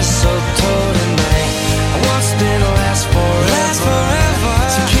the mistletoe tonight. I want something to last forever.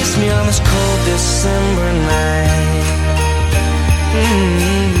 So kiss me on this cold December night.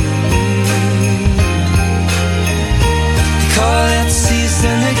 They call it the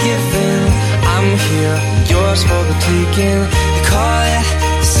season of giving. I'm here, yours for the taking. They call it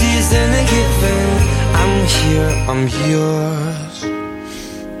the season of giving. I'm here, I'm yours.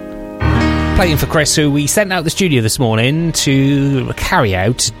 Playing for Chris, who we sent out the studio this morning to carry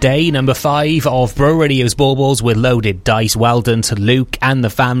out day number 5 of Bro Radio's Baubles with loaded dice. Well done to Luke and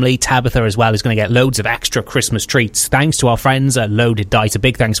the family. Tabitha as well is going to get loads of extra Christmas treats. Thanks to our friends at Loaded Dice. A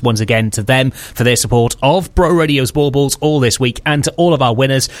big thanks once again to them for their support of Bro Radio's Baubles all this week, and to all of our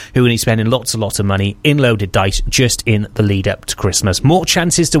winners who will be spending lots and lots of money in Loaded Dice just in the lead up to Christmas. More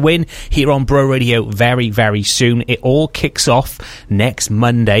chances to win here on Bro Radio very, very soon. It all kicks off next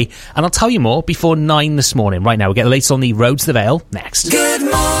Monday, and I'll tell you more before 9 this morning. Right now, we'll get the latest on the roads to the Vale next. Good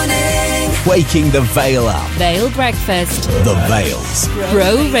morning. Waking the Vale up. Vale Breakfast. The Vales.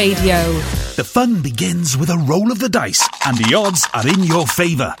 Bro Radio. The fun begins with a roll of the dice, and the odds are in your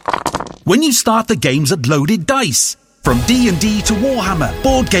favour when you start the games at Loaded Dice. From D&D to Warhammer,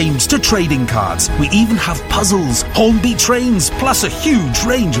 board games to trading cards, we even have puzzles, Hornby trains, plus a huge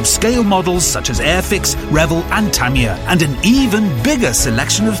range of scale models such as Airfix, Revel and Tamiya, and an even bigger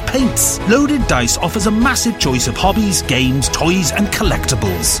selection of paints. Loaded Dice offers a massive choice of hobbies, games, toys and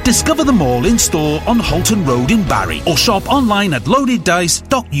collectibles. Discover them all in store on Halton Road in Barry, or shop online at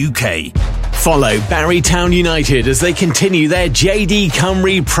loadeddice.uk. Follow Barrytown United as they continue their JD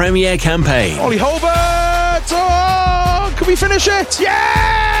Cymru Premier campaign. Ollie Holbert! Oh, can we finish it?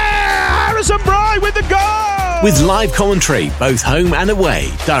 Yeah! Harrison Bry with the goal! With live commentary, both home and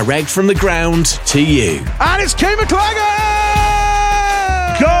away, direct from the ground to you. And it's Kane McLagan!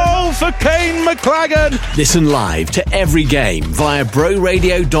 Goal for Kane McLagan! Listen live to every game via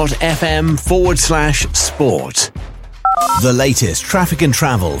broradio.fm/sport. The latest traffic and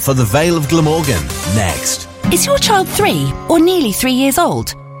travel for the Vale of Glamorgan, next. Is your child 3 or nearly 3 years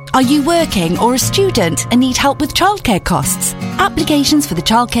old? Are you working or a student and need help with childcare costs? Applications for the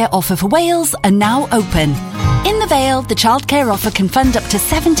childcare offer for Wales are now open. In the Vale, the childcare offer can fund up to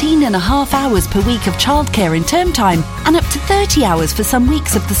 17.5 hours per week of childcare in term time and up to 30 hours for some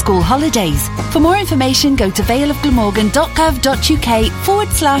weeks of the school holidays. For more information, go to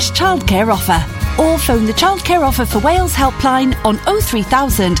valeofglamorgan.gov.uk/childcare offer or phone the childcare offer for Wales helpline on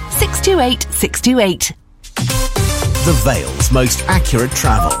 03000 628 628. The Vale's most accurate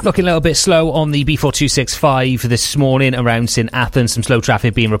travel. Looking a little bit slow on the B4265 this morning around St Athens. Some slow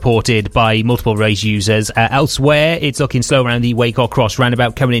traffic being reported by multiple road users. Elsewhere, it's looking slow around the Waycott Cross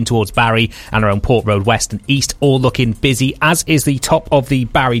roundabout coming in towards Barry and around Port Road West and East. All looking busy, as is the top of the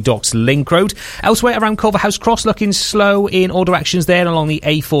Barry Docks Link Road. Elsewhere, around Culverhouse Cross, looking slow in all directions there along the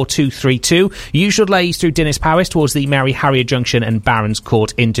A4232. Usual delays through Dinas Powys towards the Mary Harrier Junction and Barons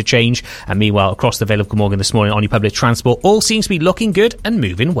Court interchange. And meanwhile, across the Vale of Glamorgan this morning on your public transport, all seems to be looking good and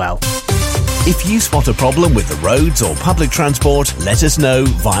moving well. If you spot a problem with the roads or public transport, let us know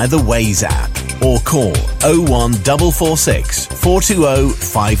via the Waze app or call 01446 420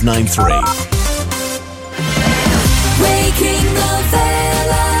 593. Waking the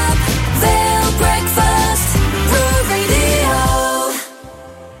Vale up, Vale Breakfast, Road Radio.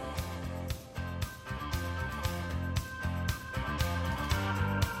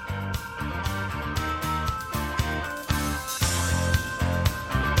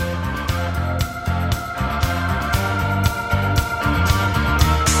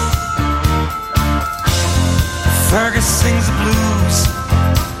 Fergus sings the blues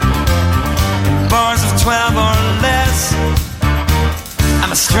in bars of 12 or less.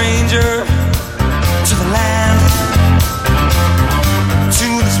 I'm a stranger to the land, to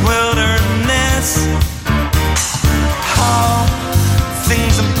this wilderness. All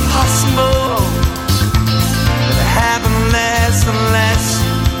things impossible that happen less and less.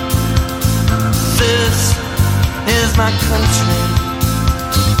 This is my country.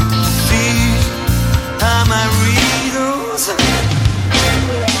 These are my reasons.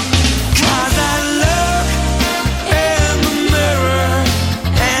 'Cause I look in the mirror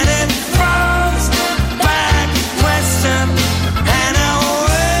and it throws back question and I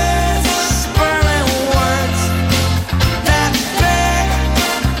whisper in words that beg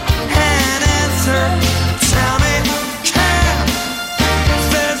an answer. Tell me, can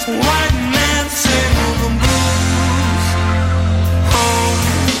this white man sing the blues? Oh,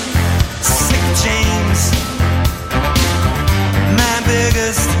 sick James, my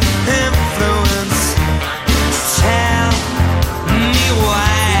biggest influence. Tell me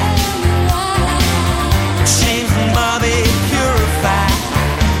why James and Bobby purify,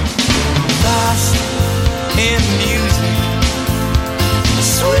 lost in music,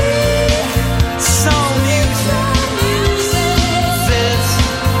 sweet soul music. This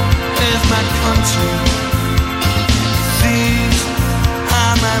is my country. These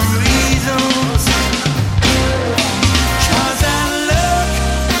are my reasons. 'Cause I look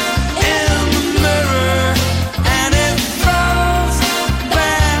in the mirror and it throws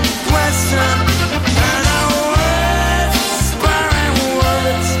back question and I whisper in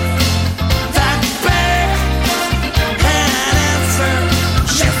words that beg an answer.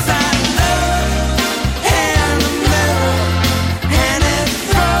 Yes, I look in the mirror and it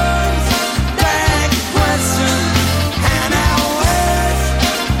throws back question and I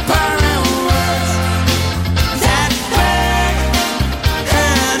whisper in words that beg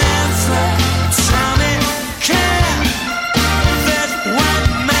an answer. Tell me, can this white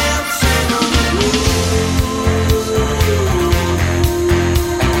man sing the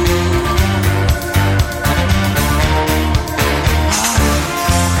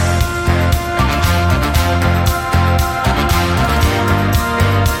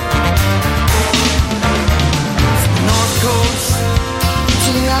North Coast to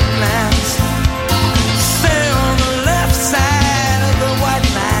the uplands, stay on the left side of the white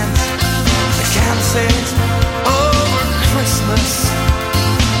lines. The campsite over Christmas.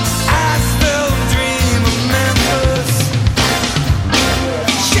 I still dream of Memphis.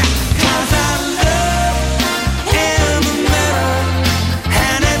 Yeah, 'cause I look in the mirror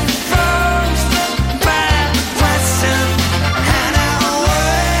and it throws back question and I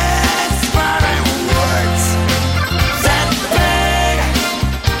whisper in words that beg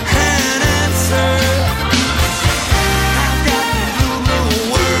an answer. I've got the blue, blue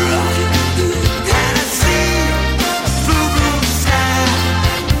world and I see a blue, blue sky.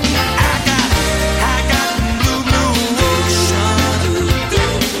 I got the blue, blue ocean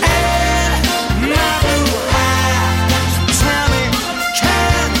and my blue eyes. Tell me,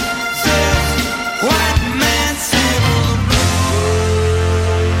 can this white man sing the blues?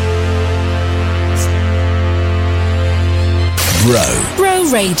 Bro Bro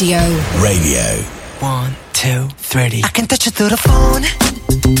Radio. Radio. 1, 2. 2, 3D. I can touch you through the phone,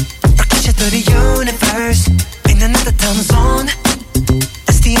 or kiss you through the universe. In another time zone,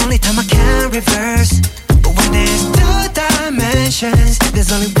 that's the only time I can reverse. But when there's 2 dimensions,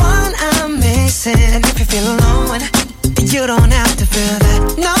 there's only one I'm missing. And if you feel alone, you don't have to feel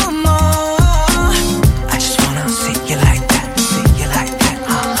that no more. I just wanna see you like that, see you like that.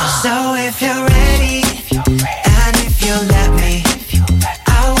 So if you're ready, and if you let me,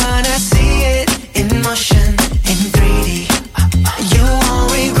 I wanna see it in motion, in 3D. You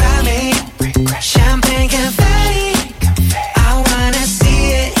won't regret me. Champagne confetti. I wanna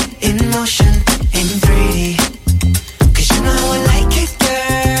see it in motion, in 3D. 'Cause you know I like it,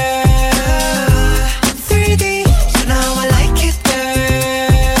 girl. 3D. You know I like it,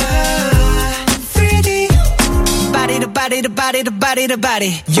 girl. 3D. Body to body to body to body to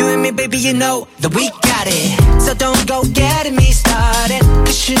body. You and me, baby, you know that we got it. So don't go getting me started,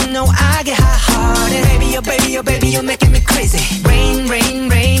 'cause you know I get hot-hearted. Baby, oh baby, oh baby, you're making me crazy. Rain, rain,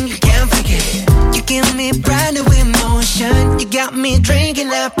 rain, you can't fake it. You give me brand new emotion. You got me drinking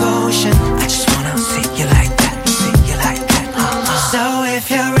that potion. I just wanna see you like that, see you like that. So if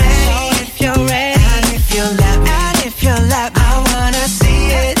you're ready, and if you let me, I wanna see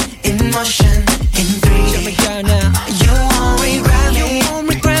it in motion, in 3D. Show me girl now. You won't regret me.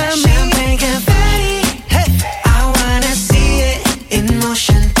 Champagne confetti. Hey, I wanna see it in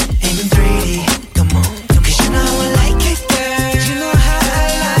motion, in 3D. Come on, 'cause you know I like it, girl. You know how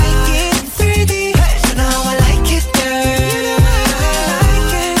I like it, 3D. You know I like it, girl. You know how I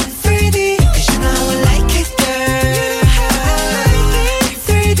like it, 3D. 'Cause you know I like it, girl. You know how I like it,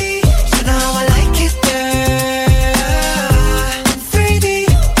 3D. You know I like it, girl. 3D.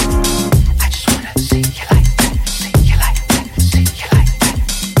 I just wanna see you like that, see you like that, see you like that.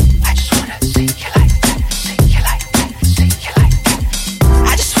 I just wanna see you like that, see you like that, see you like that.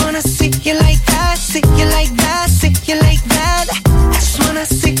 I just wanna see you like that, see you like that, see you like that. I just wanna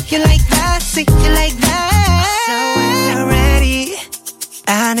see you like that, see you like that. So if you're ready,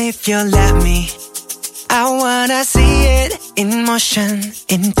 and if you let me, I wanna see it in motion,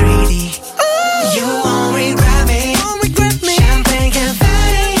 in 3D. You won't regret me. Champagne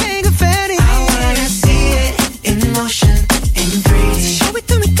confetti. I wanna see it in motion, in 3D. Show it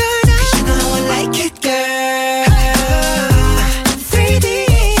to me, girl. 'Cause you know I like it, girl. 3D.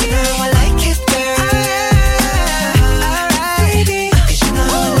 You know I like it, girl. 3D. 'Cause you know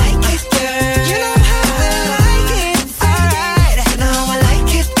I like it, girl. You know how I like it. Alright. You know I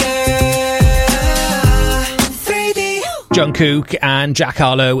like it, girl. 3D. Jungkook and Jack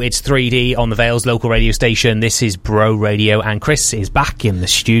Harlow, it's 3D on the Vale's local radio station. This is Bro Radio, and Chris is back in the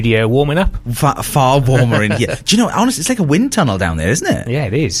studio warming up. Far warmer in here. Do you know, honestly, it's like a wind tunnel down there, isn't it? Yeah,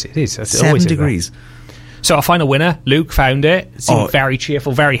 it is. It is. That's 7 always degrees. So our final winner, Luke, found it. Seemed very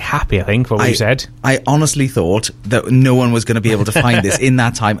cheerful, very happy, I think, what we said. I honestly thought that no one was going to be able to find this in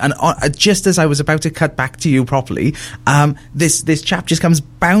that time. And just as I was about to cut back to you properly, this chap just comes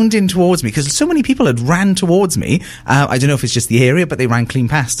bounding towards me, because so many people had ran towards me. I don't know if it's just the area, but they ran clean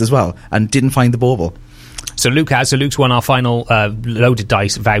past as well and didn't find the bauble. So Luke's won our final loaded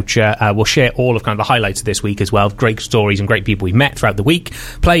dice voucher. We'll share all of kind of the highlights of this week as well. Great stories and great people we met throughout the week.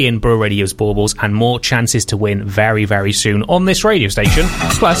 Play in Bro Radio's baubles and more chances to win very, very soon on this radio station.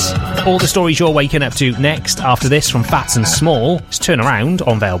 Plus, all the stories you're waking up to next after this from Fats and Small. It's Turn Around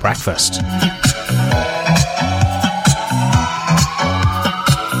on Vale Breakfast.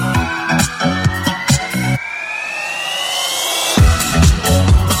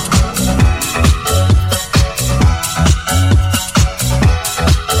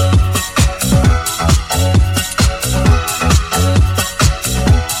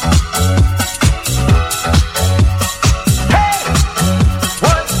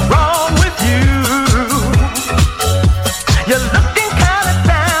 You're looking kinda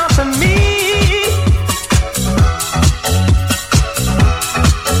down to me.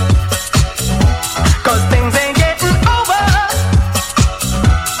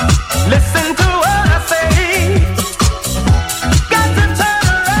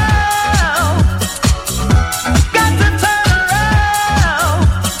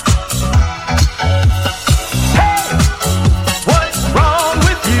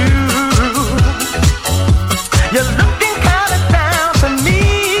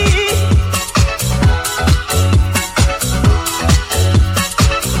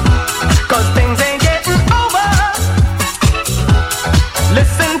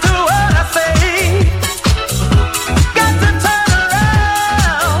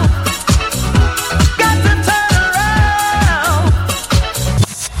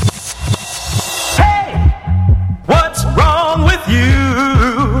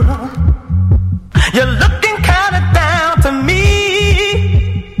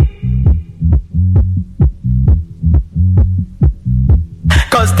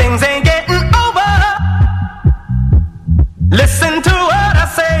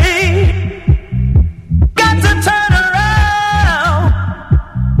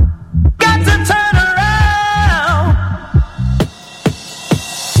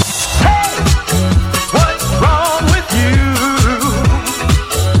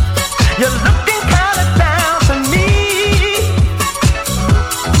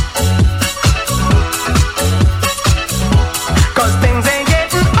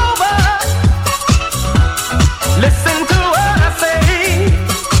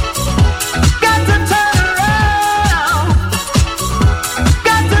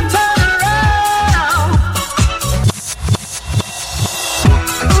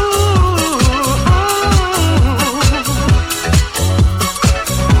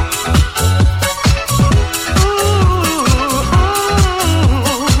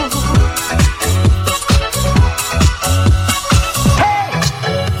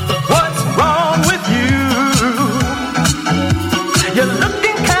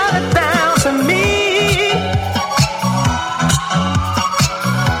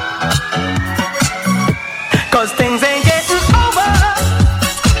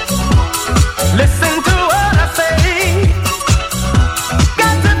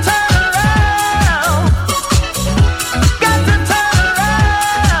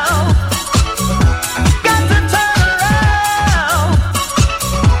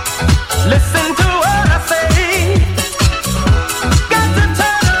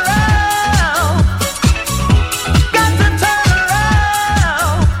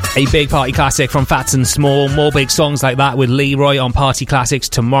 A big party classic from Fats and Small. More big songs like that with Leroy on Party Classics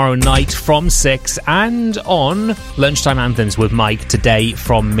tomorrow night from 6, and on Lunchtime Anthems with Mike today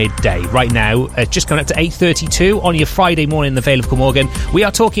from midday. Right now, just going up to 8:32 on your Friday morning in the Vale of Glamorgan. We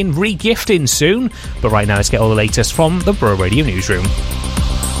are talking re-gifting soon, but right now let's get all the latest from the Bro Radio newsroom.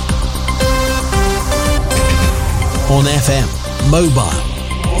 On FM, mobile,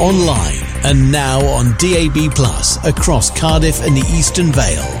 online, and now on DAB+ across Cardiff and the Eastern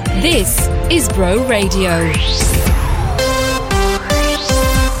Vale. This is Bro Radio.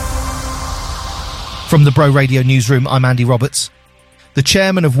 From the Bro Radio newsroom, I'm Andy Roberts. The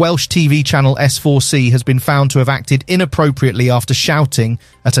chairman of Welsh TV channel S4C has been found to have acted inappropriately after shouting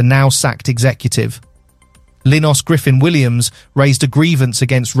at a now-sacked executive. Linos Griffin-Williams raised a grievance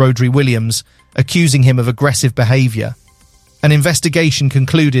against Rhodri Williams, accusing him of aggressive behaviour. An investigation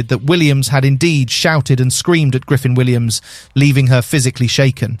concluded that Williams had indeed shouted and screamed at Griffin-Williams, leaving her physically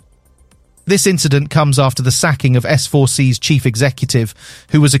shaken. This incident comes after the sacking of S4C's chief executive,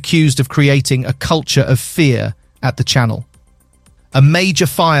 who was accused of creating a culture of fear at the channel. A major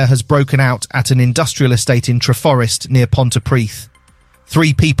fire has broken out at an industrial estate in Treforest near Pontypridd.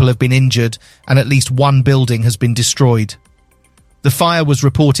 3 people have been injured and at least 1 building has been destroyed. The fire was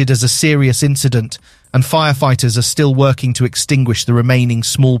reported as a serious incident, and firefighters are still working to extinguish the remaining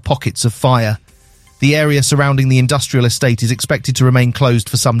small pockets of fire. The area surrounding the industrial estate is expected to remain closed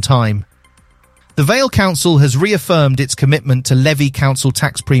for some time. The Vale Council has reaffirmed its commitment to levy council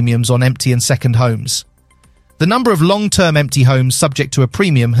tax premiums on empty and second homes. The number of long-term empty homes subject to a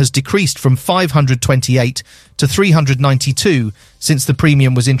premium has decreased from 528 to 392 since the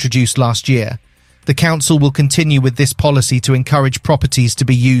premium was introduced last year. The council will continue with this policy to encourage properties to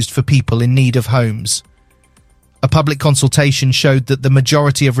be used for people in need of homes. A public consultation showed that the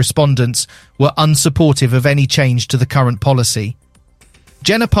majority of respondents were unsupportive of any change to the current policy.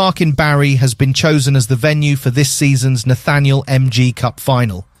 Jenner Park in Barry has been chosen as the venue for this season's Nathaniel MG Cup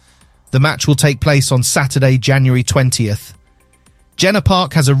final. The match will take place on Saturday, January 20th. Jenner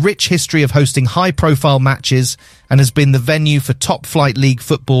Park has a rich history of hosting high-profile matches and has been the venue for top-flight league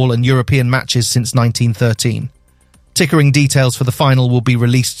football and European matches since 1913. Tickering details for the final will be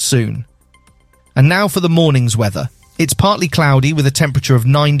released soon. And now for the morning's weather. It's partly cloudy with a temperature of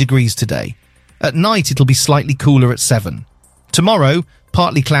 9 degrees today. At night it'll be slightly cooler at 7. Tomorrow,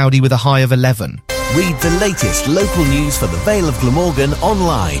 partly cloudy with a high of 11. Read the latest local news for the Vale of Glamorgan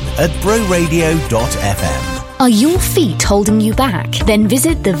online at broradio.fm. Are your feet holding you back? Then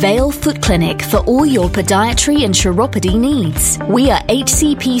visit the Vale Foot Clinic for all your podiatry and chiropody needs. We are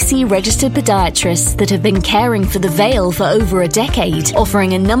HCPC registered podiatrists that have been caring for the Vale for over a decade,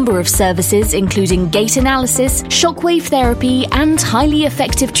 offering a number of services including gait analysis, shockwave therapy, and highly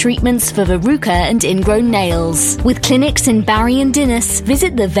effective treatments for verruca and ingrown nails. With clinics in Barry and Dinas,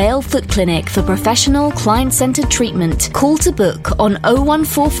 visit the Vale Foot Clinic for professional, client-centred treatment. Call to book on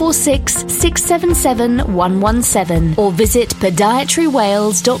 01446 677 117 or visit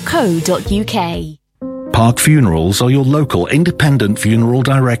podiatrywales.co.uk. Park Funerals are your local independent funeral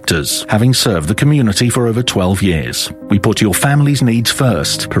directors, having served the community for over 12 years. We put your family's needs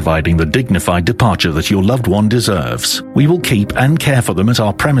first, providing the dignified departure that your loved one deserves. We will keep and care for them at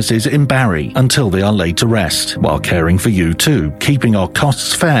our premises in Barry until they are laid to rest, while caring for you too, keeping our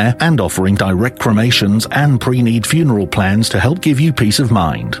costs fair and offering direct cremations and pre-need funeral plans to help give you peace of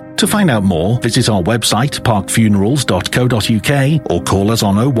mind. To find out more, visit our website parkfunerals.co.uk or call us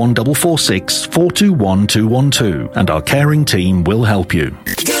on 01446 421 212 and our caring team will help you.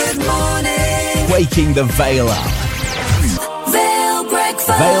 Good morning. Waking the Vale up. Vale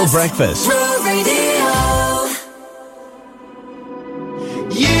Breakfast. Vale Breakfast. Bro Radio.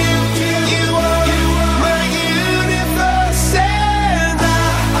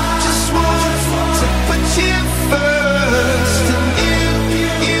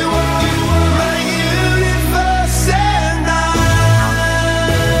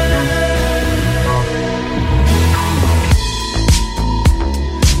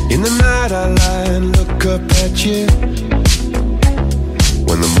 In the night I lie and look up at you.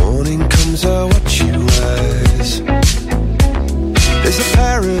 When the morning comes I watch you rise. There's a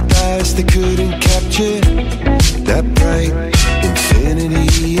paradise they couldn't capture, that bright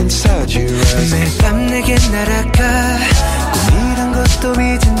infinity inside your eyes. 매일 밤 내게 날아가 꿈이란 것도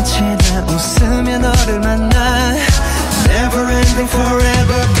잊은 채 나 웃으며 너를 만나 Never ending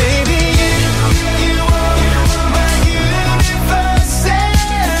forever baby.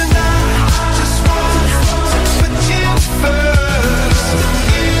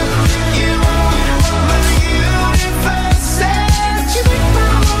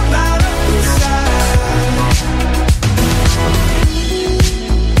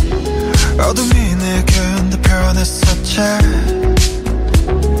 차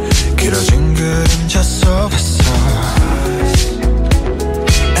길어진 그림자 속에서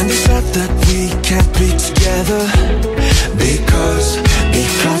And they said that we can't be together Because we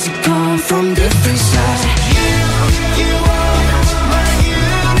come from different sides You are my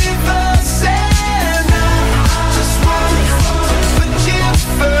universe And I just want to put you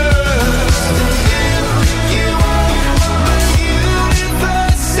first You are my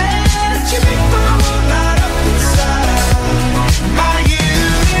universe And you make my world light up inside My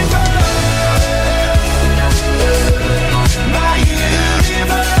universe My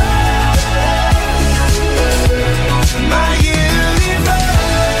universe My universe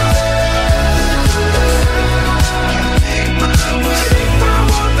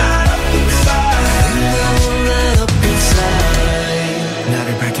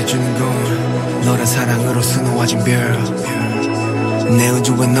나를 밝혀주는 건 너란 사랑으로 수놓아진 별 내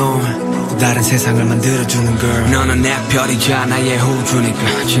우주에 넌 또 다른 세상을 만들어주는 girl 너는 내 별이자 나의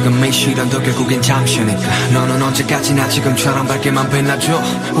호주니까 지금 이 시련도 결국엔 잠시니까 너는 언제까지나 지금처럼 밝게만 빛나줘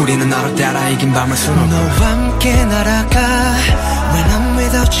우리는 너를 따라 이긴 밤을 수놓고 너와 함께 날아가 When I'm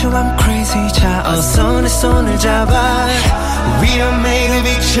without you I'm crazy 자 어서 내 손을 잡아 We are made of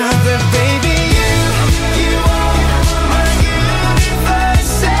each other baby You are my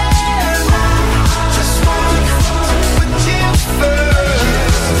universe And I just want to put you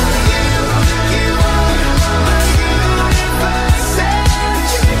first You are my universe And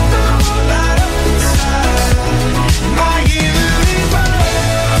you make the world light up inside My universe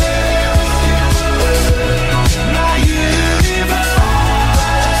My universe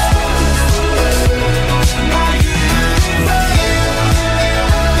My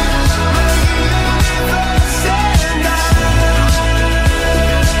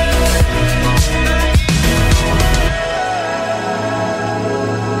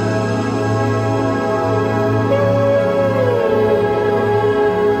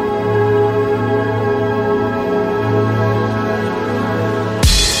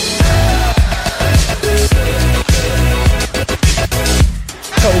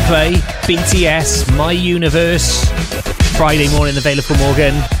Coldplay, BTS, My Universe. Friday morning, the Vale of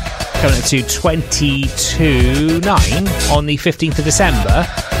Glamorgan, coming up to 22.9 on the 15th of December.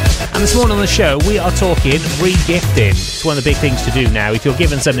 And this morning on the show, we are talking re-gifting. It's one of the big things to do now. If you're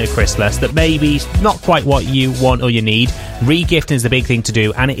given something at Christmas that maybe not quite what you want or you need, re-gifting is the big thing to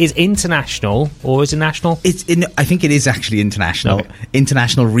do. And it is international, or is it national? I think it is actually international. Okay.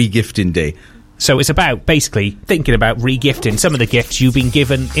 International Re-Gifting Day. So it's about basically thinking about re-gifting some of the gifts you've been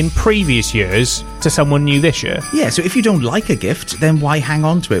given in previous years to someone new this year. Yeah, so if you don't like a gift, then why hang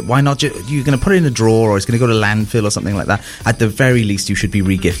on to it? Why not you're going to put it in a drawer or it's going to go to landfill or something like that. At the very least, you should be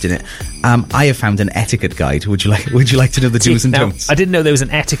re-gifting it. I have found an etiquette guide. Would you like to know the do's and don'ts? I didn't know there was an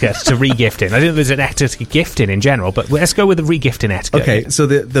etiquette to re-gifting. I didn't know there was an etiquette to gifting in general, but let's go with the re-gifting etiquette. Okay, so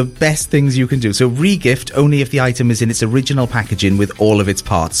the best things you can do. So re-gift only if the item is in its original packaging with all of its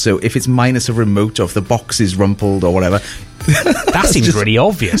parts. So if it's minus a remote or if the box is rumpled or whatever. That seems really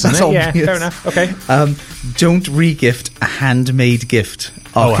obvious, doesn't it? Obvious. Yeah, fair enough. Okay. Don't re-gift a handmade gift.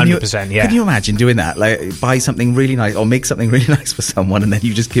 Oh, 100%, yeah. Can you imagine doing that? Like, buy something really nice or make something really nice for someone and then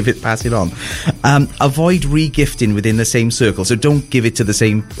you just pass it on. Avoid re-gifting within the same circle. So don't give it to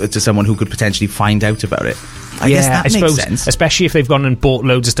someone who could potentially find out about it. I guess that makes sense. Especially if they've gone and bought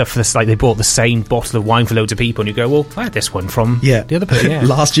loads of stuff for this, like they bought the same bottle of wine for loads of people and you go, well, I had this one from the other person.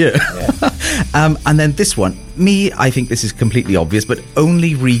 Last year. Yeah. And then this one. I think this is completely obvious, but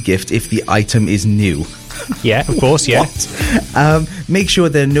only re-gift if the item is new. Yeah, of course, yeah. Make sure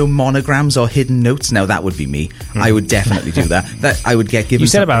there are no monograms or hidden notes. Now, that would be me. I would definitely do that. That I would get given. You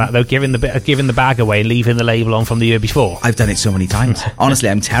said about that, though, giving the bag away and leaving the label on from the year before. I've done it so many times. Honestly,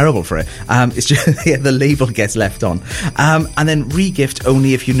 I'm terrible for it. It's just the label gets left on. And then re-gift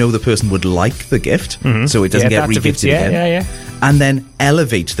only if you know the person would like the gift, so it doesn't get re-gifted again. Yeah. And then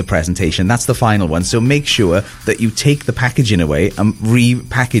elevate the presentation. That's the final one. So make sure that you take the packaging away and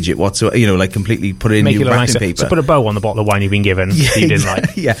repackage it whatsoever, like completely put it in new wrapping paper. So put a bow on the bottle of wine you've been given that you didn't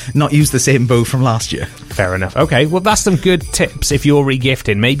like. Yeah, not use the same bow from last year. Fair enough. Okay, well, that's some good tips if you're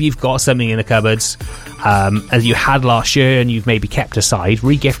re-gifting. Maybe you've got something in the cupboards as you had last year and you've maybe kept aside.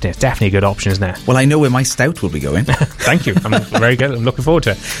 Re-gifting is definitely a good option, isn't it? Well, I know where my stout will be going. Thank you. I'm very good. I'm looking forward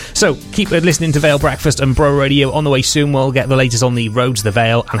to it. So keep listening to Vale Breakfast and Bro Radio. On the way soon, we'll get the latest on the roads of the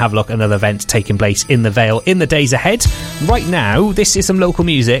Vale and have a look at another event taking place in the Vale in the days ahead. Right now, this is some local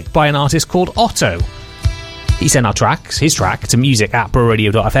music by an artist called Otto. He sent his track to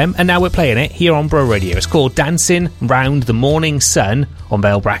music@broradio.fm, and now we're playing it here on Bro Radio. It's called Dancing Round the Morning Sun on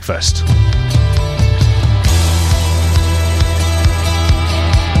Vale Breakfast.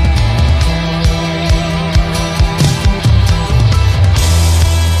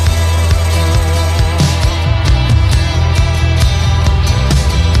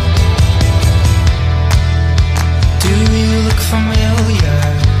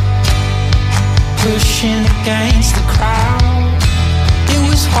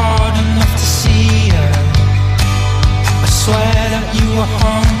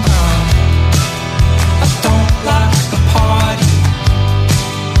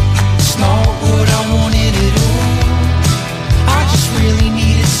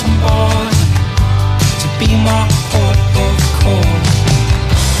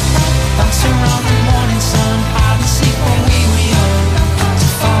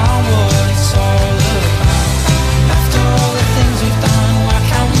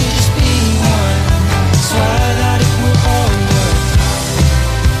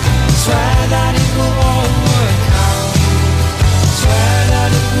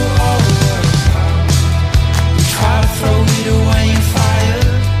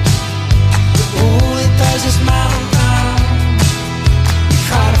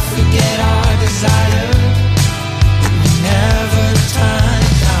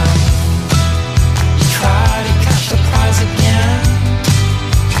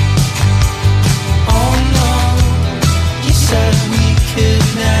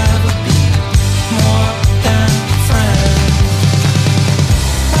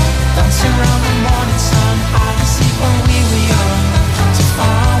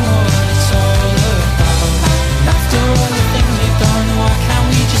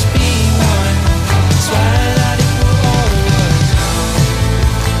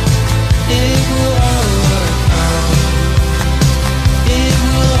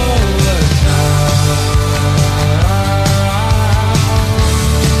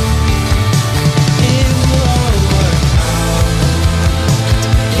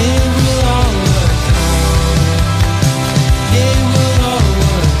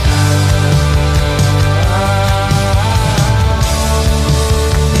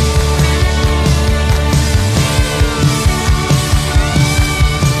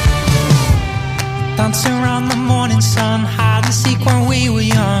 dancing around the morning sun, hide and seek when we were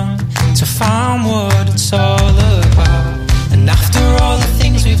young, to find what it's all about. And after all the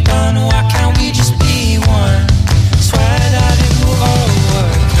things we've done, why can't we just be one? Swear that it will all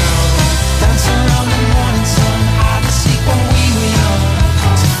work out. Dancing around the morning sun, hide and seek when we were young,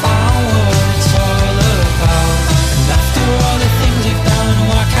 to find what it's all about. And after all the things we've done,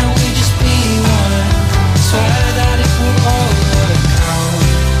 why can't we just be one? Swear that it will all work out.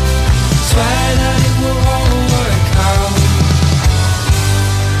 Swear that it will all work out.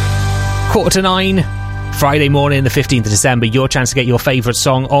 9:15, Friday morning, the 15th of December. Your chance to get your favourite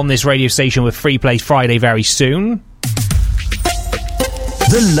song on this radio station with Free Play Friday very soon.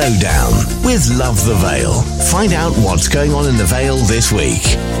 The Lowdown with Love the Vale. Find out what's going on in the Vale this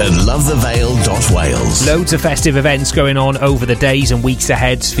week at lovethevale.wales. Loads of festive events going on over the days and weeks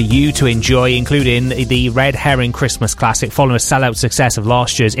ahead for you to enjoy, including the Red Herring Christmas Classic. Following a sellout success of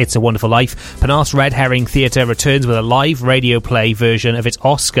last year's It's a Wonderful Life, Penarth's Red Herring Theatre returns with a live radio play version of its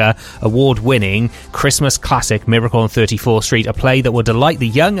Oscar award-winning Christmas classic Miracle on 34th Street, a play that will delight the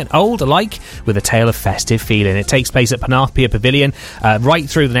young and old alike with a tale of festive feeling. It takes place at Penarth Pier Pavilion right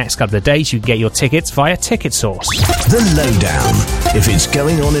through the next couple of days. You can get your tickets via Ticket Source. The Lowdown. If it's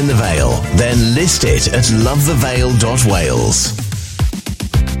going on in the Vale, then list it at lovethevale.wales.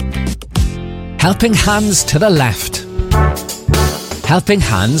 Helping hands to the left. Helping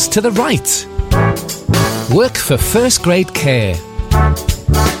hands to the right. Work for first grade care.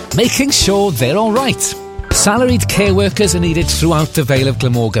 Making sure they're all right. Salaried care workers are needed throughout the Vale of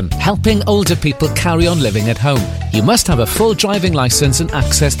Glamorgan, helping older people carry on living at home. You must have a full driving licence and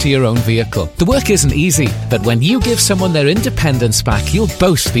access to your own vehicle. The work isn't easy, but when you give someone their independence back, you'll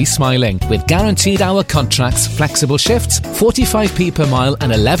both be smiling. With guaranteed hour contracts, flexible shifts, 45p per mile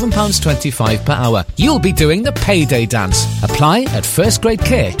and £11.25 per hour. You'll be doing the payday dance. Apply at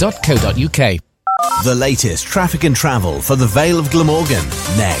firstgradecare.co.uk. The latest traffic and travel for the Vale of Glamorgan,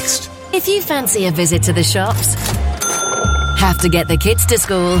 next. If you fancy a visit to the shops, have to get the kids to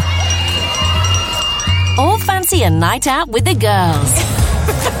school, or fancy a night out with the girls,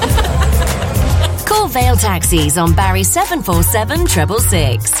 call Vale Taxis on Barry 747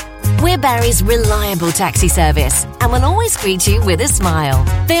 666. We're Barry's reliable taxi service and will always greet you with a smile.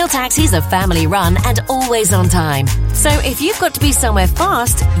 Vale Taxis are family run and always on time. So if you've got to be somewhere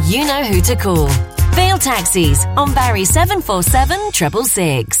fast, you know who to call. Vale Taxis on Barry 747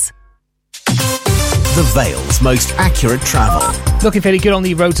 666. The Vale's most accurate travel. Looking fairly good on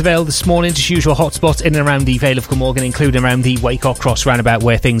the roads of Vale this morning. Just usual hotspots in and around the Vale of Glamorgan, including around the Waycock Cross roundabout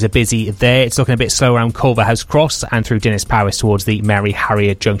where things are busy there. It's looking a bit slow around Culverhouse Cross and through Dinas Powys towards the Mary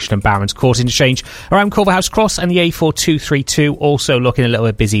Harriet Junction and Barons Court interchange. Around Culverhouse Cross and the A4232 also looking a little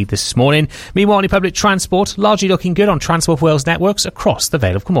bit busy this morning. Meanwhile, in public transport, largely looking good on Transport Wales networks across the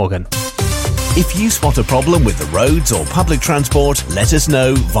Vale of Glamorgan. If you spot a problem with the roads or public transport, let us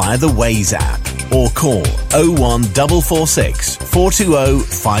know via the Waze app or call 01446 420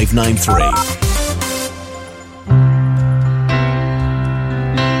 593.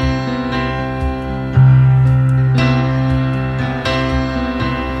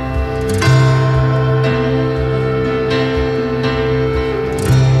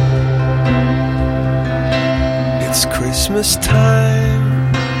 It's Christmas time.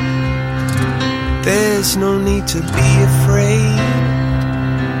 There's no need to be afraid.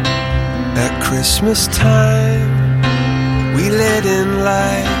 At Christmas time, we let in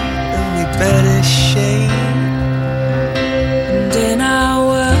light and we banish shade. And in our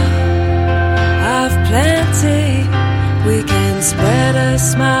world of plenty, we can spread a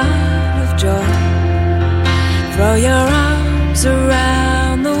smile of joy. Throw your arms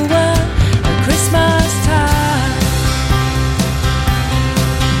around the world at Christmas time.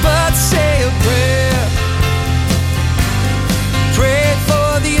 But say a prayer. Pray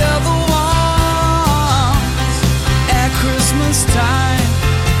for the other ones. At Christmas time,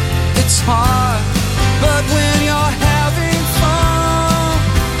 it's hard, but when you're having fun,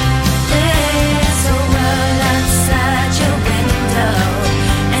 there's a world outside your window,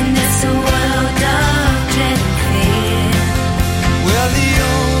 and it's a world of dread and fear. well, the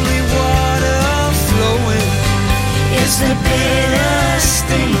only water flowing is the bitter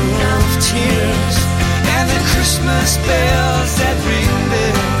sting of tears. And the Christmas bells that ring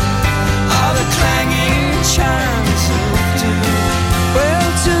there are the clanging chimes of doom. Well,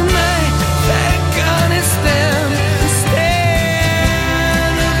 tonight, thank God it's them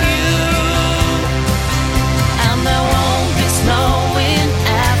instead of you. And there won't be snow in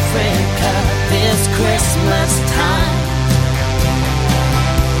Africa this Christmas time.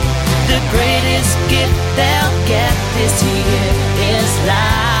 The greatest gift they'll get this year is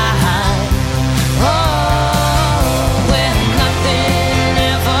life. Oh,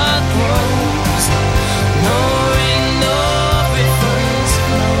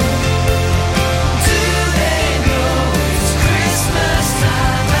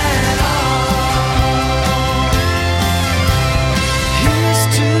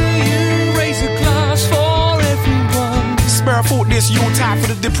 this Yuletide for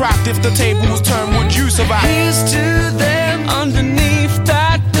the deprived. If the tables turn, would you survive? Here's to them underneath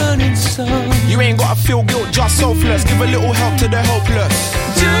that burning sun. You ain't gotta feel guilt, just selfless. Give a little help to the helpless.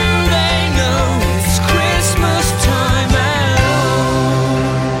 Do they know it's Christmas time at all?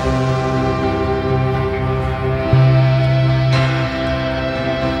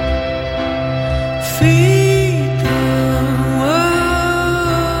 Feed the world.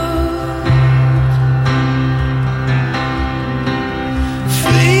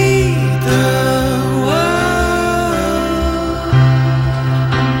 Feed the world.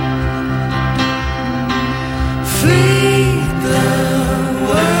 Feed the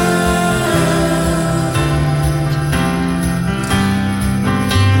world.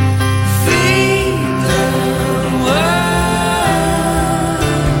 Feed the world.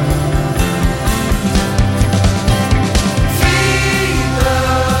 Feed the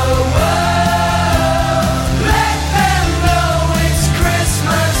world. Let them know it's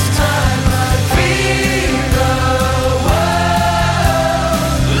Christmas time. Feed the world.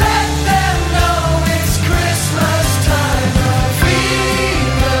 Let them know it's Christmas time.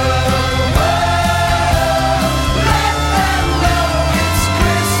 Feed the world. Let them know it's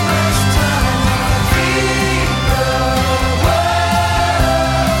Christmas time. Feed the world.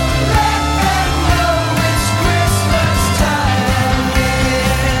 Let them know it's Christmas time.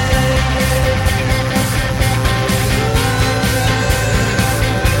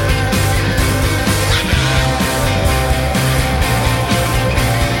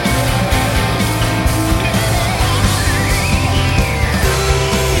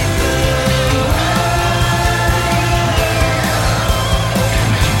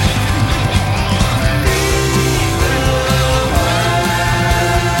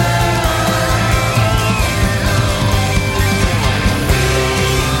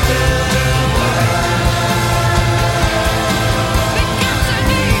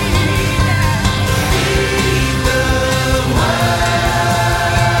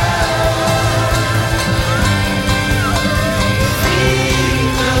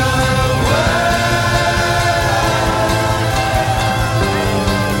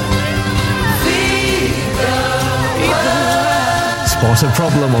 Spot a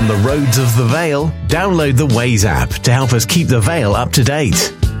problem on the roads of the Vale? Download the Waze app to help us keep the Vale up to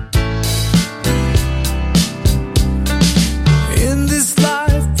date. In this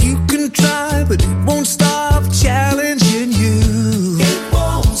life you can try, but it won't stop challenging you. It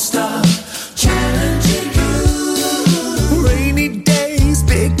won't stop challenging you. Rainy days,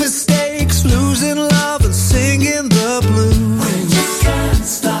 big mistakes, losing love and singing the blues. When you can't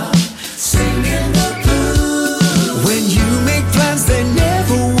stop singing the blues. When you make plans, they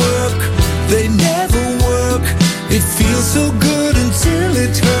never work. They never work. It feels so good until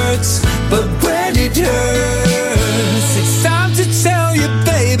it hurts. But when it hurts, it's time to tell you,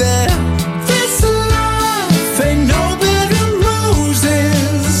 baby, this life ain't no bed of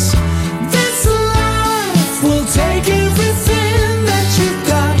roses. This life will take everything that you've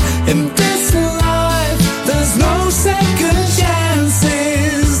got. In this life, there's no second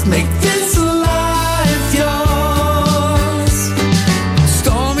chances. Make this life yours.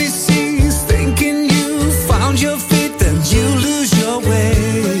 Stormy seas, thinking you found your feet, then you lose your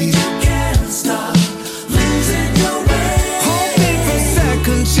way. You can't stop losing your way. Hoping for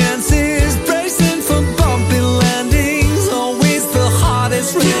second chances, bracing for bumpy landings, always the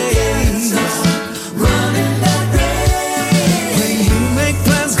hardest race. Running that race. When you make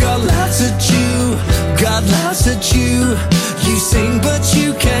plans, God laughs at you. God laughs at you. You sing, but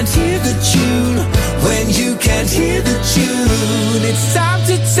you can't hear the tune. When you can't hear the tune, it's time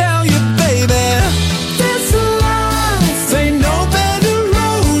to tell you, baby, this life ain't no bed of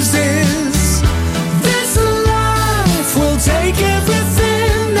roses. This life will take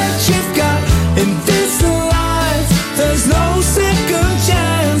everything that you've got. In this life, there's no second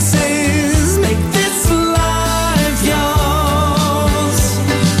chances.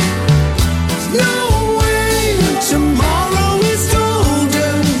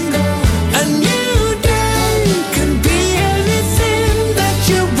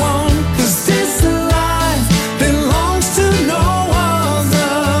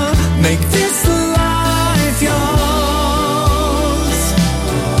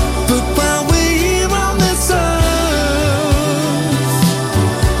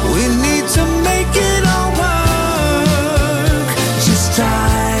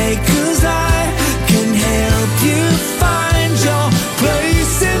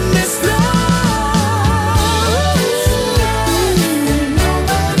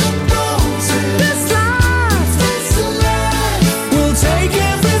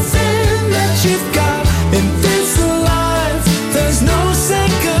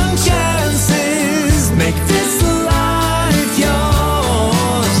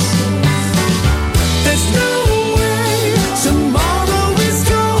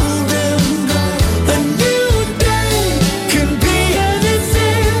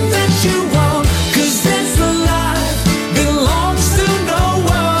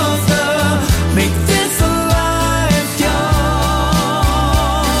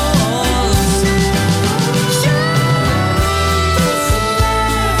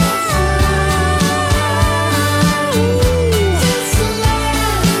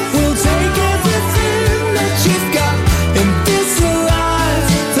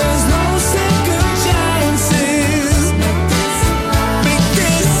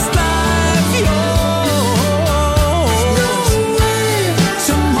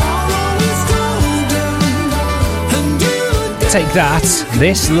 Take that.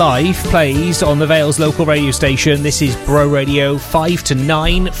 This live plays on the Vale's local radio station. This is Bro Radio, 5 to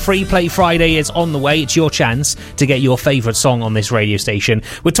 9. Free Play Friday is on the way. It's your chance to get your favourite song on this radio station.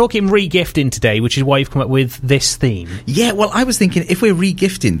 We're talking re-gifting today, which is why you've come up with this theme. Yeah, well, I was thinking if we're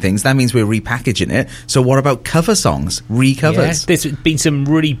re-gifting things, that means we're repackaging it. So what about cover songs? Re-covers? Yeah, there's been some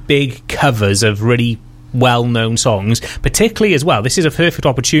really big covers of really well-known songs, particularly as well. This is a perfect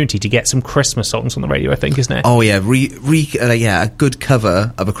opportunity to get some Christmas songs on the radio, I think, isn't it? Oh yeah, a good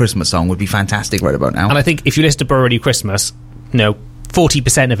cover of a Christmas song would be fantastic right about now. And I think if you listen to Bro Radio Christmas,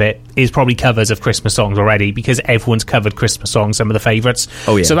 40% of it is probably covers of Christmas songs already, because everyone's covered Christmas songs, some of the favourites.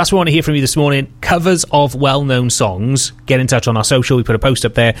 Oh yeah. So that's what I want to hear from you this morning. Covers of well-known songs. Get in touch on our social. We put a post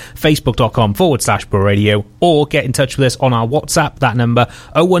up there, facebook.com/Bro Radio, or get in touch with us on our WhatsApp. That number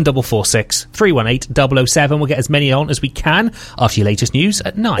 01446 318 007. We'll get as many on as we can after your latest news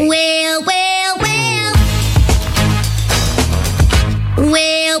at 9. Well, well, well.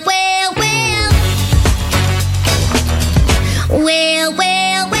 Well, well, well. Well,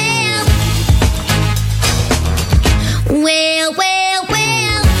 well, well. Well, well,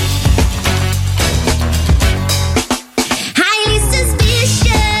 well. Highly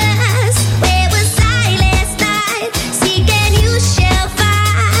suspicious. Where was I last night? Seek and you shall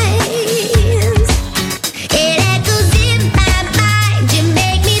find. It echoes in my mind. You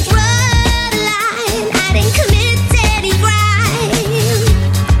make me draw the line. I didn't commit any crime.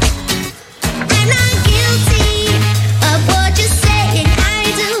 I'm not guilty of what you're saying I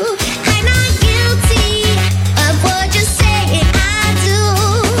do. I'm not guilty of what you're saying I do.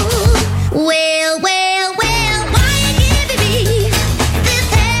 Well, well, well, why you giving me this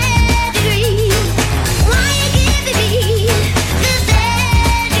pedigree? Why you giving me this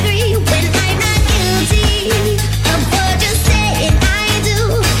pedigree when I'm not guilty of what you're saying I do?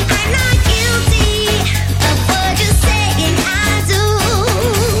 I'm not guilty of what you're saying I do.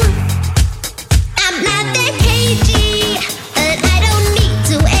 I'm not that cagey, but I don't need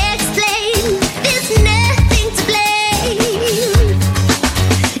to explain. There's nothing to blame.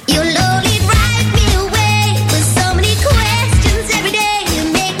 You'll only drive me away with so many questions every day. You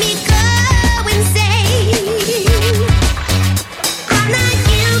make me go insane. I'm not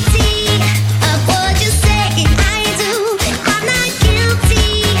guilty of what you're saying I do. I'm not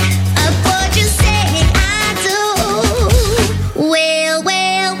guilty of what you're saying I do. Well,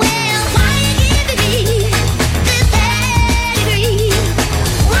 well, well, why you giving me this pedigree?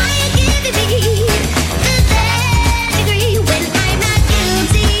 Why you giving me this pedigree when I'm not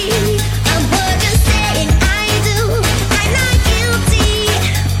guilty of what you're saying I do? I'm not guilty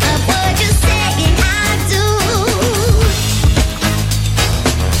of what you're saying I do.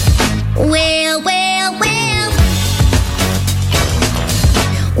 Well, well, well.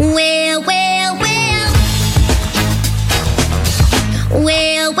 Well, well, well.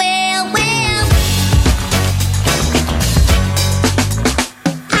 Well, well, well.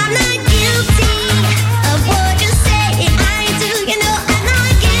 I'm not guilty of what you're saying I do. You know I'm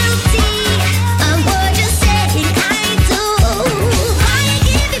not guilty of what you're saying I do. Why you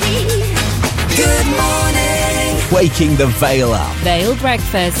giving me good morning? Waking the Vale up. Vale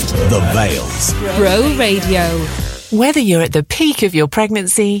Breakfast. The Vales. Bro Radio. Whether you're at the peak of your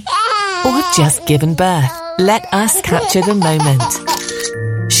pregnancy or have just given birth, let us capture the moment.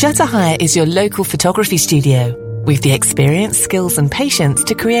 Shutter Hire is your local photography studio with the experience, skills and patience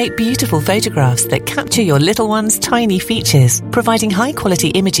to create beautiful photographs that capture your little one's tiny features, providing high-quality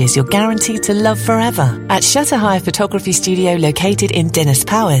images you're guaranteed to love forever. At Shutter Hire Photography Studio located in Dinas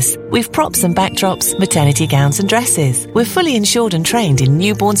Powys, we've props and backdrops, maternity gowns and dresses. We're fully insured and trained in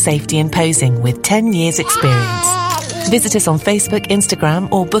newborn safety and posing with 10 years experience. Visit us on Facebook,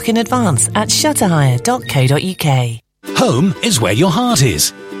 Instagram or book in advance at shutterhire.co.uk. Home is where your heart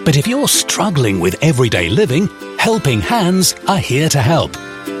is. But if you're struggling with everyday living, Helping Hands are here to help.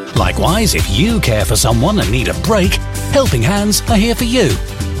 Likewise, if you care for someone and need a break, Helping Hands are here for you.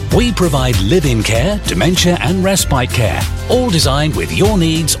 We provide live-in care, dementia and respite care, all designed with your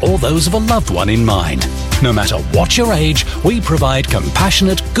needs or those of a loved one in mind. No matter what your age, we provide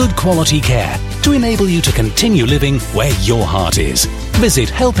compassionate, good quality care to enable you to continue living where your heart is. Visit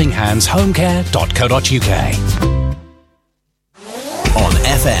helpinghandshomecare.co.uk. On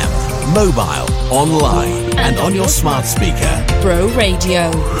FM, mobile, online, and on your smart speaker. Bro Radio.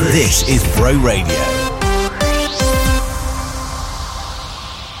 This is Bro Radio.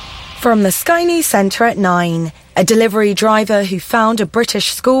 From the Sky News Centre at 9, A delivery driver who found a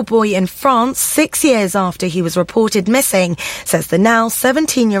British schoolboy in France 6 years after he was reported missing says the now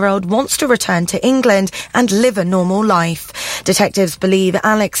 17-year-old wants to return to England and live a normal life. Detectives believe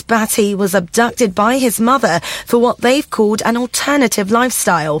Alex Batty was abducted by his mother for what they've called an alternative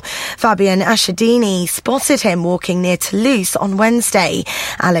lifestyle. Fabian Ashadini spotted him walking near Toulouse on Wednesday.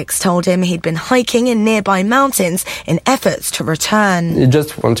 Alex told him he'd been hiking in nearby mountains in efforts to return. He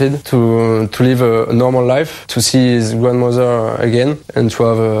just wanted to live a normal life, to see his grandmother again and to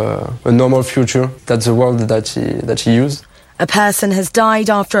have a normal future. That's the word that he used. A person has died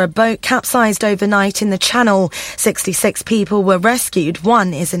after a boat capsized overnight in the Channel. 66 people were rescued.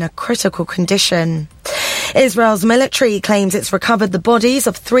 One is in a critical condition. Israel's military claims it's recovered the bodies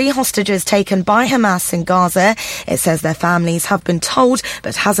of 3 hostages taken by Hamas in Gaza. It says their families have been told,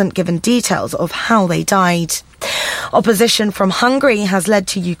 but hasn't given details of how they died. Opposition from Hungary has led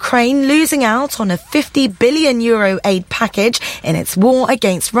to Ukraine losing out on a €50 billion aid package in its war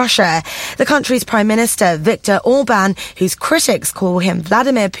against Russia. The country's Prime Minister, Viktor Orban, whose critics call him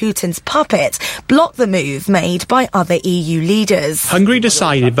Vladimir Putin's puppet, blocked the move made by other EU leaders. Hungary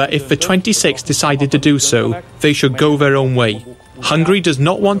decided that if the 26 decided to do so, they should go their own way. Hungary does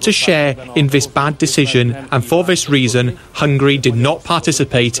not want to share in this bad decision, and for this reason, Hungary did not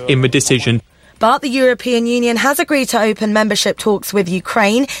participate in the decision. But the European Union has agreed to open membership talks with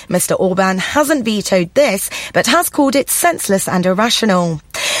Ukraine. Mr. Orban hasn't vetoed this, but has called it senseless and irrational.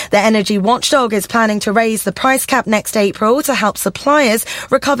 The energy watchdog is planning to raise the price cap next April to help suppliers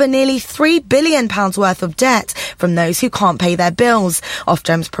recover nearly £3 billion worth of debt from those who can't pay their bills.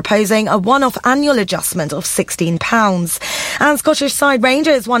 Ofgem's proposing a one-off annual adjustment of £16. And Scottish side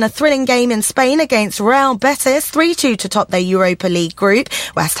Rangers won a thrilling game in Spain against Real Betis 3-2 to top their Europa League group.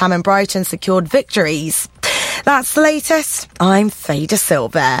 West Ham and Brighton secured victories. That's the latest. I'm Faye De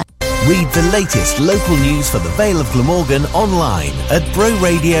Silva. Read the latest local news for the Vale of Glamorgan online at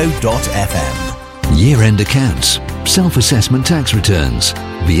browradio.fm. Year-end accounts, self-assessment tax returns,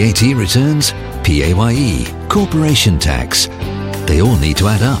 VAT returns, PAYE, corporation tax. They all need to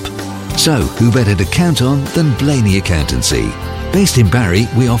add up. So, who better to count on than Blaney Accountancy? Based in Barry,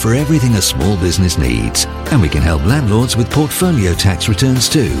 we offer everything a small business needs. And we can help landlords with portfolio tax returns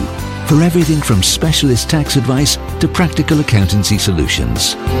too. For everything from specialist tax advice to practical accountancy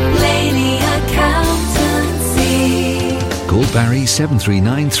solutions. Blaney Accountancy. Call Barry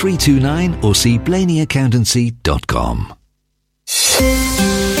 739 329 or see blaneyaccountancy.com.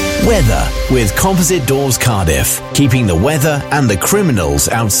 Weather with Composite Doors Cardiff. Keeping the weather and the criminals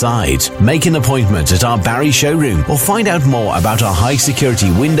outside. Make an appointment at our Barry showroom or find out more about our high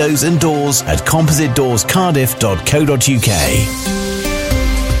security windows and doors at compositeDoorsCardiff.co.uk.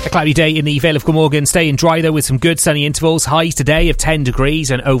 A cloudy day in the Vale of Glamorgan, staying dry though with some good sunny intervals. Highs today of 10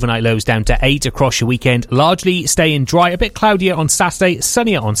 degrees and overnight lows down to 8 across your weekend. Largely staying dry, a bit cloudier on Saturday,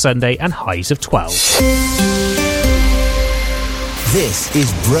 sunnier on Sunday and highs of 12. This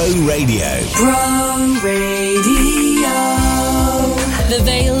is Bro Radio. Bro Radio. The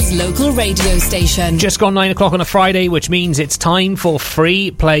Vale's local radio station. Just gone 9 o'clock on a Friday, which means it's time for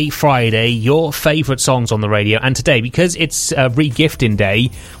Free Play Friday, your favourite songs on the radio. And today, because it's re-gifting day,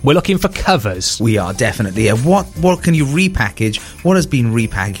 we're looking for covers. We are definitely. What can you repackage? What has been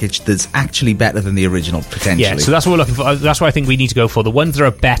repackaged that's actually better than the original, potentially? Yeah, so that's what we're looking for. That's what I think we need to go for. The ones that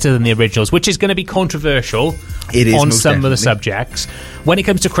are better than the originals, which is going to be controversial on some of the subjects. When it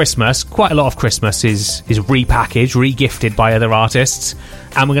comes to Christmas, quite a lot of Christmas is repackaged, re-gifted by other artists.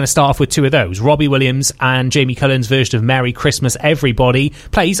 And we're going to start off with two of those. Robbie Williams and Jamie Cullen's version of Merry Christmas Everybody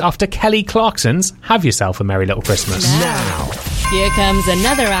plays after Kelly Clarkson's Have Yourself a Merry Little Christmas. Now, here comes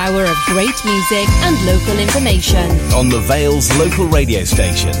another hour of great music and local information. On the Vale's local radio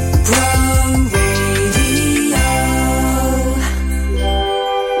station.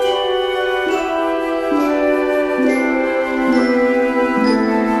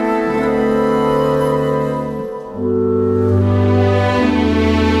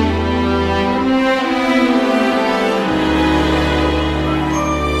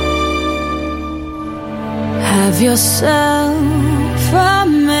 Have yourself a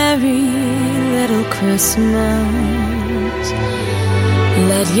merry little Christmas.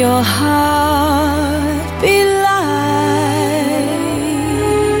 Let your heart be light.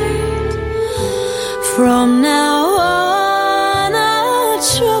 From now on, our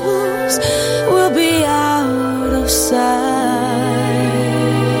troubles will be out of sight.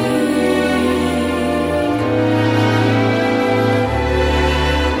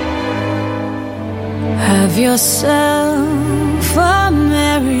 Have yourself a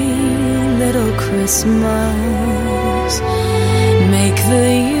merry little Christmas. Make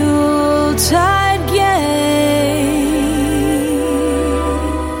the Yuletide gay.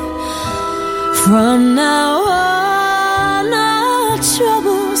 From now on, our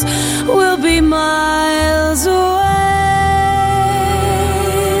troubles will be miles away.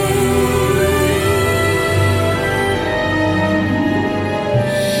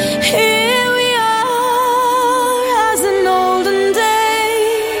 Here we are, as in olden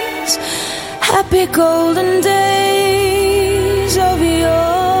days, happy golden days of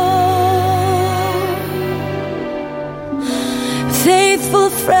yore. Faithful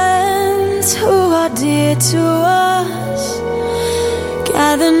friends who are dear to us,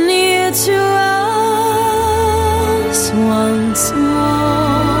 gather near to us once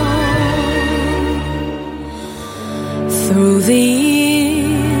more. Through the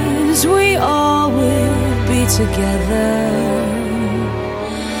years we all will be together,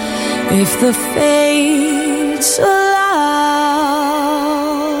 if the fates allow.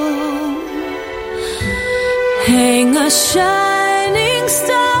 Hang a shining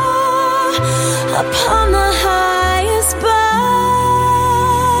star upon the highest bough,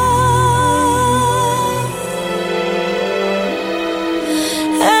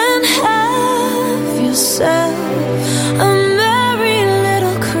 and have yourself a merry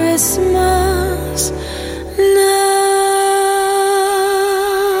little Christmas now.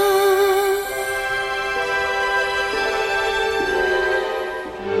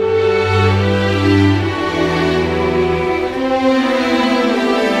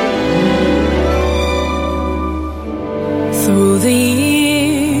 Through the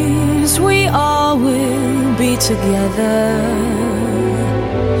years we all will be together,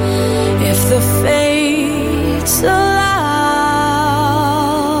 if the fates allow.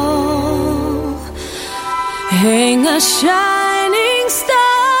 Hang a shining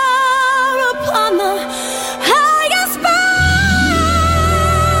star upon the highest bough,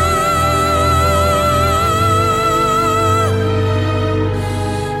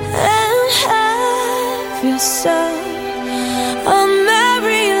 and have yourself a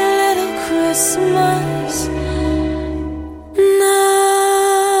merry little Christmas now.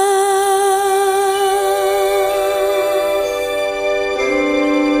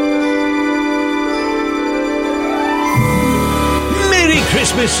 Merry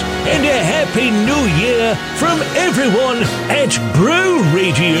Christmas and a Happy New Year from everyone at Bro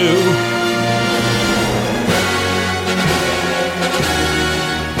Radio.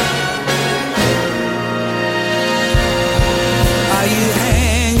 Are you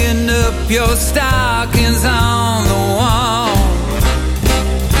hanging up your stockings on the wall?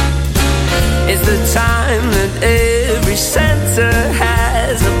 It's the time that every Santa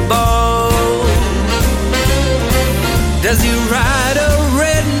has a ball. Does he ride a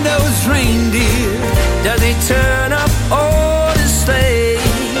red-nosed reindeer? Does he turn up all his sleigh?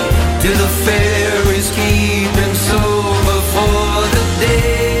 Do the fairies keep him sober for the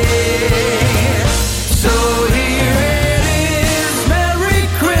day? So here it is, Merry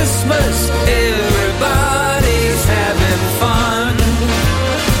Christmas, everybody's having fun.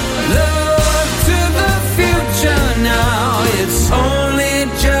 Look to the future now, it's only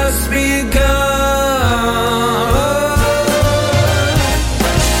just begun.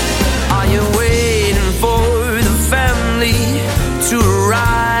 Are you waiting for the family to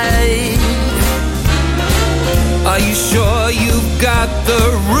arrive? Are you sure you've got the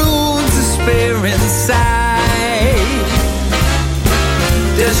room to spare inside?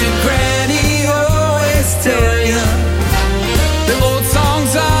 Does your granny always tell you the old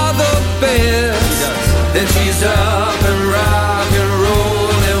songs are the best? Then she's up and rock and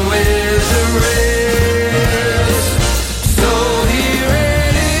rolling with the rest. So here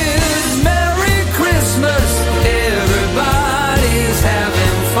it is, Merry Christmas, everybody's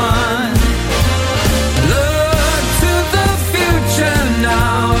having fun. Look to the future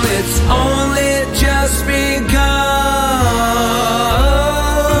now, it's only just begun.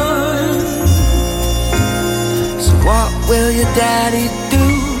 So what will your daddy do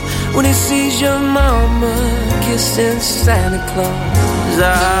when he sees your mama kissing Santa Claus?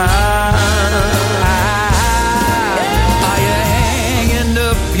 Are you hanging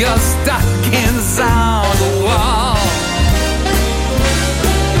up your stockings on the wall?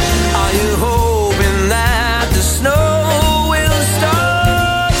 Are you hoping that the snow will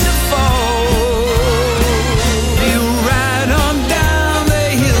start to fall? Do you ride on down the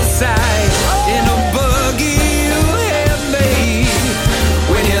hillside in a buggy you have made?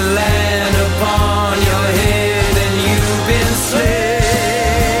 When you land upon your head and you've been slid.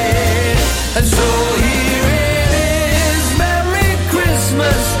 And so here it is, Merry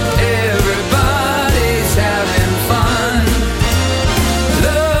Christmas, everybody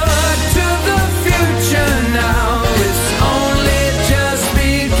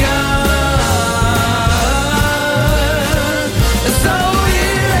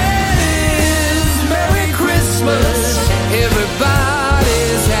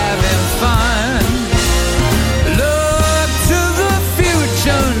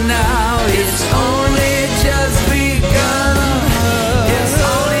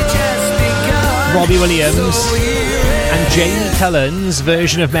Robbie Williams and Jamie Cullen's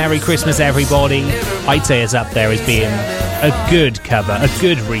version of Merry Christmas Everybody. I'd say it's up there as being a good cover, a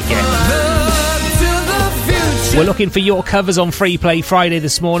good reggae. We're looking for your covers on Free Play Friday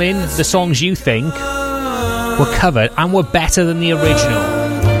this morning. The songs you think were covered and were better than the original.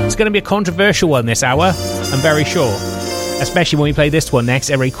 It's going to be a controversial one this hour, I'm very sure. Especially when we play this one next,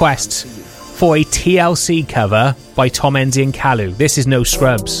 a request for a TLC cover by Tom Enzi and Kalu. This is No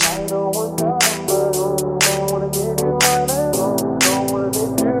Scrubs.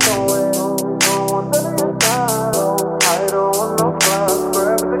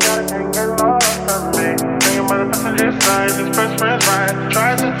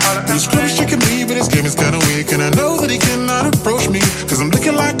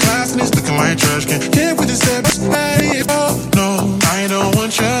 Trash can get with the steps. Hey, oh, no, I don't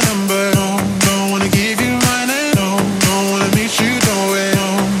want your number. No, don't wanna give you my name. No, don't wanna meet you. Don't wait.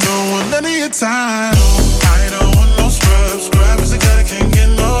 No, don't want none of your time. No, I don't want no scrubs. Scrub is a guy that can't get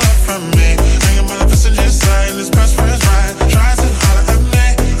no love from me. Hanging by the passenger side, this best friend's right. Tries to holler at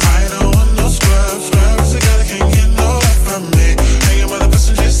me. I don't want no scrubs. Scrub is a guy that can't get no love from me. Hanging by the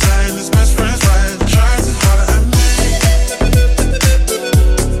passenger side, this best friend's right. Tries to holler at me.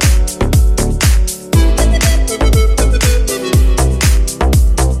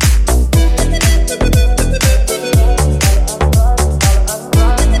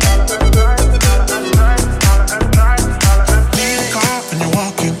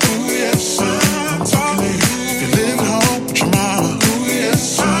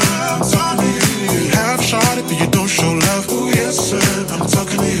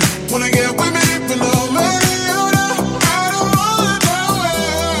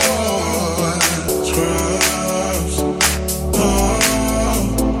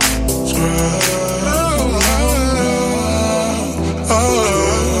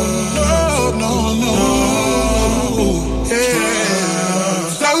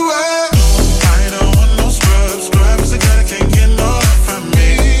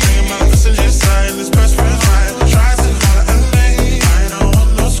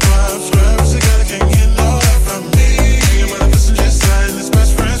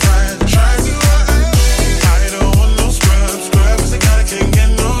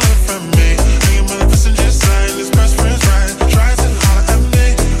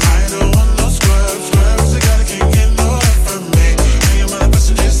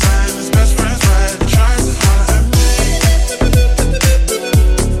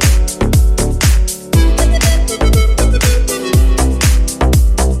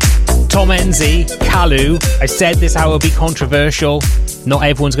 Kalu. I said this hour will be controversial. Not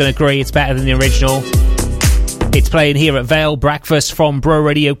everyone's going to agree it's better than the original. It's playing here at Vale. Breakfast from Bro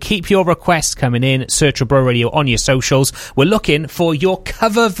Radio. Keep your requests coming in. Search for Bro Radio on your socials. We're looking for your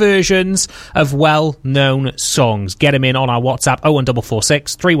cover versions of well-known songs. Get them in on our WhatsApp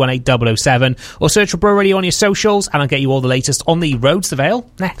 01446 318 007 or search for Bro Radio on your socials and I'll get you all the latest on the roads to Vale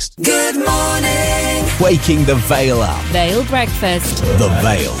next. Good morning. Waking the Vale up. Vale Breakfast. The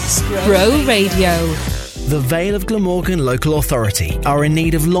Vales. Bro Radio. The Vale of Glamorgan Local Authority are in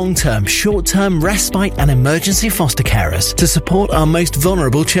need of long-term, short-term respite and emergency foster carers to support our most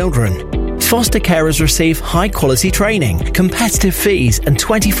vulnerable children. Foster carers receive high-quality training, competitive fees and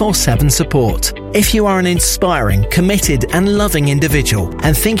 24/7 support. If you are an inspiring, committed and loving individual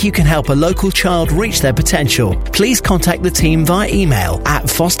and think you can help a local child reach their potential, please contact the team via email at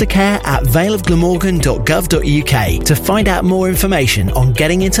fostercare@valeofglamorgan.gov.uk to find out more information on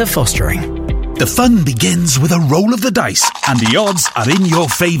getting into fostering. The fun begins with a roll of the dice, and the odds are in your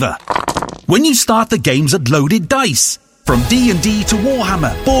favour. When you start the games at Loaded Dice. From D&D to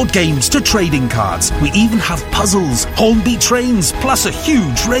Warhammer, board games to trading cards, we even have puzzles, Hornby trains, plus a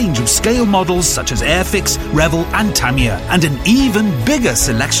huge range of scale models such as Airfix, Revel and Tamiya, and an even bigger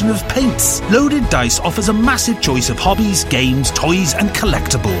selection of paints. Loaded Dice offers a massive choice of hobbies, games, toys and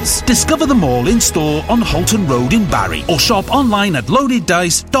collectibles. Discover them all in store on Holton Road in Barry or shop online at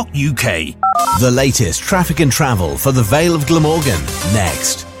loadeddice.uk. The latest traffic and travel for the Vale of Glamorgan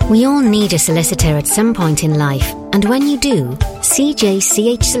next. We all need a solicitor at some point in life, and when you do,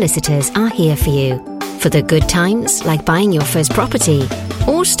 CJCH Solicitors are here for you. For the good times, like buying your first property,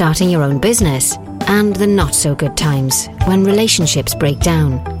 or starting your own business, and the not so good times, when relationships break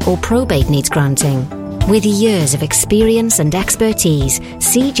down, or probate needs granting. With years of experience and expertise,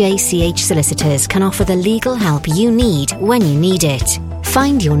 CJCH Solicitors can offer the legal help you need when you need it.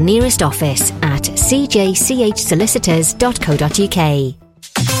 Find your nearest office at cjchsolicitors.co.uk.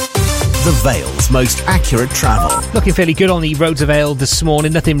 the Vale's most accurate travel. Looking fairly good on the roads of Vale this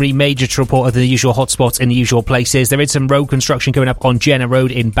morning. Nothing really major to report other than the usual hotspots in the usual places. There is some road construction going up on Jenner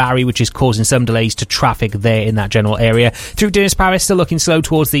Road in Barry, which is causing some delays to traffic there in that general area. Through Dearness Parish, still looking slow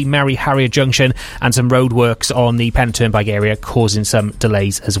towards the Mary Harrier Junction, and some road works on the Penn Turnpike area causing some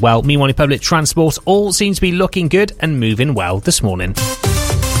delays as well. Meanwhile, in public transport, all seems to be looking good and moving well this morning.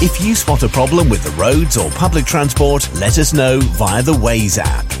 If you spot a problem with the roads or public transport, let us know via the Waze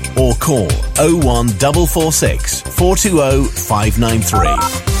app or call 01446 420 593.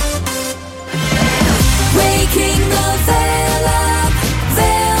 Waking the Vale up,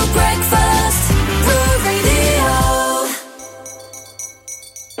 Vale breakfast, Rural Radio.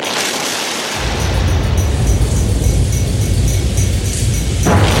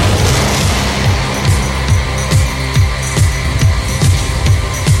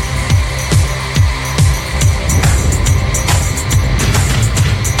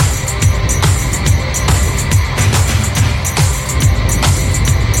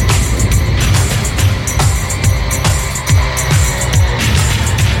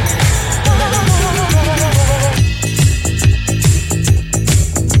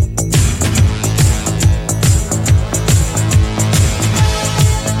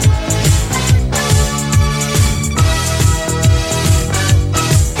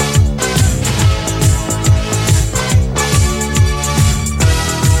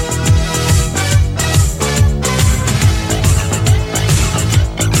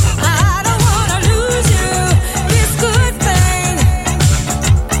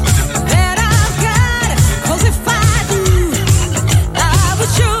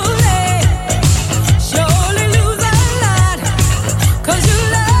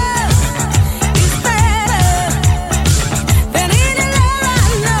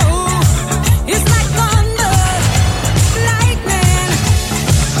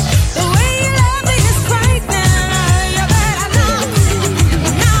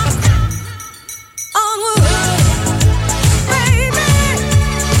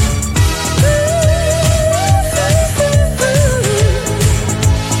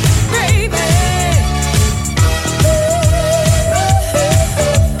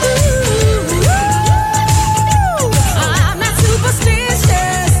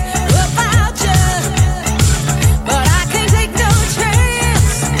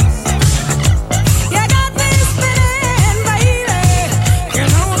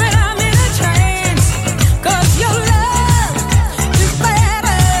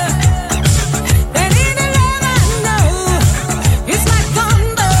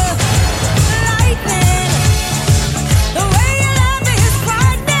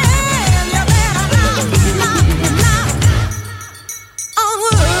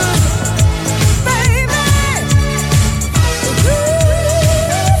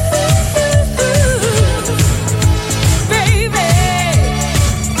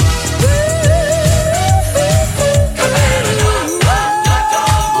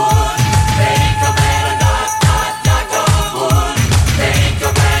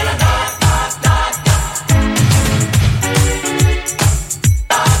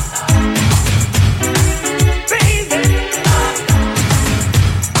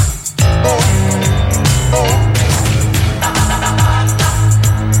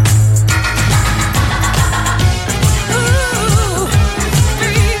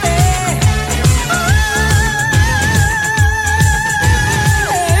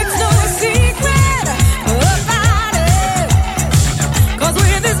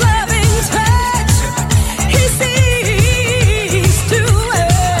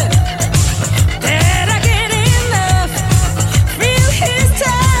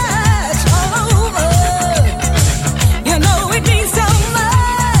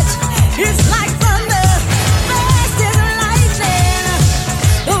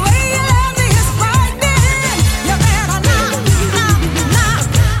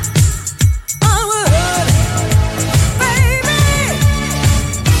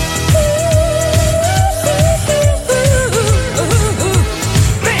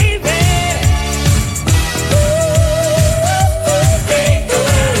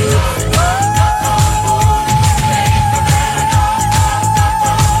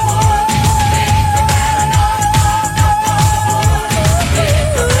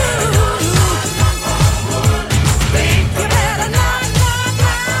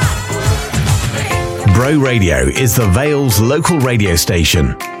 Bro Radio is the Vale's local radio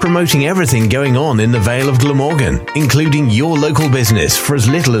station, promoting everything going on in the Vale of Glamorgan, including your local business for as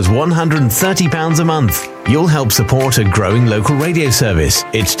little as £130 a month. You'll help support a growing local radio service,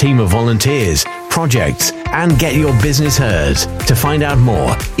 its team of volunteers, projects, and get your business heard. To find out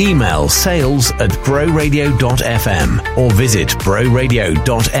more, email sales@broradio.fm or visit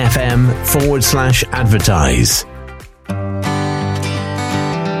broradio.fm/advertise.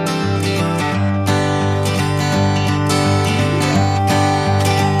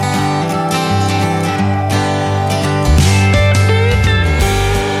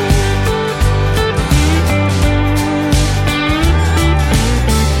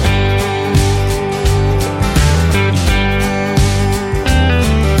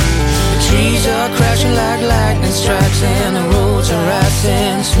 Strikes and the roads are ice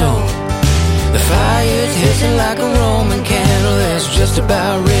and snow. The fire's hissing like a Roman candle that's just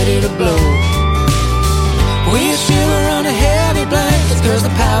about ready to blow. We shiver under heavy blankets cause the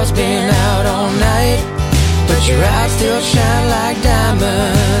power's been out all night, but your eyes still shine like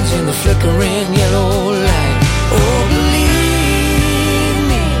diamonds in the flickering yellow light. Oh, believe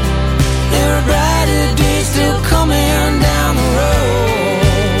me, there are brighter days still coming down the road.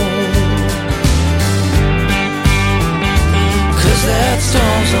 That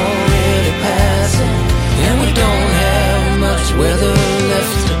storm's already passing, and we don't have much weather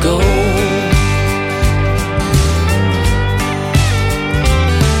left to go.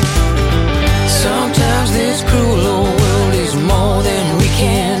 Sometimes this cruel old world is more than we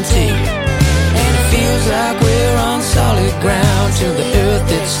can take, and it feels like we're on solid ground till the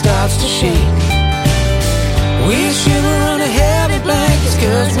earth it starts to shake. We shiver under heavy blankets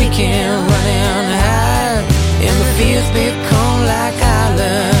cause we can't run and hide, and the fears become like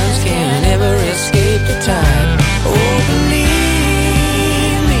islands, can't ever escape the tide. Oh,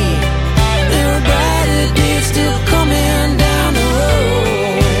 believe me, there are brighter days still coming down the road.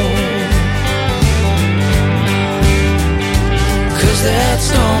 Cause that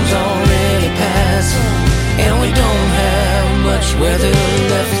storm's already passing, and we don't have much weather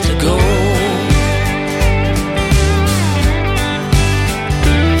left to go.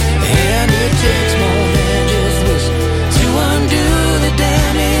 And it takes more than just wishing to undo the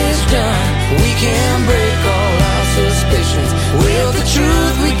damage done. We can break all our suspicions with the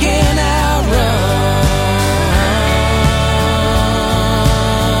truth we can outrun.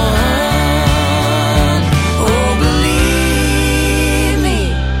 Oh, believe me,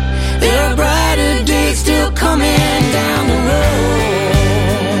 there are brighter days still coming down the road.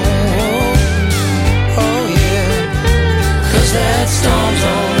 Oh yeah, cause that storm's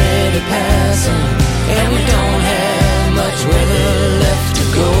already passing, and we don't have much weather left to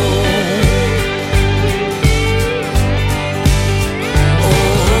go.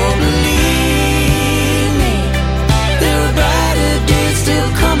 Oh, believe me, there are brighter days still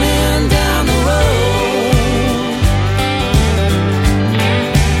coming down the road.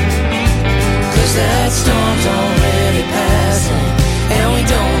 Cause that storm's already passing, and we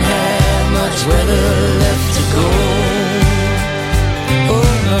don't have much weather left to go.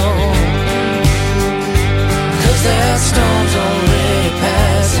 Oh no, that storm's already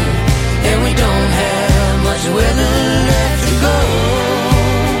passing, and we don't have much weather left to go.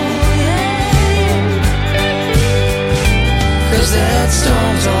 Cause that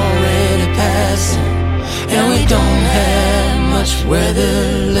storm's already passing, and we don't have much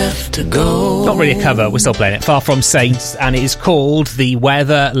weather left to go. Not really a cover, we're still playing it. Far From Saints, and it is called The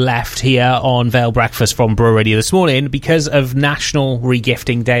Weather Left here on Vale Breakfast from Bro Radio this morning because of National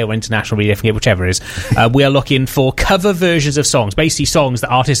Regifting Day or International Regifting Day, whichever it is. We are looking for cover versions of songs, basically songs that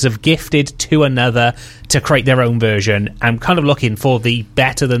artists have gifted to another to create their own version. I'm kind of looking for the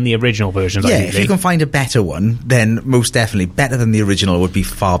better than the original versions. Yeah, ideally. if you can find a better one, then most definitely better than the original would be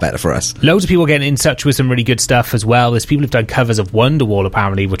far better for us. Loads of people getting in touch with some really good stuff as well. There's people who've done covers of Wonderwall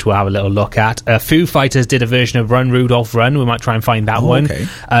apparently, which we'll have a little look at. Foo Fighters did a version of Run Rudolph Run. We might try and find that one. Okay.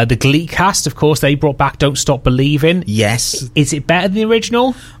 The Glee cast, of course, they brought back Don't Stop Believing. Yes. Is it better than the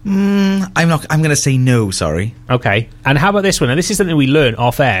original? I'm going to say no, sorry. Okay. And how about this one? And this is something we learned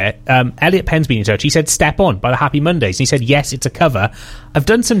off air. Elliot Penn's been in touch. He said Step On by the Happy Mondays. And he said, yes, it's a cover. I've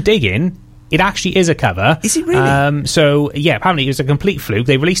done some digging. It actually is a cover. Is it really? So, yeah, apparently it was a complete fluke.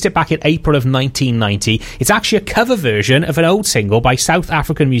 They released it back in April of 1990. It's actually a cover version of an old single by South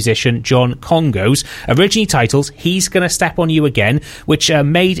African musician John Congos, originally titled He's Gonna Step On You Again, which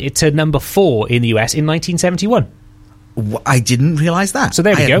made it to number 4 in the US in 1971. I didn't realise that. So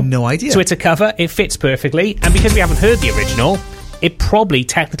there we go. I had no idea. So it's a cover. It fits perfectly. And because we haven't heard the original, it probably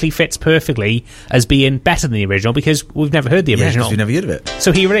technically fits perfectly as being better than the original because we've never heard the original. Yeah, because we've never heard of it.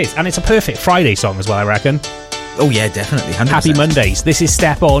 So here it is, and it's a perfect Friday song as well, I reckon. Oh yeah, definitely, 100%. Happy Mondays. This is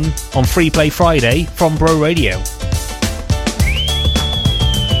Step On Free Play Friday from Bro Radio.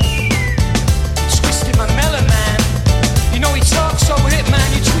 Twisting my melon, man. You know he talks so hip,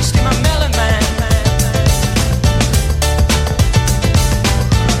 man. You're twisting my melon, man.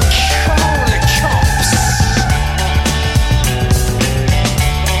 Holy chops.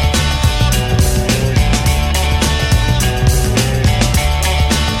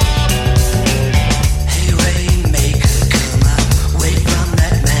 Hey, Rainmaker, come up, away from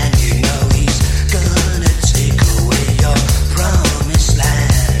that man. You know he's gonna take away your promised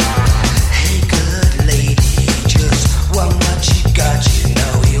land. Hey, good lady, just want what you got. You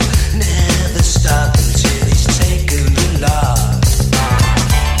know he'll never stop until he's taken your love.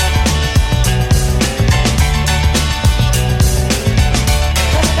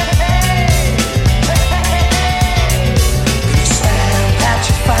 Stand at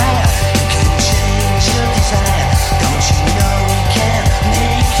your fire, you can change your desire. Don't you know he can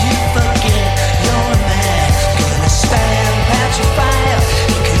make you forget you're a man? Gonna stand at your fire,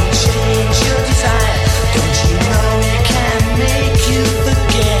 you can change your desire. Don't you know he can make you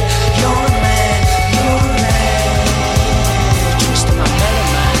forget you're a man? You're a man. Twisting my melon,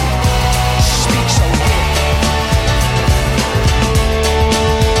 man. Speak so hip.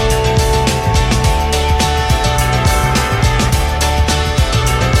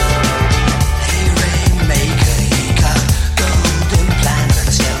 Hey, Rainmaker, he got golden plans.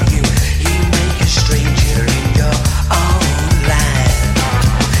 I tell you, he make a stranger in your own land.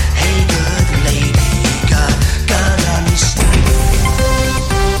 Hey, good lady, he got God on his side.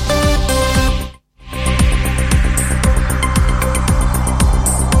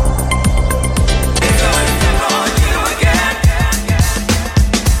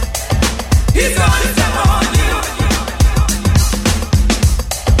 He's gonna step on you.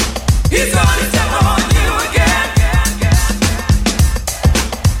 He's gonna step on you again.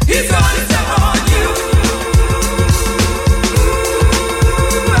 He's gonna step on you.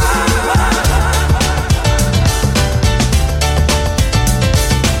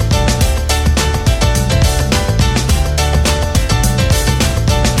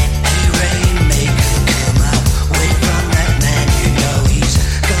 Hey, Rainmaker, come up, away from that man. You know he's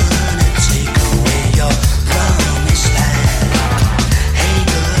gonna take away your promised land. Hey,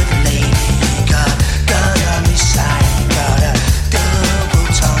 good lady, you got God on his side. You got a double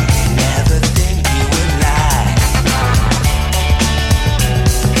tongue, you never think you would lie.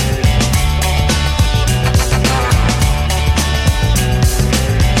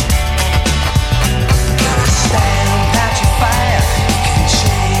 Gonna stand at your fire, you can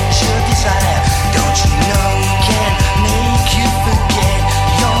change your desire. Don't you know he can make you forget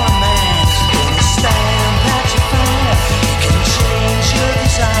you're a man? Gonna stand at your fire, you can change your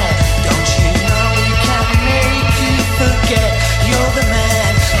desire. Don't you know he can make you forget you're the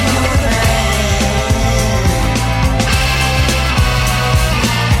man? You're the man.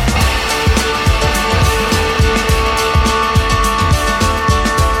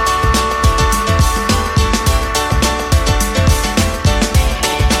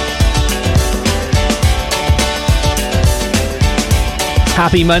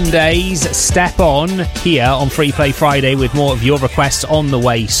 Happy Mondays, Step On here on Free Play Friday with more of your requests on the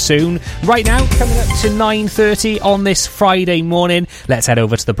way soon. Right now, coming up to 9:30 on this Friday morning, let's head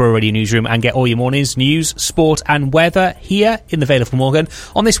over to the Bro Radio newsroom and get all your morning's news, sport and weather here in the Vale of Glamorgan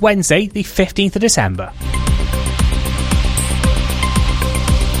on this Wednesday, the 15th of December.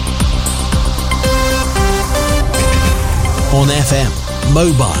 On FM,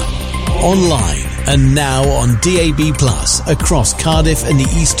 mobile, online, and now on DAB+ across Cardiff and the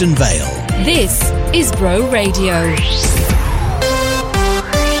Eastern Vale. This is Bro Radio.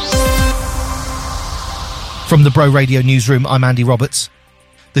 From the Bro Radio newsroom, I'm Andy Roberts.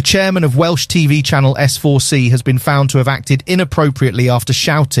 The chairman of Welsh TV channel S4C has been found to have acted inappropriately after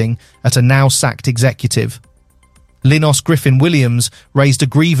shouting at a now-sacked executive. Linos Griffin-Williams raised a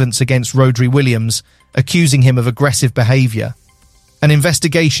grievance against Rhodri Williams, accusing him of aggressive behaviour. An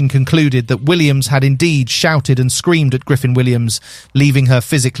investigation concluded that Williams had indeed shouted and screamed at Griffin-Williams, leaving her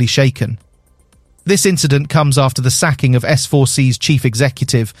physically shaken. This incident comes after the sacking of S4C's chief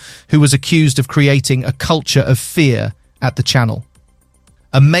executive, who was accused of creating a culture of fear at the channel.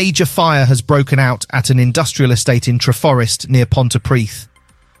 A major fire has broken out at an industrial estate in Treforest near Pontypridd.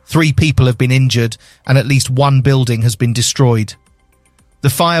 3 people have been injured and at least 1 building has been destroyed.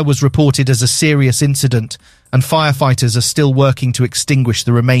 The fire was reported as a serious incident, and firefighters are still working to extinguish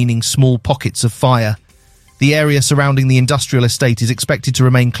the remaining small pockets of fire. The area surrounding the industrial estate is expected to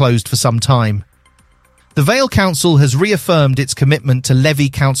remain closed for some time. The Vale Council has reaffirmed its commitment to levy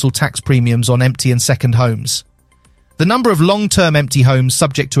council tax premiums on empty and second homes. The number of long-term empty homes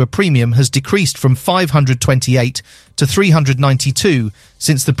subject to a premium has decreased from 528 to 392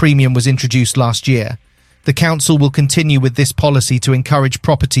 since the premium was introduced last year. The council will continue with this policy to encourage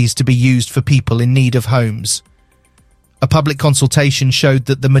properties to be used for people in need of homes. A public consultation showed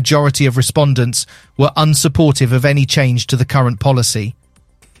that the majority of respondents were unsupportive of any change to the current policy.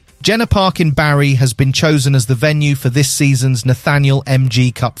 Jenner Park in Barry has been chosen as the venue for this season's Nathaniel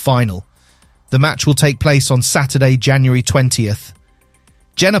MG Cup final. The match will take place on Saturday, January 20th.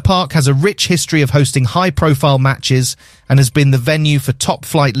 Jenner Park has a rich history of hosting high-profile matches and has been the venue for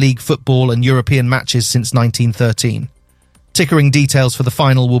top-flight league football and European matches since 1913. Tickering details for the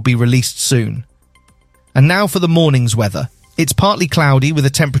final will be released soon. And now for the morning's weather. It's partly cloudy with a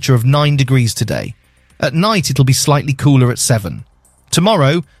temperature of 9 degrees today. At night it'll be slightly cooler at 7.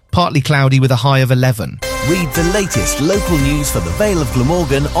 Tomorrow, partly cloudy with a high of 11. Read the latest local news for the Vale of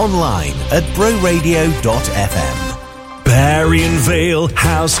Glamorgan online at broradio.fm. Barry and Vale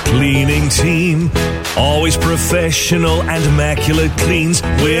House Cleaning Team. Always professional and immaculate cleans.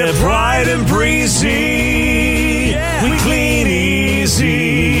 We're bright and breezy. We clean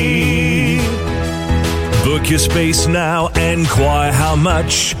easy. Book your space now, enquire how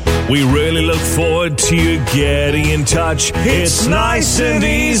much. We really look forward to you getting in touch. It's nice and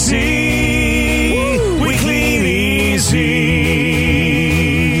easy. We clean easy.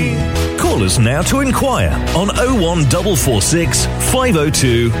 Call us now to inquire on 01446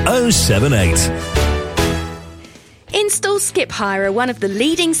 502 078. Install Skip Hire are one of the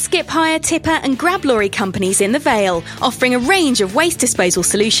leading skip hire, tipper and grab lorry companies in the Vale, offering a range of waste disposal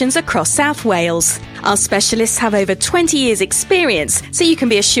solutions across South Wales. Our specialists have over 20 years' experience, so you can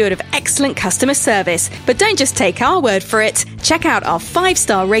be assured of excellent customer service. But don't just take our word for it. Check out our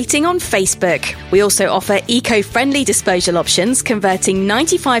 5-star rating on Facebook. We also offer eco-friendly disposal options, converting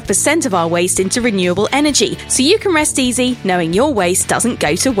 95% of our waste into renewable energy, so you can rest easy knowing your waste doesn't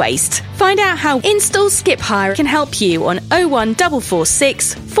go to waste. Find out how Install Skip Hire can help you on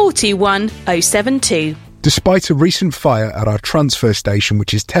 01446 421 072. Despite a recent fire at our transfer station,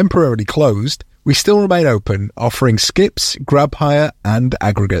 which is temporarily closed, we still remain open, offering skips, grab hire and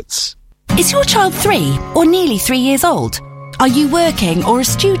aggregates. Is your child 3 or nearly 3 years old? Are you working or a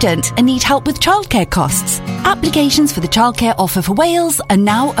student and need help with childcare costs? Applications for the childcare offer for Wales are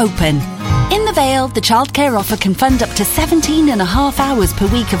now open. In the Vale, the childcare offer can fund up to 17.5 hours per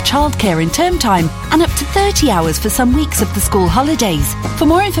week of childcare in term time and up to 30 hours for some weeks of the school holidays. For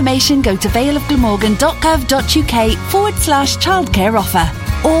more information, go to valeofglamorgan.gov.uk/childcare offer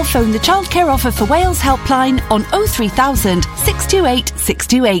or phone the childcare offer for Wales helpline on 03000 628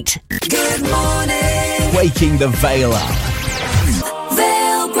 628. Good morning. Waking the Vale up.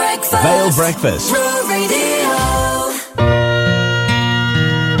 Vale Breakfast. Vale Breakfast. Raw Radio.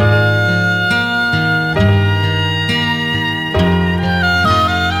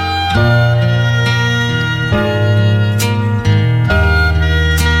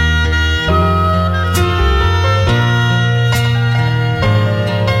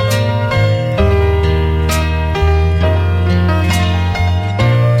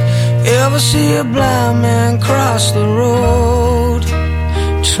 Ever see a blind man cross the road,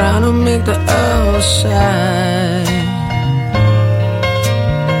 trying to make the other side?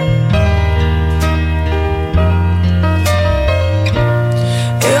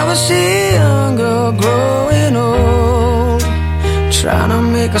 Ever see a young girl growing old, trying to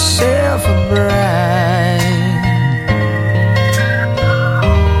make herself a bride?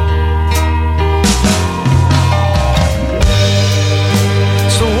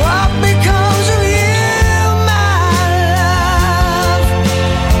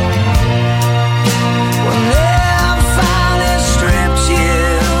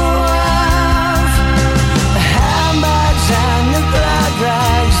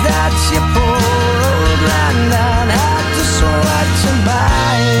 Your poor old granddad had to sweat to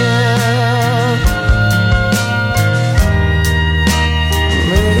buy it.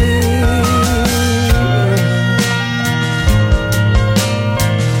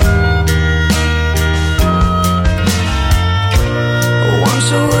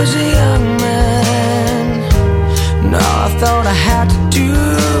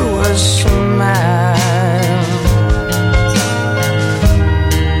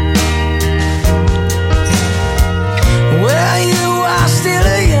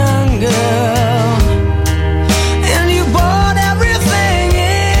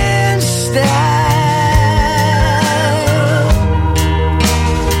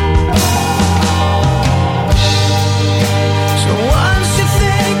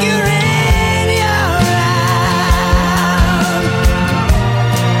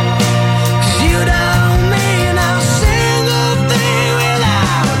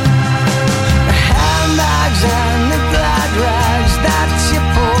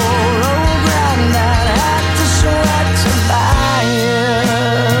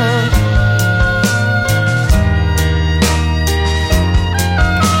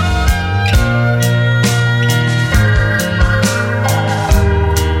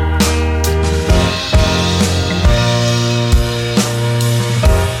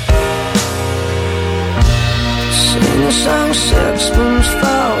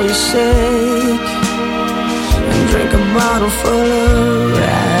 all your sake and drink a bottle full of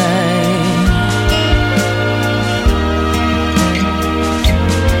rain.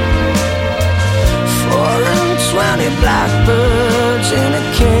 420 blackbirds in a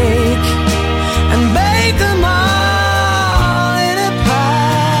cake and bake them all in a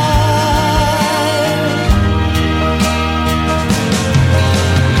pie.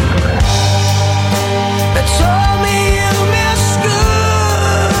 They told me you missed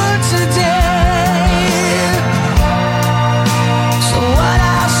school today, so what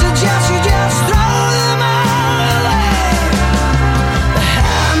I suggest you just throw them all away. The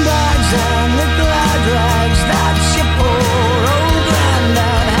handbags and the glad rags that your poor old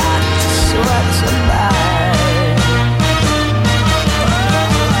granddad had to sweat to buy.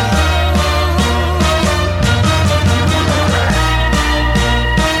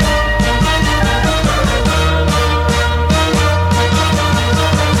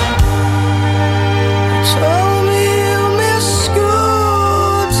 Told me you missed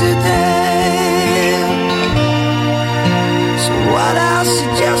school today, so what I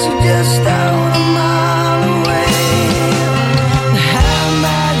suggest you just throw them all away. The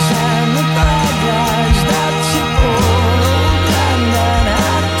handbags and the glad rags that your poor old granddad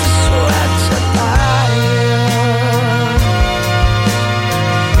had to sweat to buy.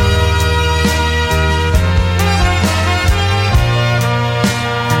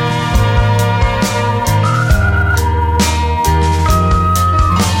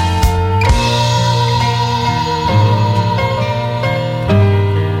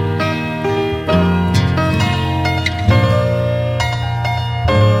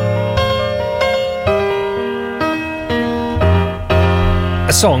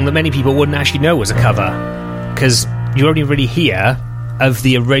 A song that many people wouldn't actually know was a cover, because you only really hear of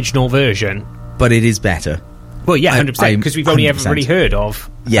the original version. But it is better. Well, yeah, 100%, because we've only ever 100%. really heard of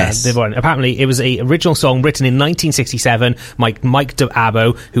Yes. the one. Apparently, it was a original song written in 1967 by Mike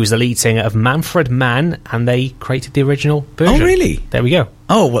d'Abo, who was the lead singer of Manfred Mann, and they created the original version. Oh, really? There we go.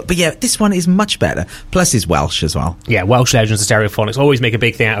 Oh, well, but yeah, this one is much better. Plus, it's Welsh as well. Yeah, Welsh Legends of Stereophonics always make a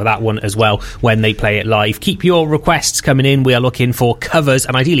big thing out of that one as well when they play it live. Keep your requests coming in. We are looking for covers,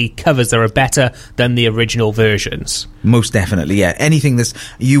 and ideally covers that are better than the original versions. Most definitely, yeah. Anything that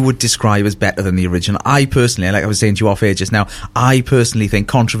you would describe as better than the original. I personally, like I was saying to you off air just now, I personally think,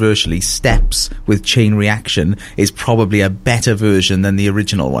 controversially, Steps with Chain Reaction is probably a better version than the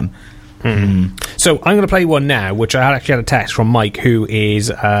original one. So I'm going to play one now, which I actually had a text from Mike, who is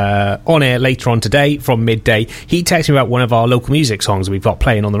on air later on today from midday. He texted me about one of our local music songs we've got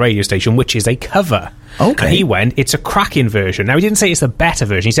playing on the radio station, which is a cover. Okay. And he went, it's a cracking version. Now, he didn't say it's a better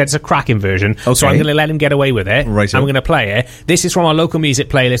version. He said it's a cracking version. Okay. So I'm going to let him get away with it. Right. I'm going to play it. This is from our local music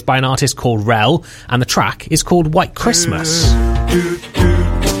playlist by an artist called Rel, and the track is called White Christmas.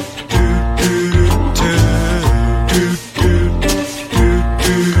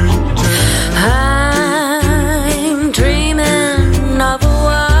 I'm dreaming of a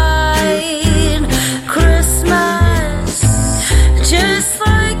white Christmas, just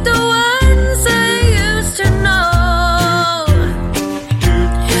like the ones I used to know,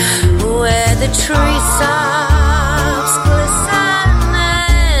 where the treetops glisten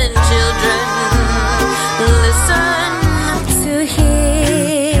and children listen to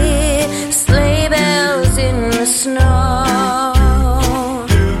hear sleigh bells in the snow.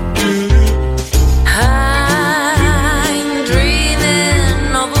 I'm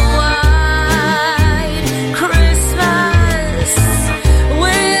dreaming of a white Christmas,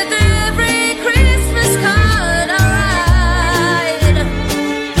 with every Christmas card I write.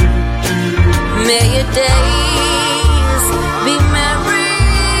 May your days be merry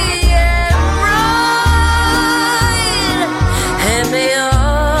and bright, and may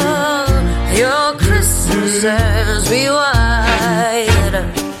all your Christmases be white.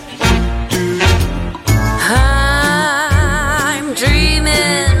 I'm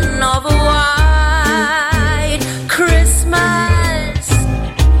dreaming of a white Christmas,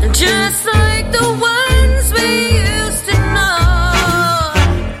 just like the ones we used to know,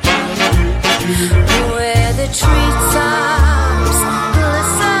 where the treetops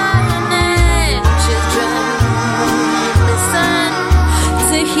glisten and children listen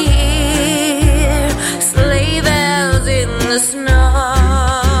to hear sleigh bells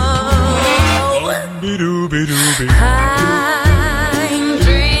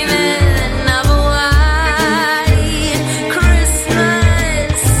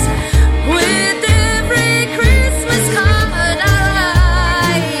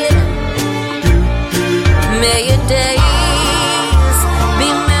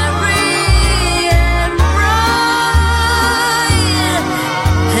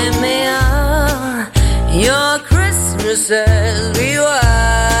Christmases be white.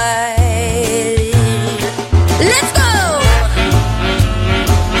 Let's go!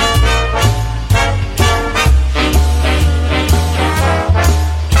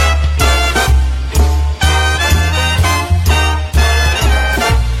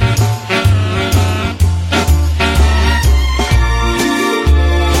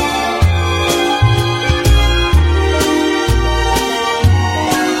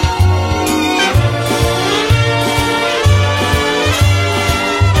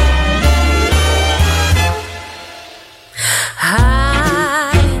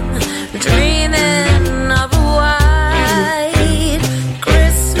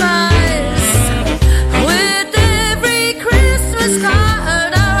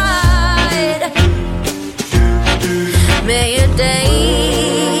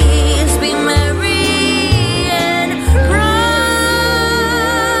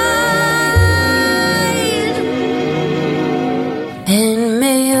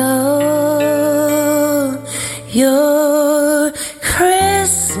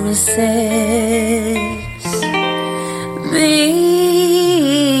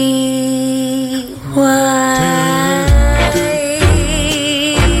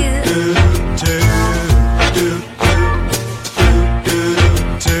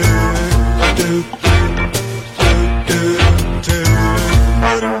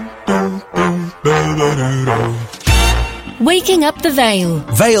 Waking up the Vale.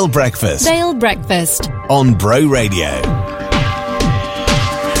 Vale Breakfast. Vale Breakfast. On Bro Radio.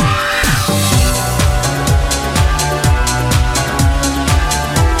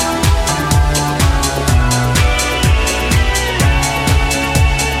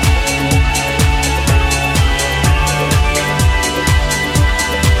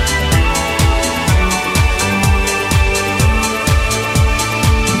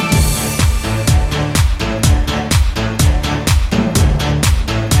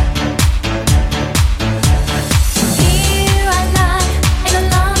 Here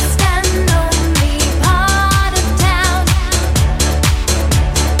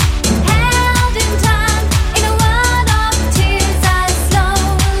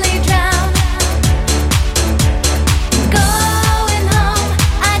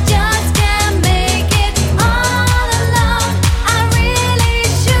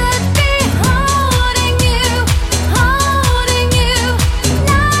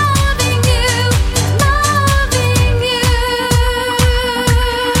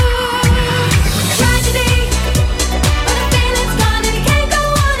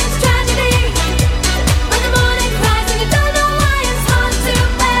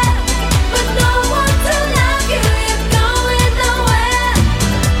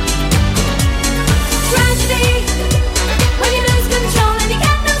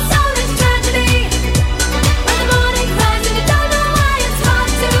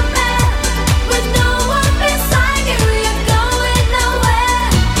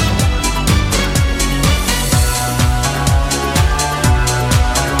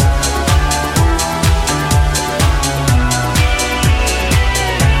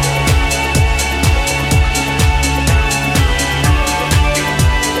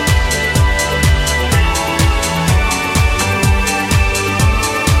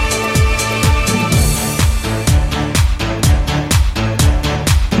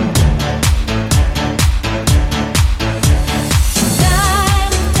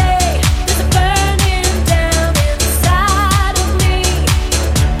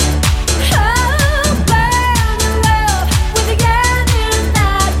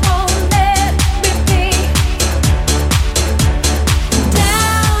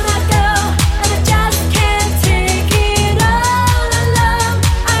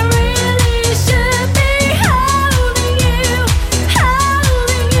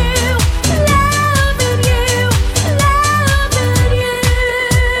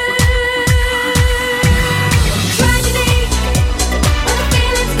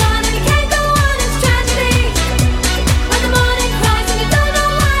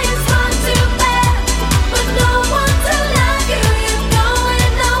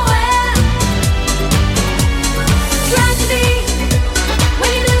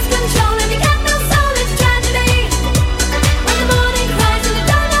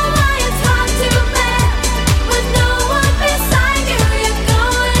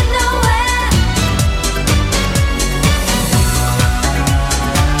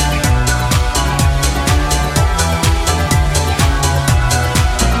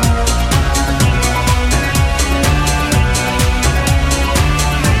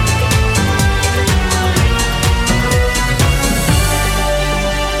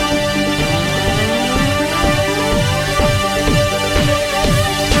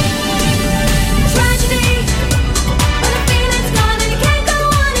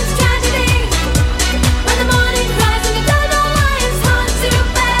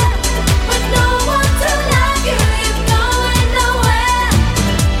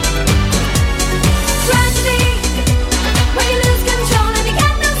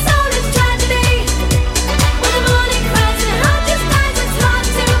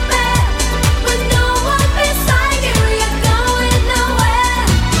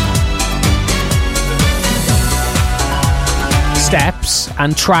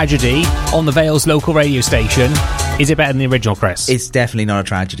and tragedy on the Vale's local radio station. Is it better than the original, Chris? It's definitely not a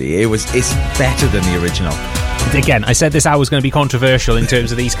tragedy. It's better than the original. Again, I said this hour was going to be controversial in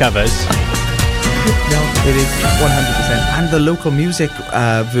terms of these covers. No, it is 100%. And the local music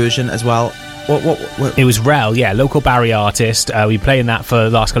version as well. What? It was Rel, yeah, local Barry artist. We were playing that for the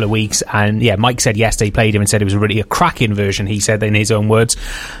last couple of weeks, and yeah, Mike said yesterday he played him and said it was really a cracking version, he said in his own words.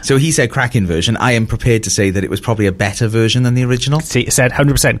 So he said cracking version. I am prepared to say that it was probably a better version than the original. He said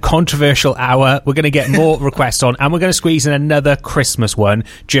 100% controversial hour. We're going to get more requests on, and we're going to squeeze in another Christmas one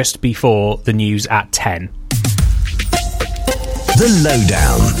just before the news at 10. The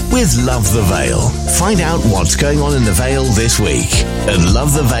Lowdown with Love the Vale. Find out what's going on in the Vale this week at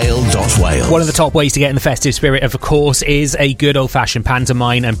lovethevale.wales. One of the top ways to get in the festive spirit, of course, is a good old-fashioned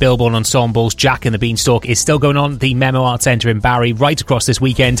pantomime, and Billboard Ensemble's Jack and the Beanstalk is still going on at the Memo Arts Centre in Barry right across this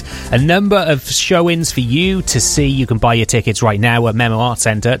weekend. A number of showings for you to see. You can buy your tickets right now at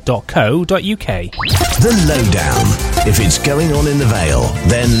memoartcentre.co.uk. The Lowdown. If it's going on in the Vale,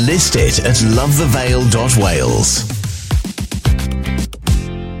 then list it at lovethevale.wales.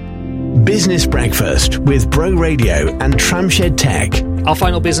 Business Breakfast with Bro Radio and Tramshed Tech. Our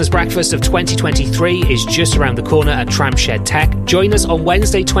final business breakfast of 2023 is just around the corner at Tramshed Tech. Join us on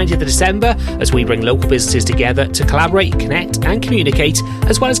Wednesday, 20th of December, as we bring local businesses together to collaborate, connect and communicate,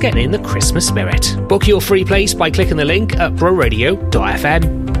 as well as getting in the Christmas spirit. Book your free place by clicking the link at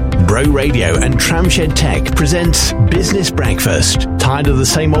broradio.fm. Bro Radio and Tramshed Tech presents Business Breakfast. Tired of the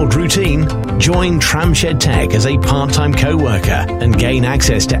same old routine? Join Tramshed Tech as a part-time co-worker and gain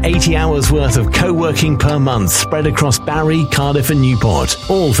access to 80 hours worth of co-working per month spread across Barry, Cardiff and Newport,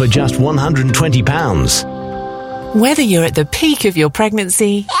 all for just £120. Whether you're at the peak of your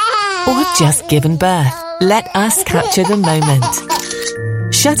pregnancy or have just given birth, let us capture the moment.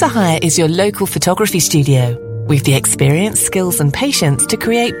 Shutter Hire is your local photography studio. With the experience, skills and patience to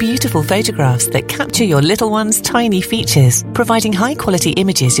create beautiful photographs that capture your little one's tiny features, providing high-quality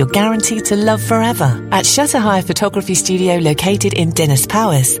images you're guaranteed to love forever. At Shutter Hire Photography Studio located in Dinas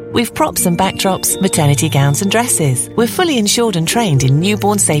Powys, we've props and backdrops, maternity gowns and dresses. We're fully insured and trained in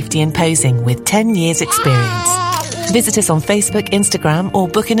newborn safety and posing with 10 years experience. Visit us on Facebook, Instagram or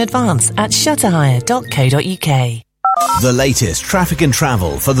book in advance at shutterhire.co.uk. The latest traffic and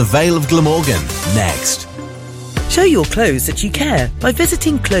travel for the Vale of Glamorgan, next. Show your clothes that you care by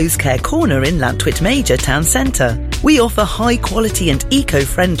visiting Clothes Care Corner in Lantwit Major Town Centre. We offer high quality and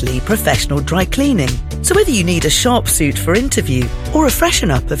eco-friendly professional dry cleaning. So whether you need a sharp suit for interview or a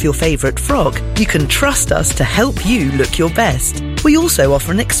freshen up of your favourite frog, you can trust us to help you look your best. We also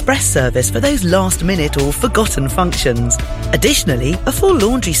offer an express service for those last minute or forgotten functions. Additionally, a full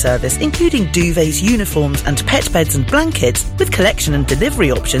laundry service including duvets, uniforms and pet beds and blankets with collection and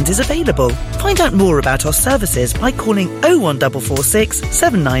delivery options is available. Find out more about our services by calling 01446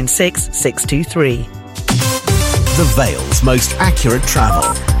 796 623. The Vale's most accurate travel.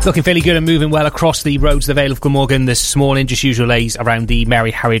 Looking fairly good and moving well across the roads of the Vale of Glamorgan this morning. Just usual delays around the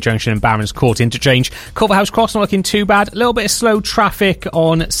Mary Harriet Junction and Barron's Court interchange. Culverhouse Cross not looking too bad. A little bit of slow traffic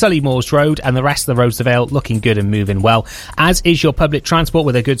on Sullymoors Road, and the rest of the roads of the Vale looking good and moving well. As is your public transport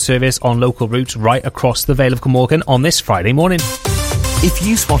with a good service on local routes right across the Vale of Glamorgan on this Friday morning. If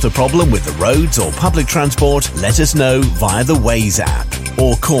you spot a problem with the roads or public transport, let us know via the Waze app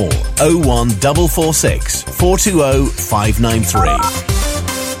or call 01446 420 593.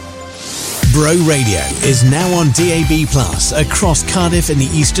 Bro Radio is now on DAB Plus across Cardiff and the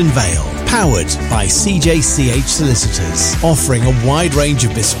Eastern Vale, powered by CJCH Solicitors, offering a wide range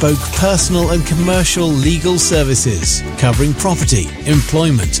of bespoke personal and commercial legal services covering property,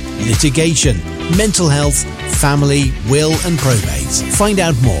 employment, litigation, mental health, family, will and probate. Find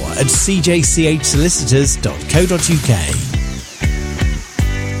out more at cjchsolicitors.co.uk.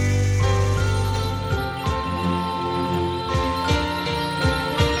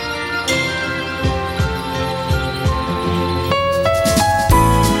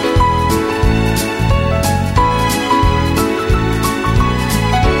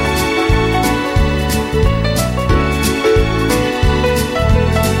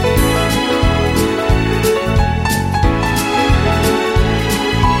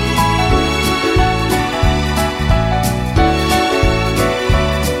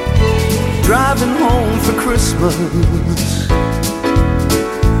 Driving home for Christmas.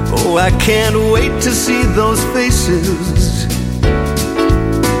 Oh, I can't wait to see those faces.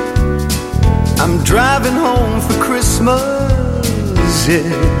 I'm driving home for Christmas,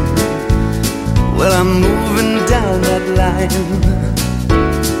 yeah. Well, I'm moving down that line,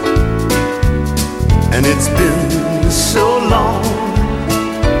 and it's been so long,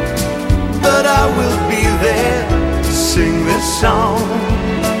 but I will be there sing this song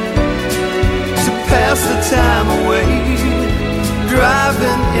to pass the time away.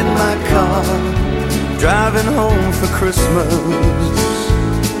 Driving in my car, driving home for Christmas.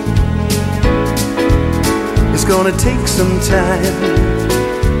 It's gonna take some time,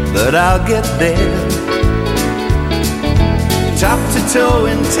 but I'll get there. Top to toe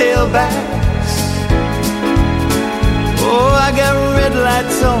in tailbacks. Oh, I got red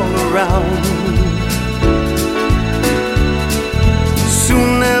lights all around.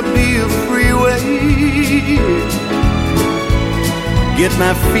 Soon there'll be a freeway. Get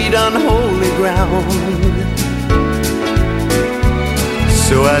my feet on holy ground.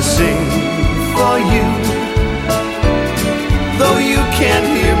 So I sing for you, though you can't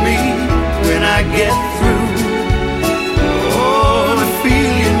hear me when I get through. Oh, to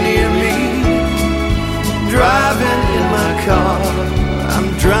feel you near me, driving in my car. I'm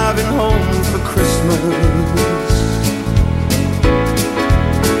driving home for Christmas.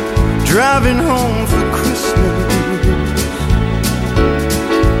 Driving home for Christmas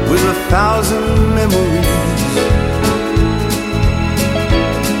with 1,000 memories.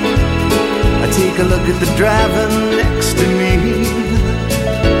 I take a look at the driver next to me.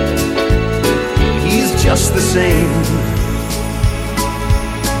 He's just the same,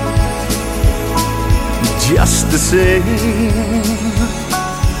 just the same.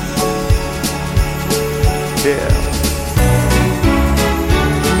 Yeah.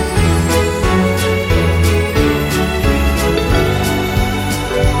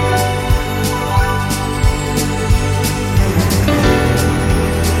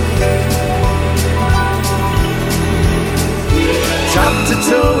 Top to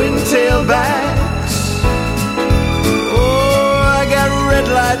toe in tailbacks. Oh, I got red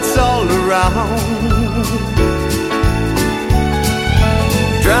lights all around.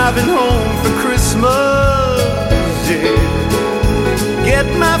 Driving home for Christmas, yeah. Get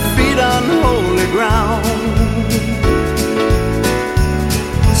my feet on holy ground.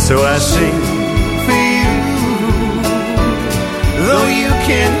 So I sing for you, though you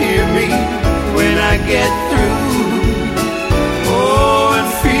can't hear me when I get through. Oh, and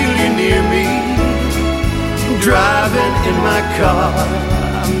feel you near me. Driving in my car,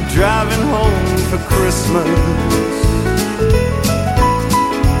 I'm driving home for Christmas.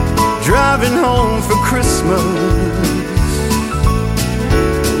 Driving home for Christmas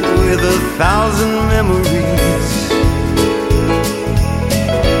with 1,000 memories.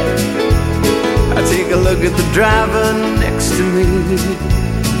 I take a look at the driver next to me.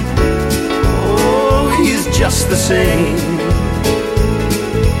 Oh, he's just the same.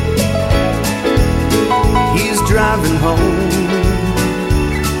 He's driving home.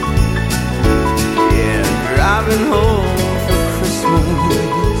 Yeah, driving home for Christmas.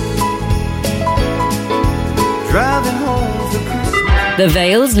 Driving home for Christmas. The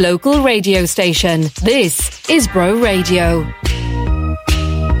Vale's local radio station. This is Bro Radio.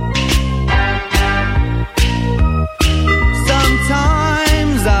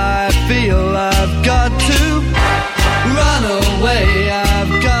 Sometimes I feel I've got to run away.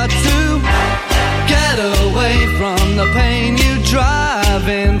 I've got to get away from the pain you drive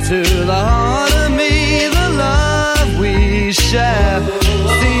into the heart of me. The love we share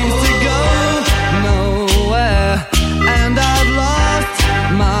seems to go nowhere, and I've lost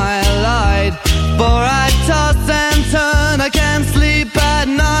my light, for I toss and turn, I can't sleep at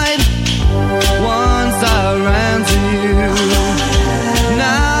night. Once I ran to you,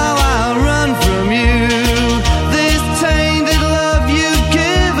 now I'll run from you. This tainted love you've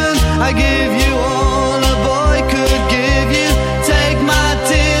given, I give you all a boy could give you. Take my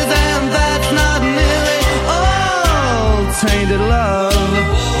tears and that's not nearly all. Tainted love,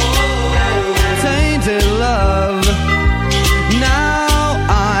 tainted love. Now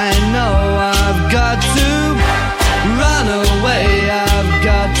I know I've got to run away. I've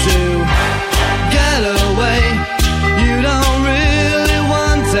got to get away. You don't really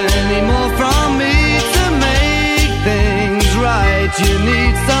want any more from me to make things right. You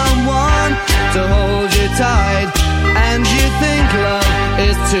need someone to hold you tight, and you think love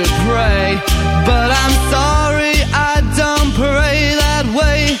is to pray, but I'm sorry, I don't pray that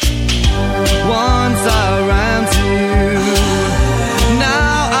way. Once I ran to you,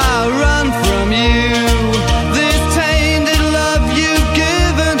 now I run from you. This tainted love you've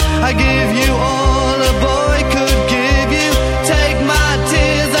given, I give you all a boy could give you. Take my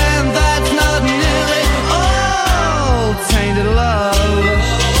tears and that's not nearly all. Tainted love,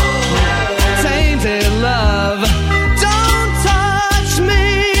 tainted love. Don't touch me,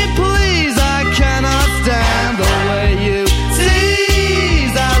 please, I cannot stand the way you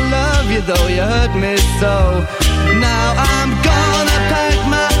tease. I love you though you hurt me so. Now I'm gonna pack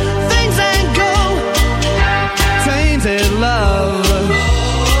my things and go. Tainted love.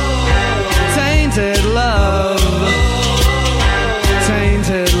 Tainted love.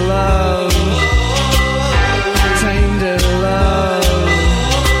 Tainted love. Tainted love.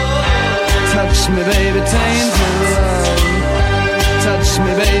 Touch me, baby, tainted love. Touch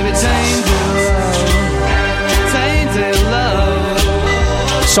me, baby, tainted love. Tainted love.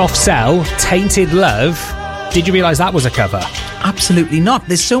 Soft Cell, Tainted Love. Did you realise that was a cover? Absolutely not.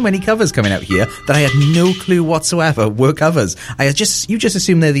 There's so many covers coming out here that I had no clue whatsoever were covers. You just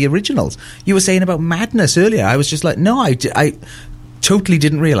assumed they're the originals. You were saying about Madness earlier. I was just like, no, I totally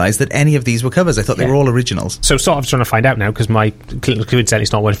didn't realise that any of these were covers. I thought they were all originals. So sort of trying to find out now because my coincidentally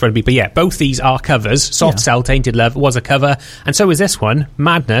not one in front of me. But yeah, both these are covers. Soft Cell, Tainted Love was a cover, and so is this one,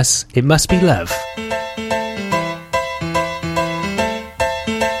 Madness, It Must Be Love.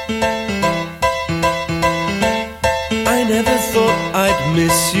 I never thought I'd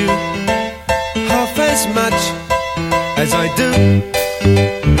miss you half as much as I do.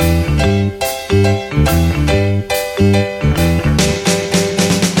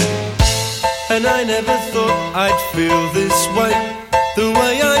 And I never thought I'd feel this way, the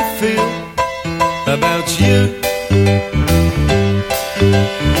way I feel about you.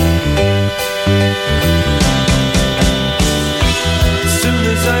 As soon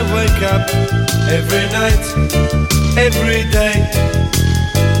as I wake up, every night, every day,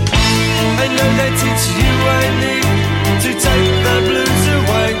 I know that it's you I need to take the blues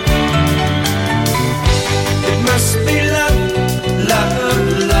away. It must be love, love,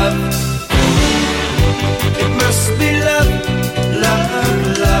 love. It must be love, love,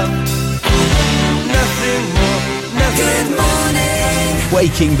 love. Nothing more, nothing morning.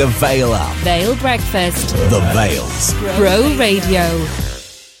 Waking the Vale up. Vale Breakfast. The Vales. Bro Radio.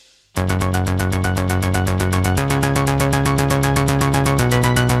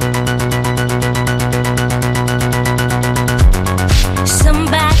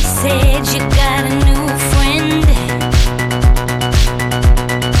 Somebody said you got a new friend.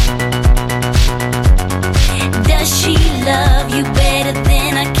 Does she love you better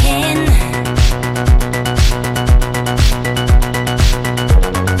than I can?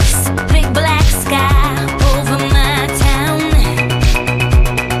 It's a big black sky over my town.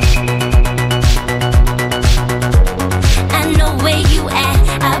 I know where you at,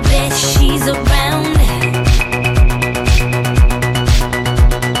 I bet she's around.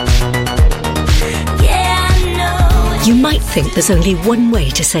 You might think there's only one way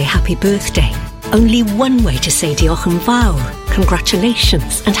to say happy birthday. Only one way to say diolch yn fawr,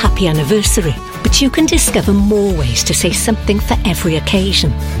 congratulations and happy anniversary. But you can discover more ways to say something for every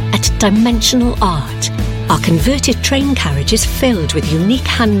occasion at Dimensional Art. Our converted train carriage is filled with unique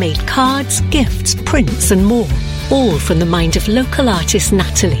handmade cards, gifts, prints and more. All from the mind of local artist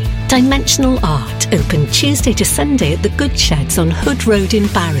Natalie. Dimensional Art, open Tuesday to Sunday at the Good Sheds on Hood Road in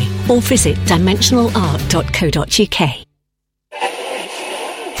Barry, or visit dimensionalart.co.uk.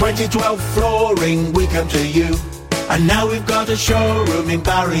 2012 flooring, we come to you. And now we've got a showroom in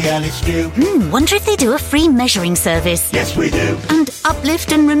Barry and it's new. Wonder if they do a free measuring service. Yes, we do. And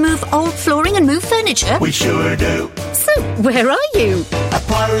uplift and remove old flooring and move furniture? We sure do. So, where are you? At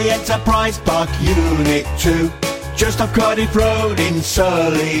Priory Enterprise Park, Unit 2. Just off Cardiff Road in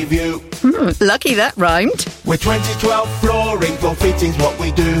Surrey View. Lucky that rhymed. With 2012 flooring, floor fittings what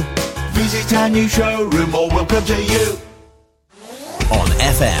we do. Visit our new showroom or we'll come to you. On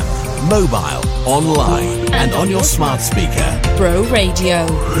FM, mobile, online, and on your smart speaker. Bro Radio.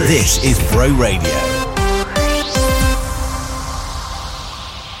 This is Bro Radio.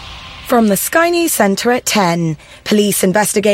 From the Sky News Centre at 10, police investigate